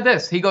 But he said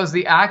this. He goes,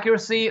 the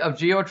accuracy of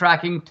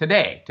geo-tracking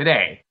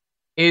today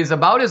is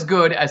about as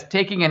good as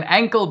taking an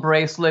ankle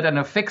bracelet and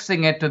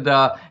affixing it to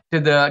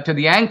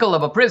the ankle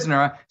of a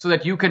prisoner so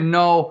that you can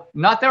know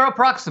not their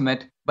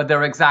approximate, but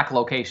their exact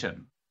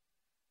location.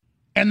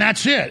 And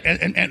that's it.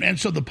 And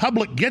so the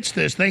public gets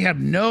this. They have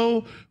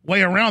no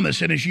way around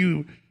this. And as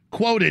you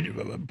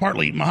quoted,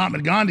 partly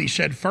Mahatma Gandhi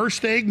said,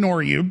 first they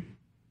ignore you,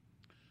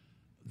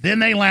 then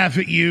they laugh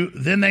at you,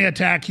 then they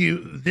attack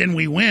you, then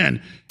we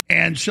win.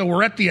 And so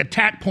we're at the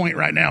attack point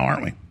right now,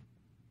 aren't we?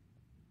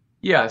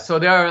 Yeah, so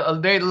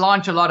they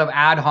launch a lot of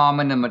ad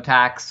hominem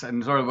attacks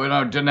and sort of,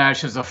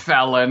 Dinesh is a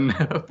felon.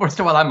 First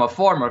of all, I'm a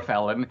former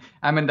felon.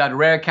 I'm in that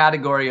rare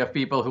category of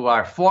people who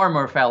are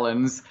former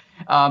felons.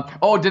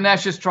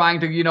 Dinesh is trying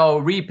to,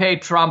 repay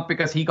Trump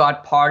because he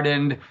got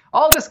pardoned.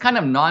 All this kind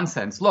of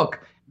nonsense. Look,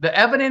 the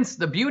evidence,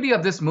 the beauty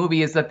of this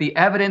movie is that the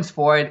evidence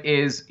for it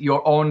is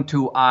your own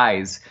two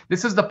eyes.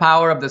 This is the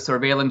power of the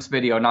surveillance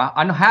video. Now,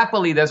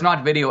 unhappily, there's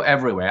not video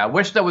everywhere. I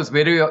wish there was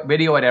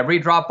video at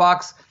every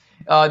Dropbox.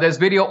 There's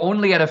video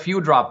only at a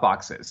few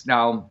Dropboxes.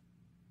 Now,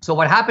 so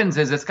what happens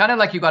is it's kind of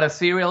like you got a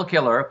serial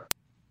killer.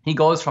 He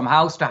goes from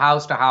house to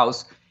house to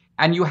house,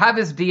 and you have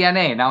his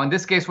DNA. Now, in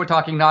this case, we're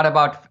talking not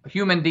about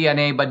human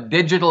DNA, but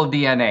digital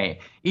DNA.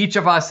 Each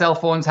of our cell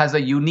phones has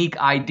a unique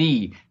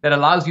ID that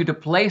allows you to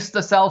place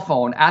the cell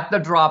phone at the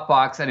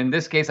Dropbox, and in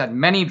this case, at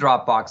many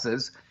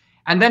Dropboxes.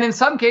 And then in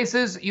some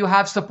cases, you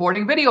have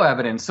supporting video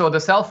evidence. So the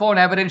cell phone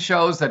evidence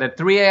shows that at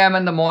 3 a.m.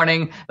 in the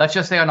morning, let's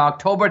just say on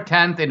October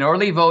 10th in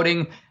early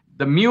voting,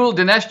 the mule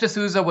Dinesh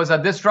D'Souza was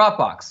at this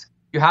Dropbox.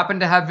 You happen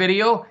to have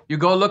video, you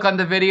go look on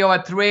the video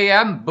at 3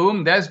 a.m.,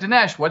 boom, there's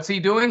Dinesh. What's he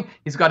doing?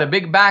 He's got a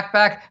big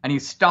backpack and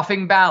he's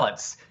stuffing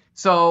ballots.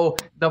 So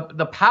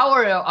the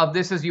power of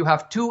this is you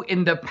have two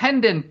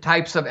independent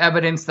types of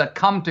evidence that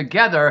come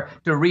together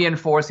to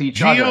reinforce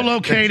each other.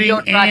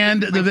 Geolocating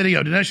and the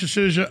video. Dinesh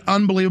D'Souza,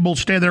 unbelievable.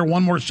 Stay there,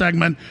 one more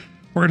segment.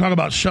 We're going to talk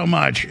about so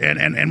much,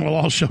 and we'll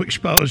also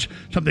expose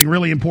something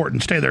really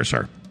important. Stay there,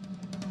 sir.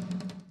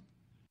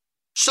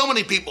 So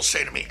many people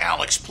say to me,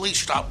 Alex, please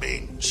stop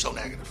being so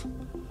negative.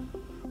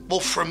 Well,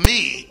 for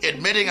me,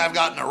 admitting I've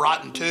gotten a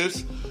rotten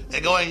tooth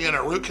and going in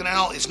a root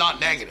canal is not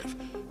negative.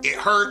 It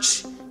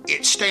hurts.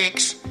 It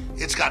stinks.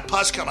 It's got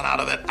pus coming out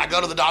of it. I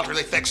go to the doctor,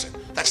 they fix it.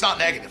 That's not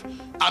negative.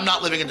 I'm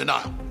not living in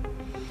denial.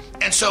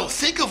 And so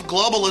think of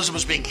globalism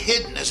as being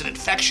hidden as an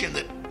infection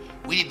that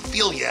we didn't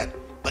feel yet,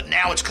 but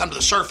now it's come to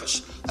the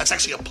surface. That's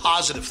actually a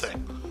positive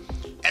thing.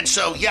 And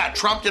so, yeah,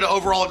 Trump did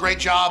overall a great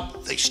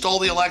job. They stole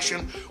the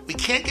election. We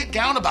can't get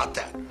down about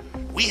that.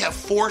 We have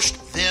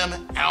forced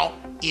them out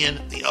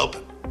in the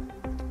open.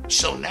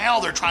 So now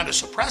they're trying to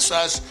suppress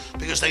us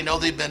because they know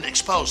they've been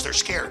exposed. They're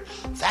scared.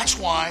 That's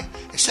why,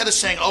 instead of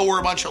saying, oh, we're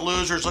a bunch of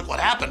losers, look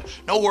what happened.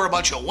 No, we're a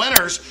bunch of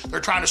winners.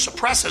 They're trying to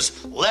suppress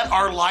us. Let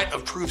our light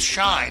of truth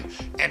shine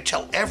and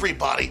tell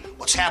everybody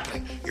what's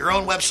happening. Your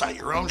own website,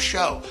 your own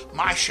show,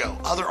 my show,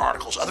 other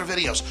articles, other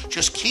videos.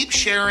 Just keep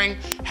sharing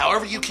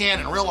however you can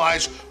and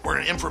realize we're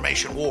in an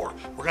information war.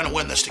 We're going to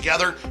win this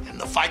together,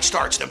 and the fight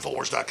starts at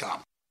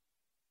Infowars.com.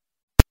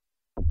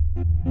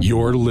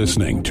 You're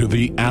listening to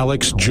The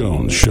Alex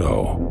Jones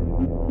Show.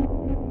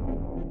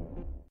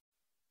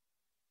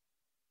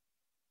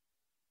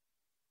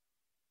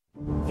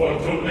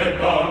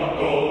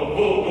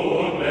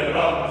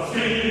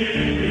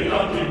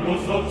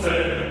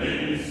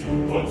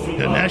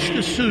 Dinesh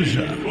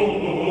D'Souza,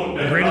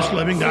 the greatest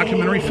living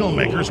documentary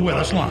filmmaker, is with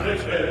us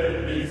live.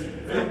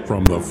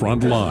 From the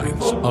front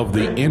lines of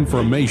the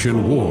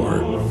information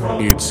war,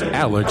 it's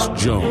Alex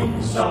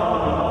Jones.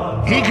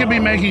 He could be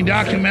making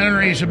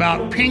documentaries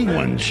about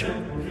penguins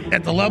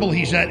at the level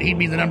he's at. He'd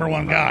be the number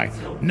one guy.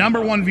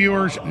 Number one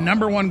viewers,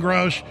 number one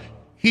gross.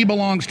 He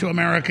belongs to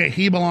America.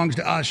 He belongs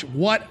to us.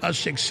 What a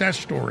success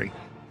story.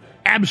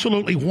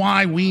 Absolutely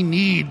why we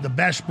need the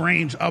best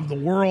brains of the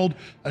world,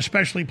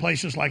 especially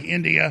places like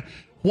India.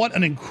 What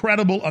an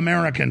incredible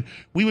American.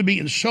 We would be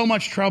in so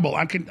much trouble.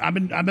 I've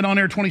been on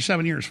air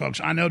 27 years, folks.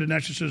 I know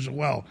Dinesh D'Souza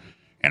well.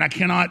 And I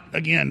cannot,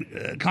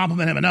 again,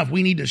 compliment him enough.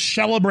 We need to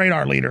celebrate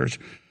our leaders.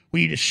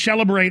 We need to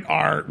celebrate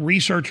our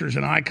researchers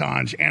and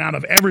icons. And out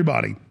of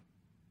everybody,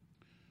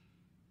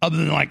 other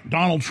than like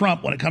Donald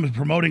Trump, when it comes to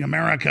promoting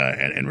America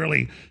and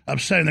really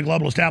upsetting the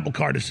globalist apple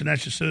cart, is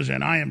Dinesh D'Souza.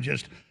 And I am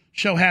just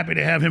so happy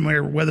to have him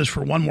here with us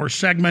for one more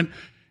segment.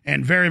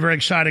 And very, very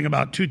exciting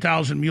about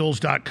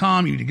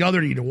 2000mules.com. You need to go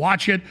there. You need to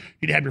watch it. You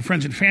need to have your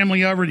friends and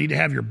family over. You need to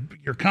have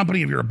your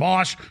company, if you're a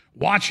boss,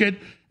 watch it.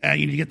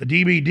 You need to get the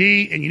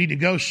DVD, and you need to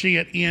go see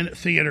it in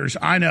theaters.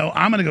 I know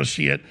I'm going to go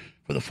see it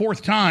for the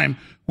fourth time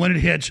when it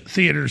hits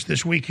theaters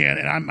this weekend.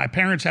 And my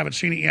parents haven't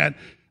seen it yet.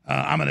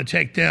 I'm going to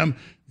take them.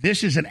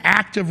 This is an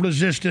act of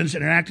resistance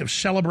and an act of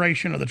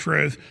celebration of the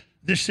truth.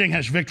 This thing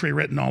has victory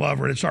written all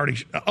over it. It's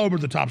already over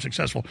the top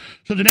successful.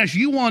 So, Dinesh,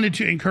 you wanted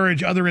to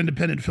encourage other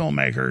independent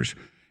filmmakers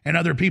and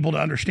other people to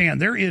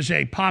understand there is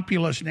a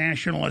populist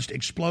nationalist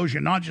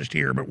explosion, not just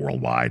here, but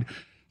worldwide.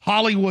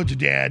 Hollywood's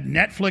dead.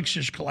 Netflix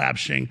is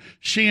collapsing.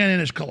 CNN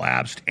has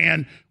collapsed.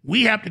 And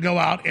we have to go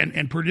out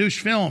and produce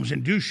films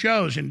and do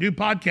shows and do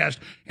podcasts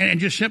and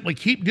just simply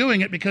keep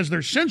doing it because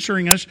they're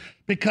censoring us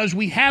because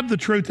we have the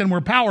truth and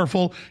we're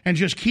powerful and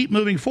just keep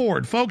moving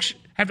forward. Folks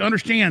have to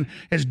understand,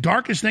 as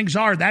dark as things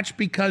are, that's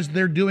because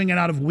they're doing it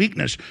out of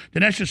weakness.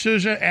 Dinesh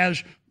D'Souza,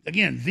 as,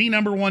 again, the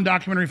number one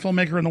documentary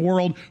filmmaker in the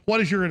world, what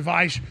is your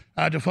advice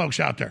to folks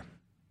out there?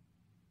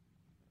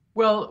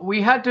 Well,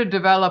 we had to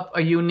develop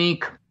a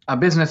unique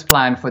business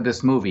plan for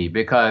this movie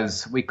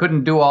because we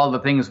couldn't do all the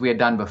things we had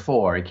done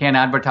before. You can't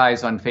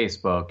advertise on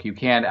Facebook. You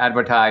can't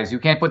advertise. You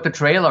can't put the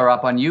trailer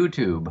up on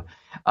YouTube.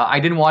 I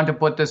didn't want to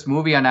put this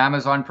movie on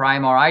Amazon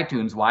Prime or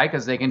iTunes. Why?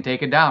 Because they can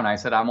take it down. I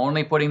said, I'm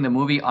only putting the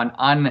movie on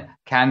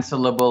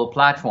uncancelable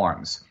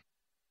platforms.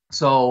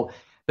 So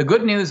the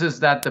good news is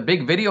that the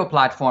big video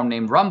platform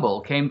named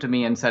Rumble came to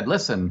me and said,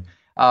 listen,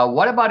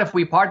 what about if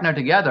we partner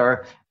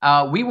together?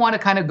 We want to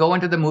kind of go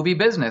into the movie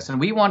business and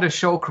we want to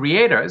show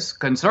creators,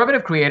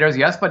 conservative creators,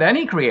 yes, but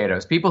any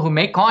creators, people who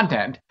make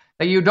content,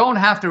 that you don't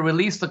have to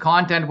release the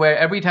content where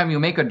every time you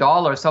make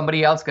 $1,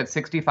 somebody else gets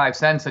 65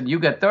 cents and you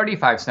get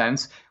 35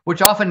 cents,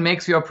 which often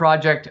makes your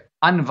project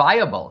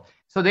unviable.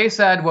 So they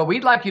said, what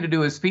we'd like you to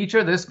do is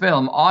feature this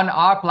film on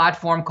our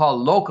platform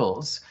called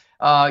Locals.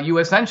 You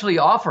essentially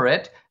offer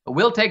it.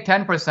 We'll take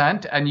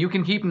 10% and you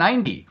can keep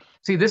 90%.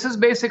 See, this is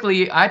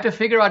basically, I had to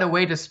figure out a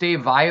way to stay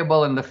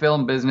viable in the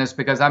film business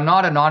because I'm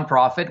not a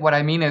nonprofit. What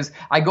I mean is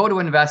I go to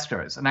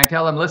investors and I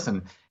tell them,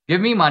 listen, give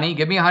me money,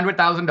 give me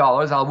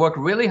 $100,000. I'll work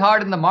really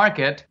hard in the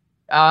market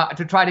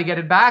to try to get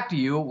it back to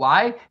you.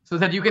 Why? So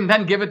that you can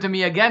then give it to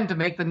me again to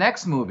make the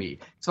next movie.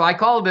 So I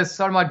call this,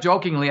 somewhat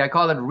jokingly, I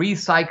call it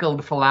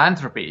recycled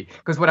philanthropy.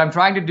 Because what I'm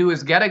trying to do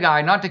is get a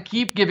guy not to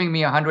keep giving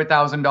me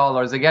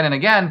 $100,000 again and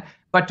again,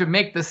 but to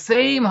make the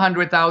same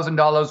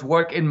 $100,000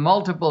 work in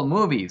multiple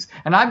movies.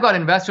 And I've got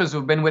investors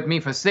who've been with me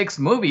for 6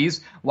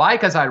 movies. Why?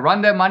 Because I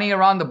run their money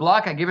around the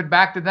block, I give it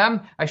back to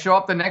them, I show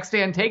up the next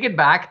day and take it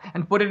back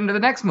and put it into the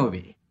next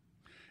movie.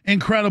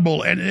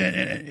 Incredible. And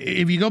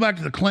if you go back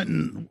to the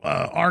Clinton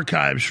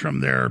archives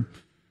from their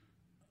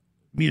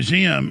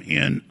museum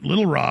in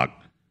Little Rock,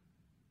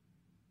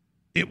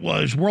 it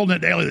was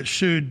WorldNet Daily that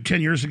sued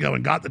 10 years ago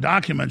and got the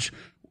documents.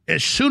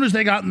 As soon as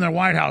they got in the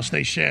White House,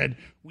 they said,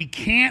 we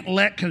can't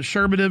let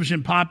conservatives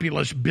and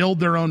populists build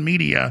their own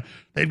media.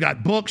 They've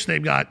got books,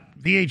 they've got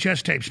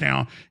VHS tapes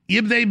now.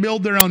 If they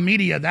build their own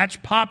media, that's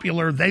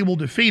popular, they will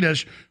defeat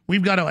us.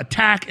 We've got to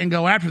attack and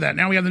go after that.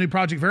 Now we have the new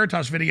Project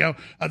Veritas video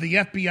of the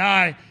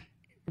FBI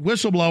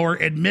whistleblower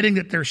admitting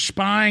that they're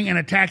spying and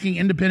attacking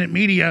independent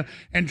media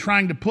and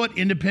trying to put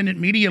independent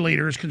media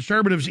leaders,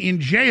 conservatives, in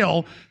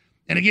jail.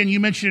 And again, you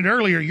mentioned it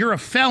earlier, you're a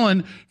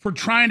felon for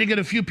trying to get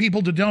a few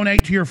people to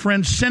donate to your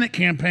friend's Senate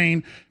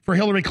campaign for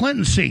Hillary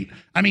Clinton's seat.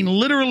 I mean,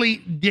 literally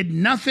did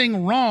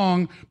nothing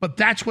wrong, but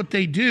that's what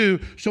they do.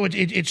 So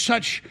it's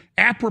such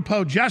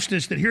apropos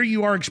justice that here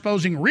you are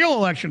exposing real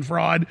election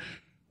fraud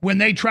when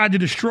they tried to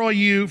destroy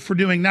you for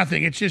doing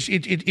nothing. It's just,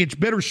 it's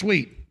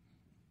bittersweet.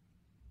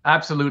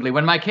 Absolutely.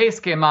 When my case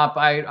came up,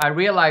 I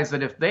realized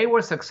that if they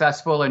were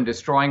successful in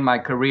destroying my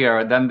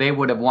career, then they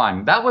would have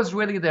won. That was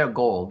really their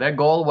goal. Their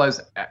goal was,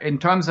 in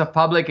terms of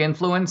public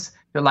influence,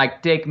 to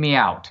take me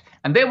out.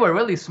 And they were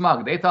really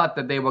smug. They thought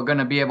that they were going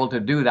to be able to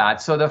do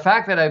that. So the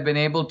fact that I've been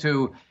able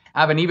to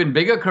have an even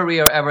bigger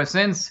career ever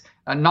since,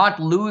 not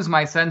lose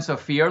my sense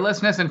of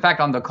fearlessness. In fact,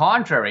 on the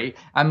contrary,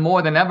 I'm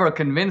more than ever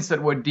convinced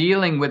that we're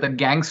dealing with a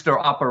gangster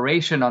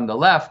operation on the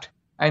left.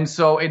 And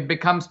so it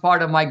becomes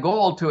part of my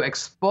goal to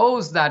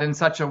expose that in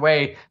such a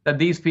way that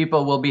these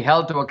people will be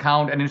held to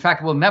account and, in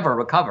fact, will never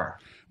recover.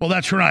 Well,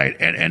 that's right.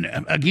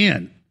 And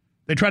again,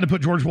 they tried to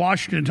put George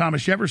Washington and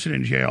Thomas Jefferson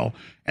in jail.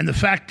 And the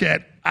fact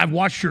that I've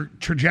watched your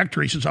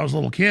trajectory since I was a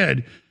little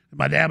kid.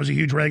 My dad was a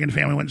huge Reagan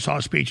fan. We went and saw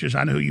speeches.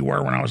 I knew who you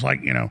were when I was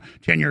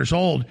 10 years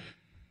old.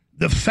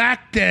 The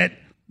fact that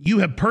you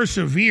have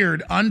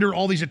persevered under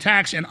all these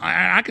attacks, and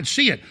I could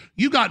see it.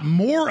 You got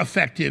more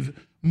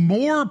effective,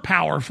 more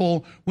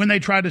powerful when they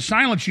tried to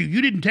silence you.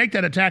 You didn't take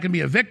that attack and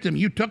be a victim.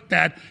 You took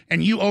that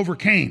and you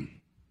overcame.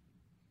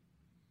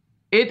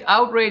 It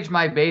outraged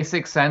my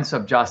basic sense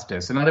of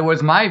justice. In other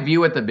words, my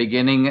view at the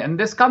beginning, and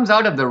this comes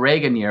out of the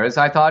Reagan years,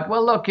 I thought,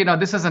 well, look,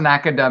 this is an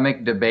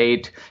academic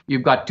debate.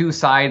 You've got two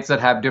sides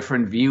that have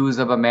different views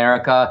of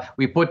America.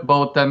 We put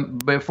both them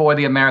before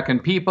the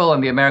American people,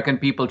 and the American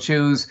people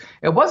choose.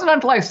 It wasn't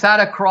until I sat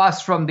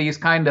across from these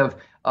kind of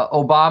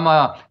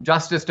Obama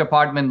Justice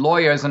Department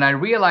lawyers, and I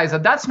realized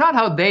that that's not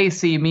how they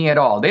see me at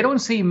all. They don't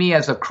see me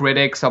as a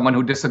critic, someone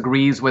who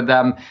disagrees with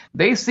them.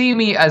 They see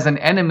me as an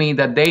enemy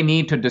that they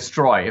need to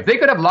destroy. If they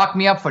could have locked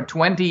me up for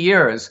 20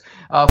 years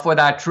for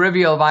that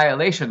trivial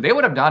violation, they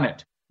would have done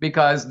it,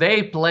 because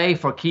they play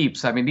for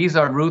keeps. I mean, these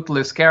are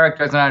ruthless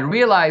characters, and I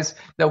realize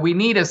that we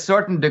need a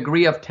certain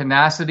degree of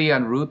tenacity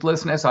and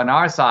ruthlessness on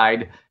our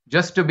side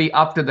just to be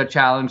up to the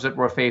challenge that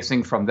we're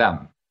facing from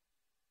them.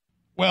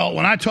 Well,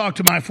 when I talk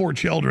to my 4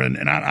 children,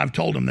 and I've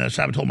told them this,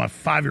 I haven't told my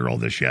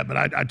 5-year-old this yet, but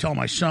I tell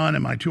my son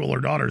and my 2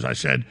 older daughters, I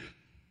said,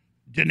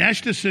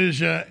 Dinesh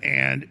D'Souza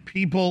and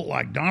people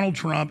like Donald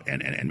Trump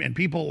and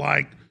people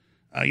like,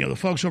 the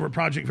folks over at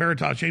Project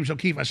Veritas, James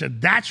O'Keefe, I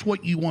said, that's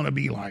what you want to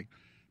be like,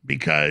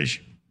 because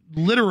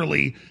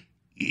literally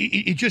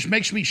it just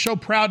makes me so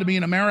proud to be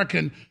an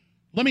American.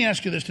 Let me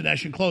ask you this,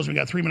 Dinesh, in closing. We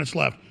got 3 minutes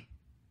left.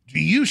 Do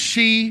you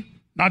see,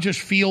 not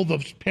just feel,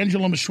 the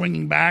pendulum is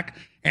swinging back?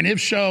 And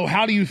if so,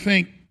 how do you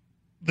think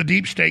the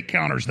deep state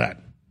counters that?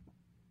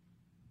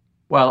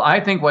 Well, I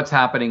think what's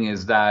happening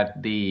is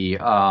that the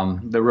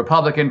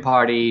Republican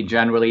Party,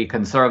 generally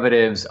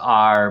conservatives,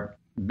 are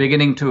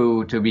beginning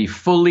to be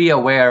fully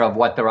aware of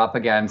what they're up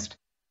against,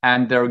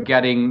 and they're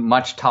getting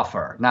much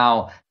tougher.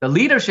 Now, the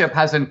leadership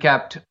hasn't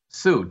kept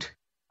suit,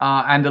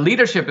 and the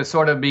leadership is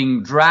sort of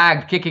being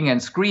dragged kicking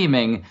and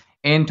screaming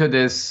into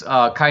this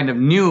kind of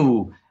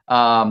new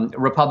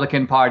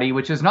Republican Party,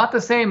 which is not the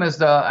same as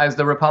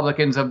the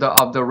Republicans of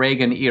the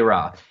Reagan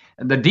era.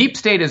 The deep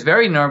state is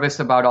very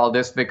nervous about all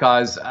this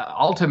because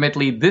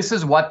ultimately this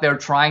is what they're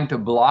trying to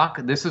block.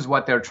 This is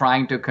what they're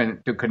trying to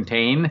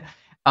contain,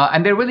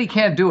 and they really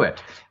can't do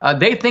it.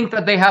 They think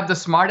that they have the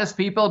smartest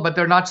people, but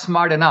they're not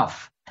smart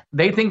enough.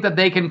 They think that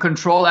they can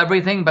control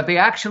everything, but they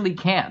actually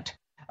can't.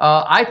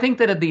 I think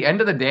that at the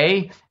end of the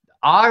day,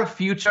 our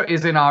future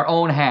is in our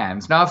own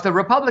hands. Now, if the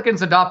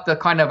Republicans adopt the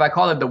kind of, I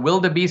call it the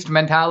wildebeest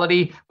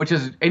mentality, which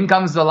is in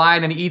comes the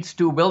lion and eats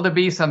 2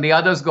 wildebeests, and the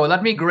others go,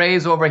 let me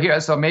graze over here,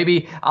 so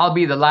maybe I'll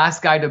be the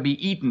last guy to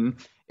be eaten.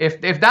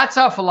 If that's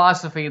our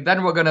philosophy,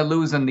 then we're going to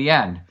lose in the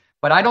end.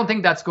 But I don't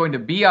think that's going to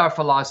be our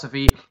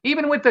philosophy,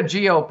 even with the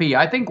GOP.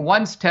 I think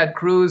once Ted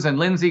Cruz and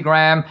Lindsey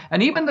Graham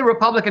and even the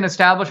Republican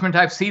establishment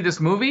type see this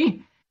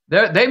movie,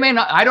 they may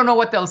not, I don't know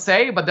what they'll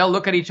say, but they'll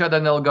look at each other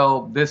and they'll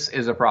go, this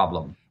is a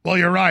problem. Well,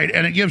 you're right.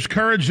 And it gives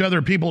courage to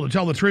other people to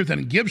tell the truth,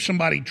 and it gives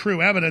somebody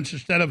true evidence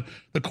instead of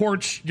the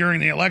courts during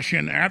the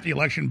election, after the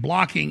election,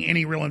 blocking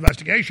any real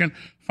investigation.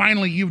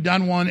 Finally, you've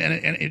done one, and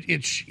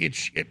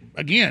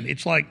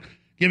it's like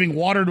giving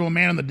water to a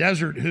man in the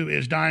desert who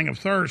is dying of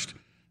thirst.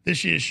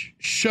 This is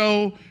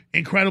so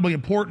incredibly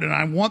important, and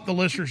I want the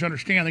listeners to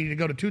understand they need to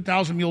go to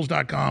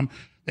 2000mules.com.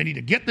 They need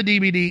to get the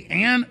DVD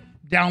and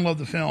download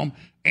the film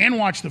and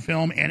watch the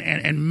film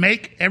and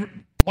make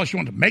plus you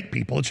want to make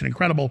people. It's an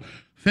incredible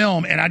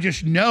film. And I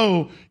just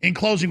know, in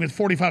closing with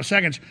 45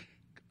 seconds,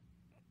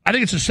 I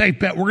think it's a safe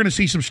bet we're going to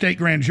see some state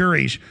grand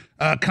juries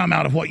come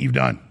out of what you've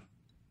done.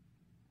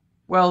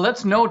 Well,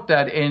 let's note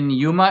that in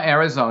Yuma,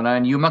 Arizona,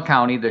 in Yuma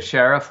County, the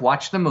sheriff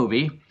watched the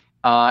movie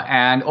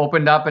and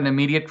opened up an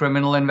immediate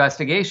criminal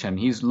investigation.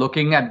 He's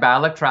looking at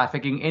ballot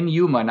trafficking in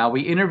Yuma. Now,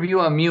 we interview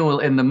a mule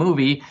in the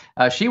movie.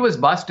 She was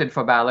busted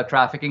for ballot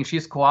trafficking.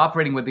 She's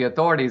cooperating with the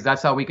authorities.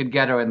 That's how we could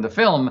get her in the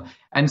film.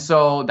 And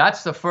so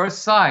that's the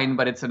first sign,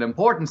 but it's an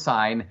important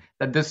sign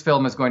that this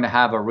film is going to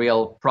have a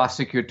real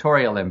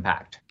prosecutorial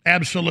impact.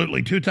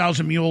 Absolutely.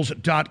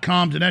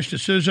 2000mules.com. Dinesh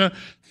D'Souza,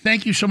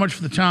 thank you so much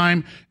for the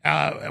time.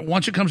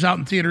 Once it comes out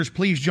in theaters,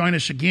 please join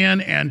us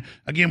again. And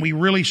again, we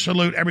really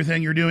salute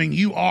everything you're doing.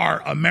 You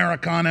are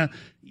Americana.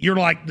 You're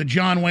like the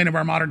John Wayne of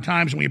our modern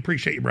times, and we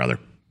appreciate you, brother.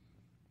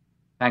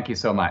 Thank you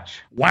so much.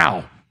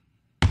 Wow.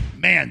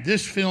 Man,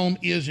 this film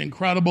is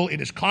incredible. It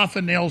is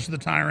coffin nails to the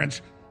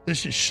tyrants.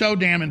 This is so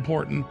damn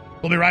important.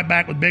 We'll be right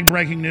back with big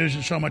breaking news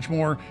and so much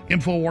more.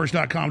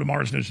 Infowars.com,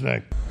 tomorrow's news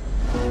today.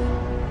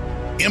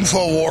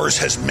 InfoWars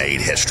has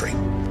made history.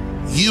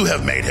 You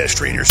have made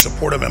history in your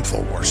support of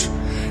InfoWars.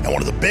 And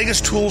one of the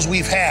biggest tools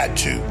we've had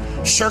to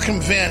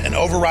circumvent and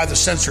override the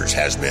censors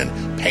has been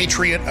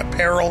Patriot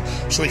Apparel,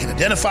 so we can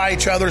identify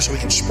each other, so we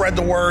can spread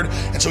the word,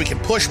 and so we can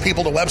push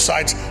people to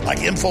websites like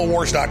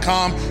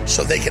Infowars.com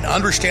so they can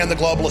understand the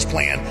globalist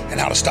plan and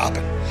how to stop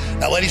it.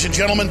 Now, ladies and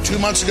gentlemen, 2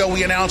 months ago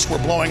we announced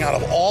we're blowing out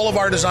of all of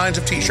our designs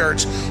of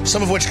t-shirts,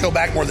 some of which go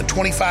back more than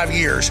 25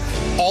 years.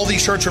 All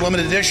these shirts are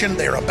limited edition.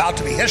 They are about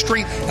to be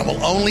history and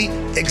will only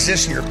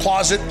exist in your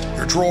closet,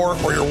 your drawer,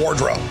 or your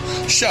wardrobe.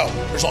 So,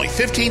 there's only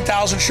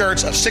 15,000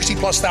 shirts of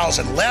 60+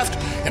 thousand left.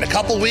 In a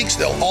couple weeks,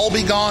 they'll all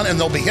be gone and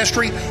they'll be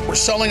history. We're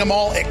selling them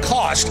all at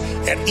cost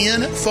at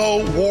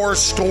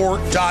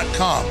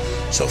InfoWarsStore.com.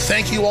 So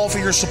thank you all for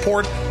your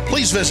support.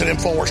 Please visit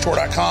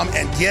InfoWarsStore.com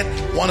and get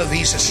one of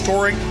these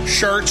historic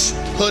shirts,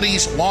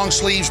 hoodies, long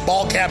sleeves,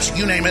 ball caps,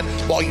 you name it,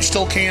 while you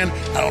still can.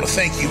 I want to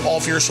thank you all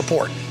for your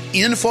support.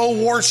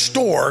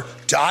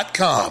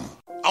 InfoWarsStore.com.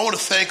 I want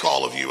to thank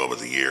all of you over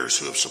the years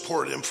who have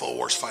supported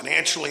InfoWars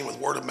financially and with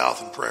word of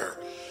mouth and prayer.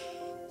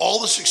 All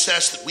the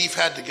success that we've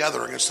had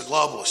together against the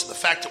globalists, and the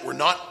fact that we're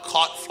not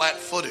caught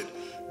flat-footed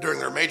during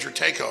their major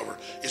takeover,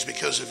 is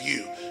because of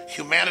you.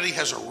 Humanity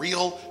has a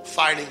real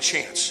fighting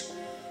chance.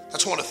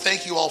 That's why I want to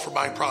thank you all for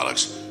buying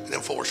products at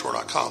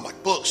InfoWarsStore.com,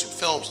 like books and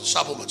films and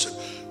supplements and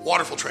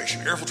water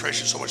filtration, air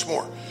filtration, so much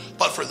more.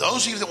 But for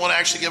those of you that want to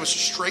actually give us a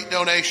straight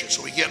donation,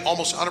 so we get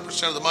almost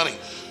 100% of the money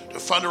to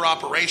fund our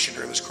operation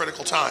during this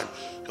critical time,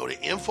 go to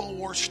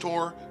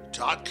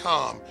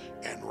InfoWarsStore.com,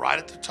 and right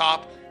at the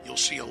top, you'll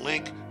see a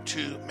link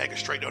to make a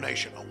straight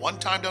donation. A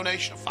one-time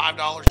donation of $5,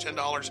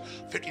 $10,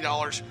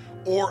 $50,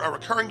 or a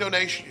recurring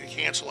donation you can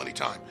cancel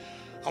anytime.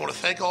 I want to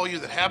thank all you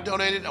that have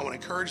donated. I want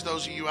to encourage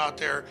those of you out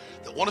there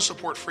that want to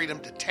support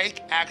freedom to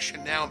take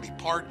action now and be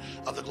part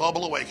of the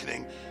global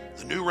awakening,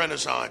 the new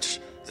renaissance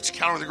that's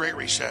countering the Great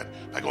Reset,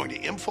 by going to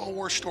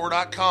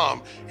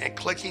InfoWarsStore.com and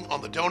clicking on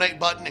the donate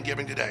button and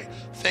giving today.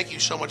 Thank you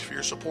so much for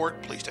your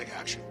support. Please take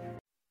action.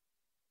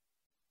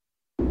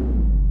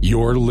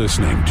 You're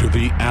listening to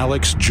The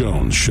Alex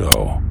Jones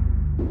Show.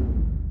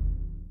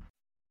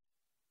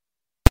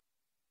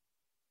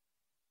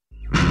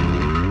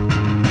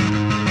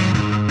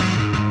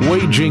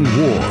 Waging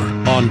war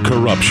on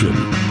corruption.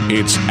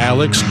 It's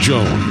Alex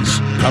Jones,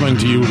 coming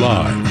to you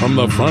live from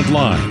the front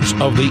lines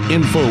of the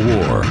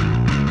InfoWar.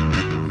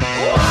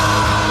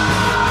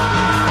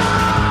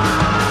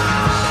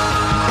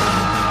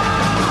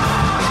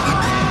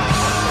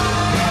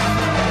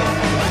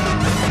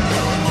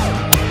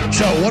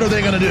 So what are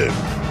they going to do?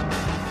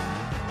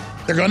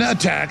 They're going to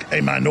attack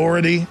a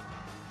minority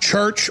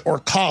church or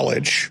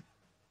college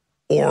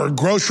or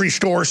grocery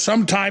store,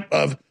 some type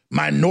of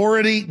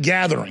minority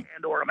gathering.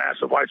 And or a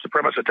massive white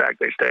supremacist attack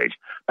they stage.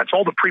 That's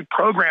all the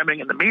pre-programming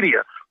in the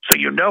media, so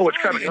you know it's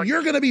coming. And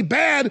you're going to be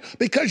bad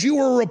because you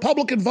were a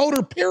Republican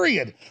voter,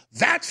 period.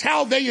 That's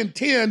how they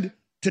intend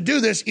to do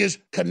this, is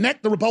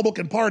connect the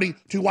Republican Party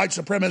to white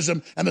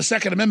supremacism and the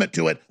Second Amendment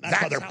to it.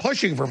 That's why they're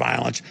pushing for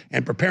violence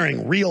and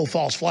preparing real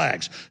false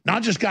flags,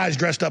 not just guys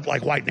dressed up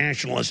like white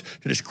nationalists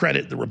to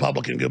discredit the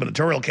Republican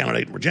gubernatorial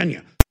candidate in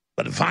Virginia,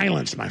 but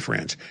violence, my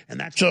friends. And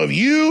that's so if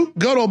you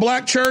go to a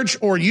black church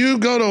or you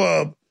go to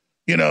a,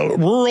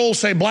 rural,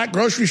 say, black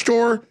grocery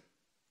store,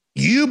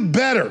 you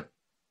better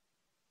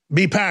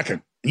be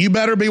packing. You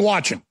better be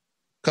watching,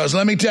 because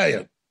let me tell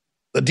you,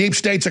 the deep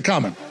states are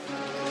coming.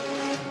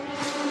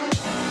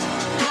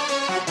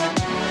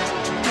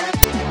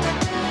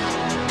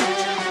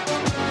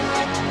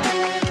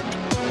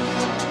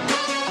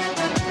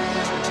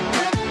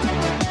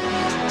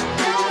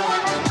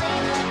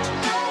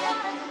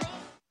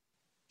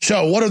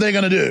 So what are they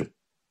going to do?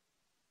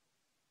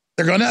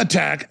 They're going to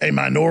attack a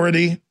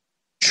minority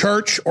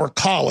church or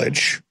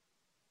college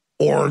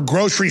or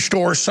grocery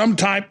store, some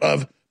type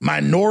of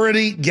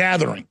minority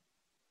gathering.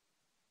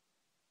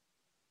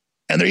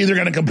 And they're either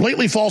going to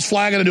completely false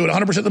flag it and do it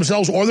 100%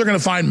 themselves, or they're going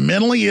to find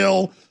mentally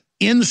ill,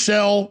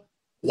 incel,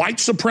 white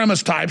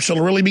supremacist types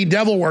that'll really be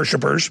devil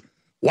worshipers,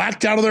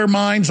 whacked out of their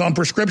minds on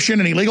prescription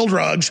and illegal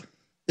drugs.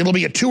 It'll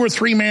be a 2 or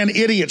 3 man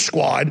idiot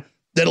squad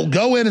that'll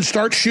go in and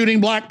start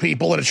shooting black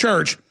people at a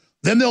church.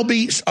 Then there'll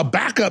be a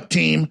backup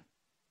team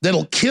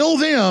that'll kill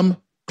them,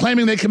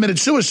 claiming they committed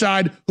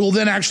suicide, who will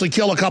then actually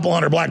kill a couple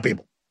hundred black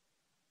people.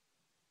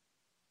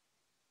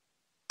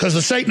 Because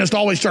the Satanists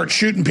always start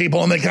shooting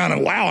people and they kind of,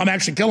 wow, I'm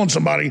actually killing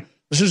somebody.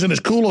 This isn't as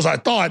cool as I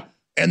thought.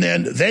 And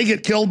then they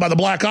get killed by the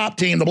black op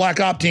team. The black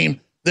op team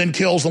then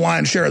kills the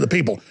lion's share of the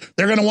people.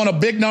 They're going to want a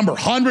big number,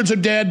 hundreds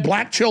of dead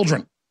black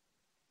children.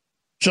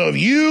 So if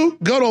you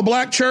go to a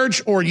black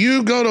church or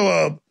you go to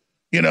a,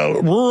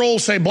 rural,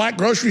 say, black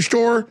grocery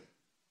store,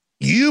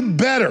 you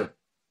better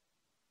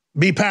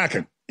be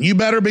packing. You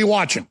better be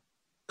watching,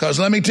 because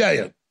let me tell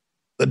you,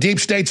 the deep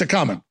states are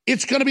coming.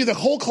 It's going to be the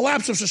whole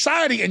collapse of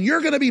society, and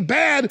you're going to be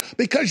bad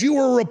because you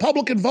were a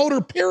Republican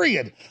voter,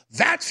 period.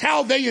 That's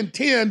how they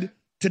intend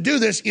to do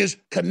this, is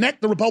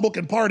connect the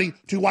Republican Party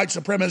to white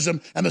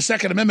supremacism and the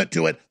Second Amendment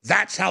to it.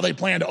 That's how they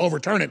plan to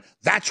overturn it.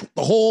 That's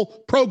the whole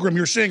program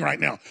you're seeing right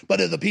now.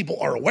 But if the people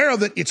are aware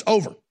of it, it's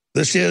over.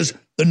 This is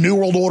the New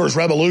World Order's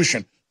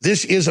revolution.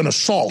 This is an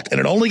assault, and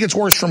it only gets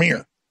worse from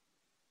here.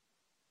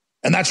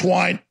 And that's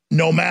why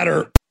no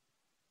matter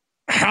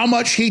how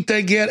much heat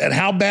they get and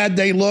how bad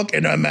they look,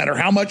 and no matter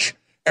how much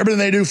everything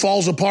they do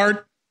falls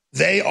apart,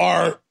 they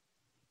are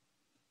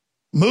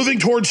moving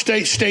towards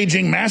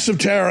staging massive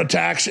terror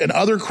attacks and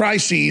other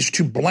crises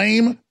to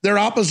blame their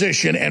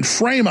opposition and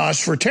frame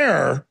us for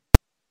terror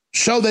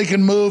so they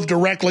can move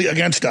directly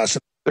against us.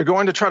 They're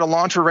going to try to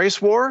launch a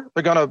race war.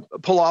 They're going to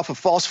pull off a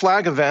false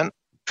flag event,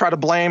 try to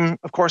blame,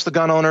 of course, the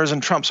gun owners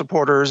and Trump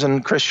supporters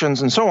and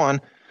Christians and so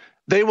on.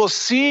 They will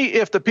see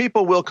if the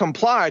people will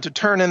comply to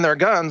turn in their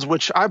guns,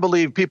 which I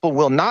believe people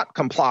will not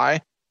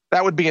comply.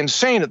 That would be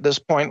insane at this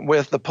point,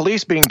 with the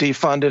police being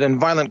defunded and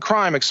violent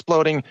crime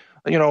exploding,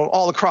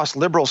 all across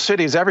liberal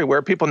cities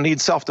everywhere. People need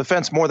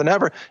self-defense more than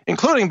ever,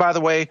 including, by the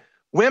way,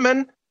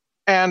 women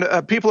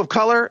and people of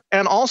color,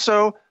 and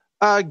also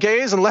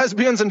gays and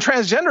lesbians and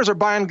transgenders are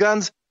buying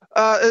guns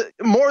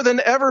more than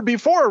ever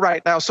before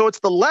right now. So it's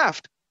the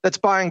left that's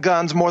buying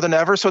guns more than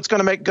ever. So it's going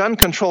to make gun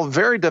control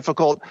very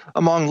difficult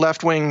among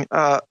left-wing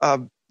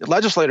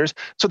legislators.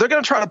 So they're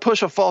going to try to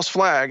push a false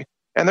flag,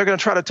 and they're going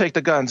to try to take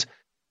the guns.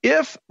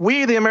 If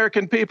we, the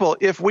American people,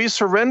 if we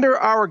surrender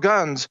our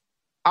guns,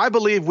 I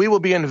believe we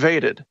will be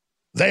invaded.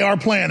 They are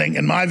planning,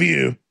 in my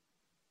view,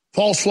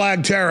 false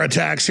flag terror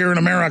attacks here in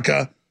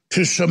America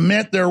to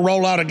cement their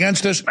rollout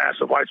against us.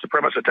 Massive white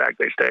supremacist attack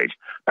they stage.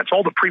 That's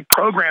all the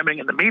pre-programming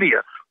in the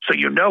media, so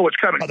you know what's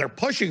coming. They're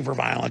pushing for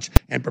violence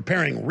and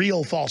preparing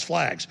real false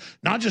flags,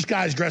 not just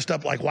guys dressed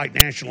up like white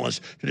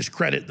nationalists to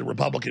discredit the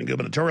Republican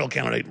gubernatorial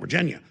candidate in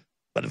Virginia,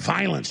 but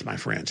violence, my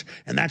friends.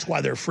 And that's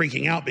why they're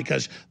freaking out,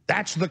 because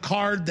that's the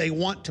card they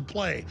want to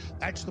play.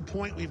 That's the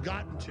point we've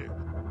gotten to.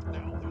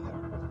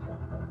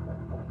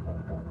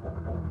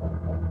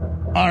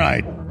 All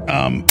right.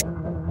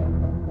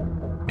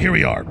 Here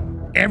we are.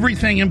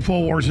 Everything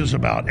InfoWars is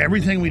about,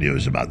 everything we do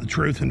is about the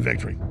truth and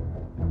victory.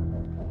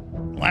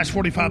 The last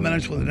 45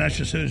 minutes with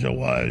Dinesh D'Souza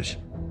was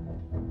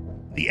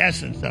the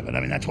essence of it. I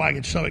mean, that's why I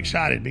get so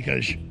excited,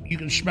 because you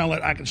can smell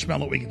it, I can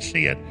smell it, we can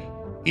see it.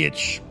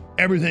 It's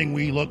everything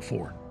we look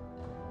for.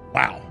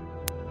 Wow.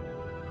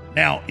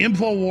 Now,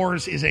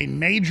 InfoWars is a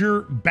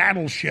major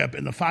battleship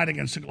in the fight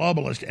against the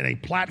globalists and a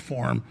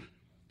platform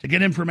to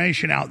get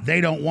information out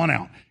they don't want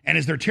out. And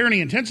as their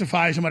tyranny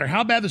intensifies, no matter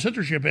how bad the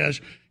censorship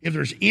is, if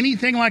there's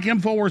anything like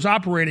InfoWars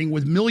operating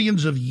with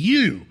millions of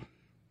you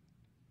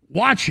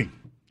watching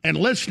and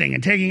listening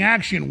and taking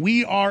action,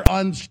 we are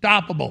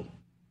unstoppable.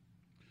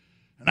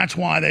 And that's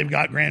why they've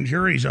got grand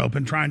juries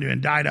open trying to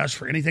indict us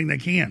for anything they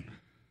can.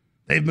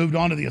 They've moved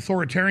on to the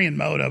authoritarian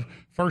mode of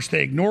first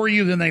they ignore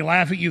you, then they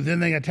laugh at you, then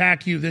they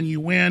attack you, then you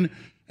win,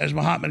 as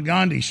Mahatma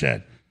Gandhi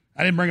said.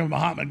 I didn't bring up a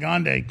Mahatma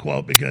Gandhi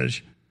quote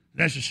because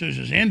Dinesh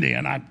D'Souza is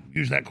Indian. I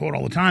use that quote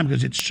all the time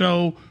because it's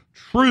so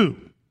true.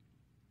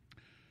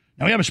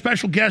 Now, we have a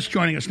special guest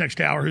joining us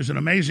next hour who's an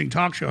amazing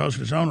talk show host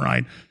in his own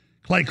right,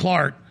 Clay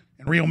Clark,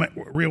 and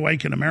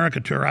Reawaken America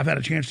Tour. I've had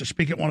a chance to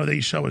speak at one of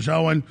these, so has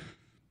Owen.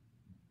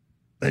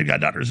 They've got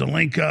Dr.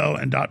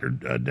 Zelenko and Dr.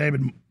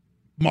 David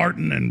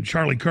Martin and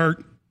Charlie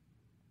Kirk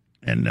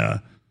and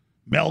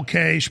Mel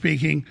K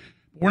speaking.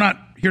 We're not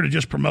here to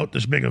just promote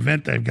this big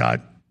event they've got.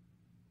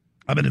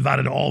 I've been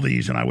invited to all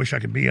these, and I wish I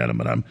could be at them,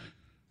 but I'm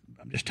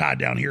just tied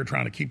down here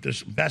trying to keep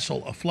this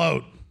vessel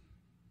afloat.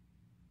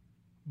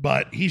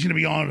 But he's going to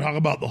be on to talk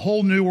about the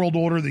whole New World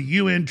Order, the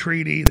UN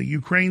treaty, the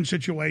Ukraine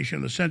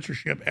situation, the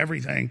censorship,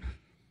 everything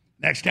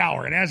next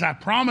hour. And as I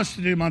promised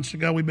to do months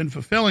ago, we've been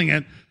fulfilling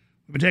it.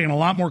 We've been taking a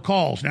lot more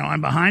calls. Now,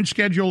 I'm behind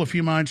schedule a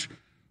few months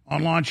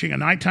on launching a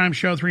nighttime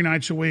show 3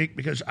 nights a week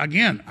because,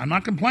 again, I'm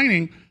not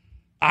complaining.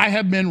 I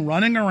have been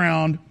running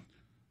around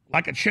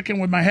like a chicken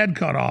with my head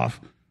cut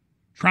off,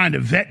 trying to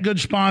vet good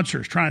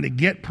sponsors, trying to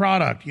get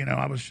product.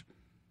 I was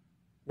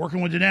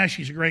working with Dinesh.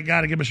 He's a great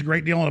guy to give us a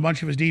great deal on a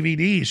bunch of his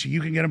DVDs so you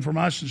can get them from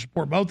us and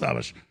support both of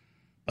us.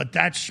 But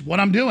that's what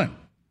I'm doing.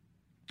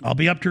 I'll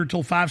be up here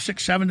till 5,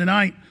 6, 7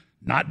 tonight,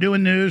 not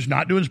doing news,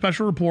 not doing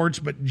special reports,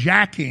 but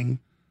jacking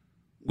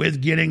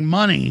with getting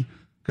money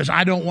because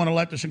I don't want to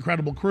let this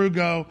incredible crew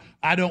go.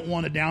 I don't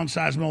want to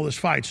downsize all this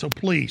fight. So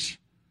please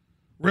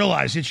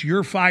realize it's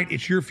your fight.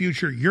 It's your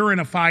future. You're in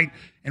a fight,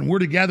 and we're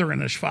together in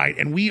this fight.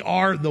 And we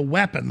are the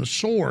weapon, the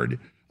sword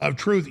of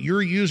truth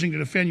you're using to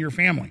defend your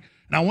family.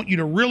 And I want you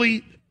to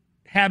really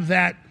have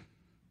that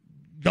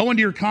go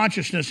into your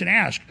consciousness and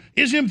ask,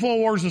 is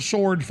InfoWars the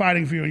sword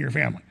fighting for you and your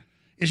family?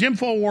 Is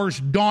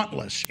InfoWars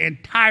dauntless and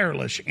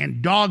tireless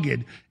and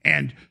dogged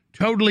and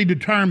totally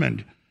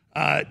determined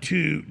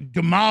to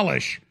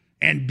demolish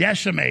and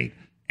decimate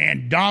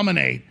and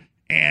dominate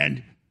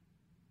and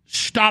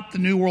stop the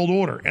New World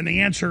Order? And the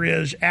answer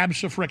is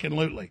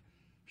abso-frickin-lutely.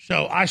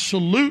 So I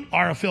salute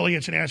our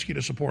affiliates and ask you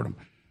to support them.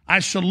 I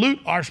salute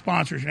our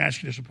sponsors and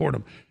ask you to support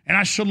them. And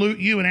I salute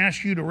you and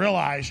ask you to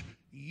realize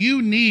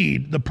you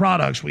need the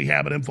products we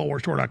have at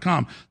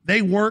InfoWarsStore.com.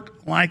 They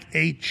work like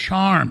a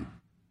charm.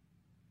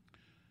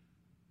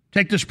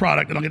 Take this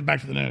product, and I'll get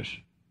back to the news.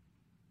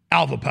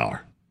 Alpha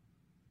Power.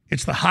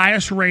 It's the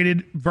highest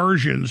rated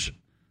versions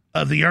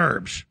of the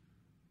herbs.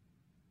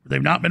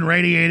 They've not been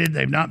radiated.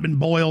 They've not been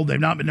boiled.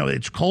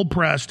 It's cold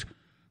pressed,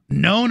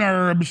 known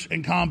herbs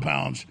and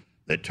compounds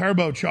that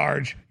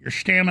turbocharge your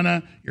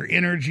stamina, your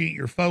energy,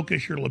 your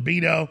focus, your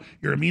libido,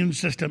 your immune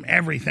system,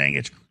 everything.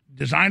 It's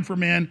designed for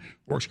men,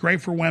 works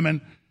great for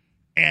women,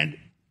 and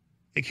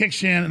it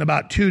kicks in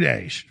about 2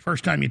 days.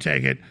 First time you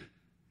take it,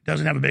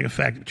 doesn't have a big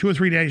effect. 2 or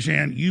 3 days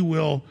in, you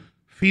will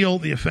feel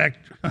the effect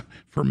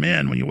for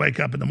men when you wake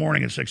up in the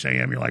morning at 6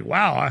 a.m. You're like,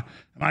 wow, am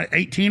I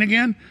 18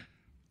 again?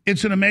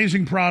 It's an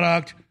amazing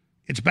product.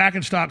 It's back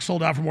in stock,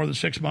 sold out for more than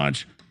 6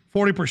 months.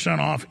 40%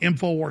 off,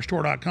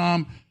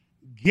 InfoWarsStore.com.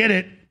 Get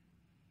it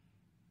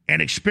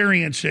and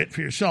experience it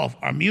for yourself.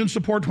 Our Immune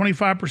Support,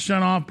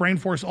 25% off. Brain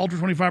Force Ultra,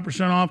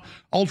 25% off.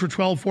 Ultra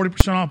 12,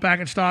 40% off, back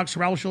in stock.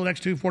 Survival Shield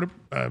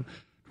X2,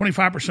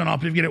 25% off.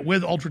 If you get it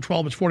with Ultra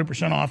 12, it's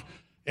 40% off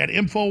at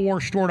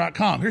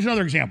InfoWarsStore.com. Here's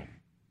another example.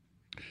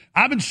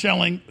 I've been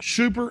selling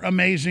super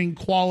amazing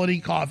quality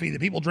coffee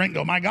that people drink and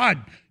go, my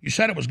God, you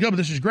said it was good, but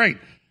this is great.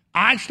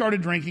 I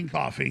started drinking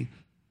coffee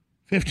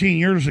 15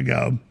 years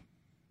ago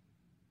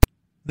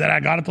that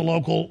I got at the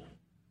local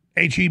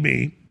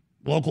HEB,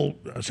 local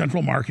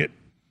Central Market,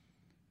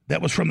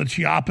 that was from the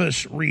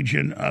Chiapas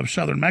region of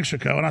southern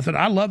Mexico. And I thought,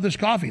 I love this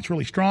coffee. It's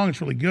really strong.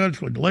 It's really good.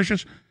 It's really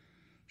delicious.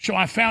 So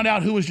I found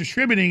out who was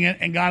distributing it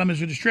and got him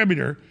as a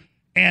distributor.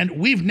 And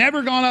we've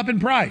never gone up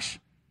in price.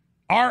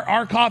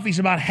 Our coffee's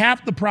about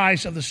half the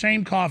price of the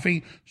same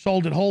coffee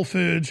sold at Whole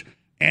Foods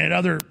and at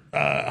other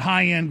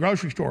high-end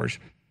grocery stores.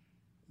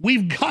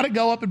 We've got to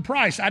go up in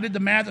price. I did the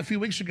math a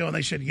few weeks ago, and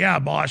they said, yeah,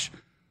 boss,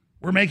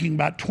 we're making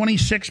about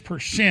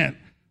 26%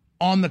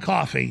 on the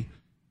coffee.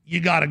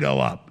 You got to go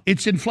up.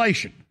 It's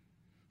inflation.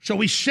 So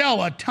we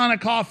sell a ton of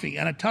coffee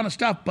and a ton of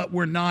stuff, but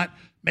we're not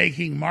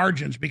making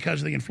margins because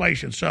of the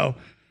inflation. So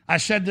I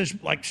said this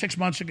like 6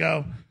 months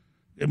ago,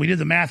 and we did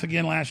the math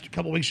again last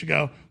couple of weeks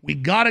ago. We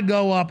got to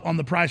go up on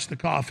the price of the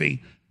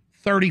coffee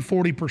 30,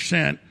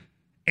 40%,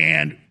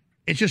 and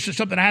it's just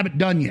something I haven't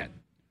done yet.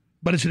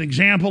 But it's an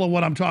example of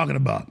what I'm talking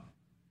about.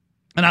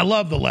 And I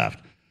love the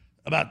left.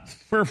 About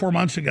 3 or 4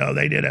 months ago,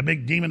 they did a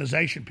big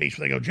demonization piece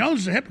where they go,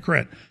 Jones is a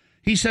hypocrite.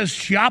 He says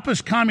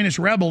Chiapas communist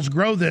rebels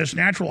grow this,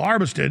 natural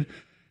harvested,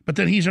 but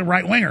then he's a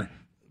right-winger.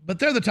 But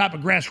they're the type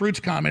of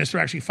grassroots communists.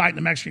 They're actually fighting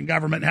the Mexican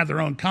government and have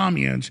their own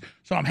communes.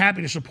 So I'm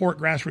happy to support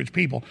grassroots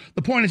people.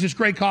 The point is, it's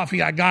great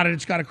coffee. I got it.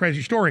 It's got a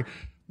crazy story.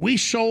 We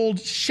sold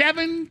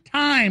 7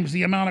 times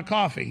the amount of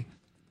coffee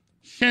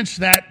since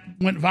that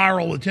went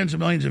viral with tens of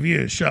millions of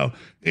views. So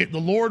the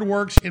Lord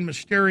works in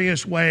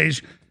mysterious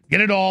ways.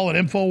 Get it all at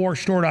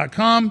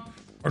InfoWarsStore.com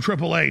or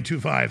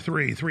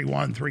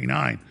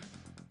 888-253-3139.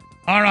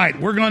 All right,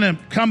 we're going to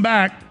come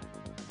back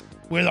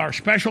with our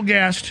special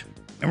guest,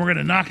 and we're going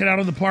to knock it out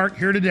of the park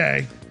here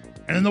today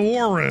and in the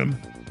War Room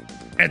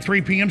at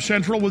 3 p.m.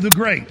 Central with the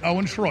great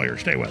Owen Schroyer.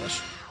 Stay with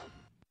us.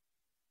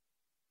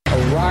 A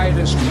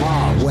riotous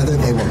mob. Whether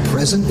they were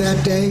present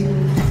that day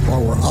or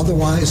were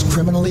otherwise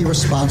criminally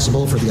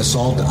responsible for the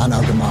assault on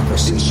our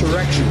democracy.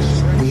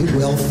 Insurrections. We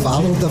will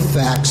follow the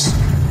facts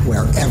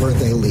wherever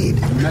they lead.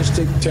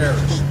 Domestic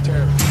terrorists.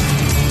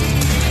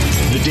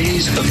 The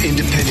days of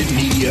independent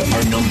media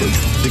are numbered.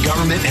 The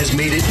government has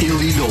made it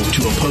illegal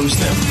to oppose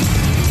them.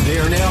 They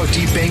are now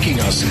debanking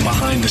us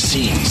behind the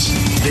scenes.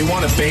 They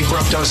want to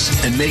bankrupt us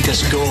and make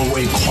us go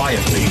away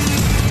quietly.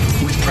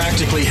 With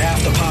practically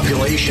half the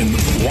population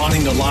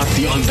wanting to lock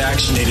the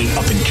unvaccinated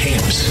up in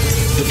camps,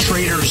 the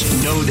traitors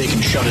know they can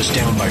shut us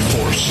down by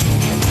force.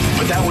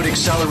 But that would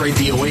accelerate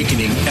the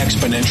awakening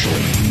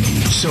exponentially.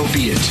 So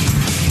be it.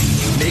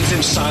 Make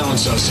them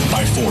silence us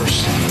by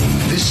force.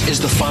 This is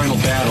the final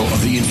battle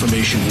of the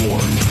information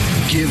war.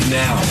 Give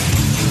now.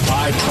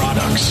 Buy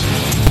products.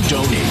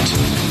 Donate.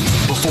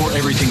 Before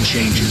everything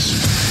changes.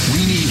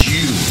 We need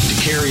you to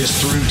carry us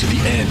through to the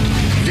end.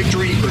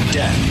 Victory or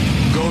death.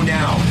 Go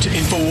now to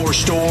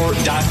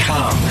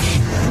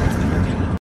InfoWarsStore.com.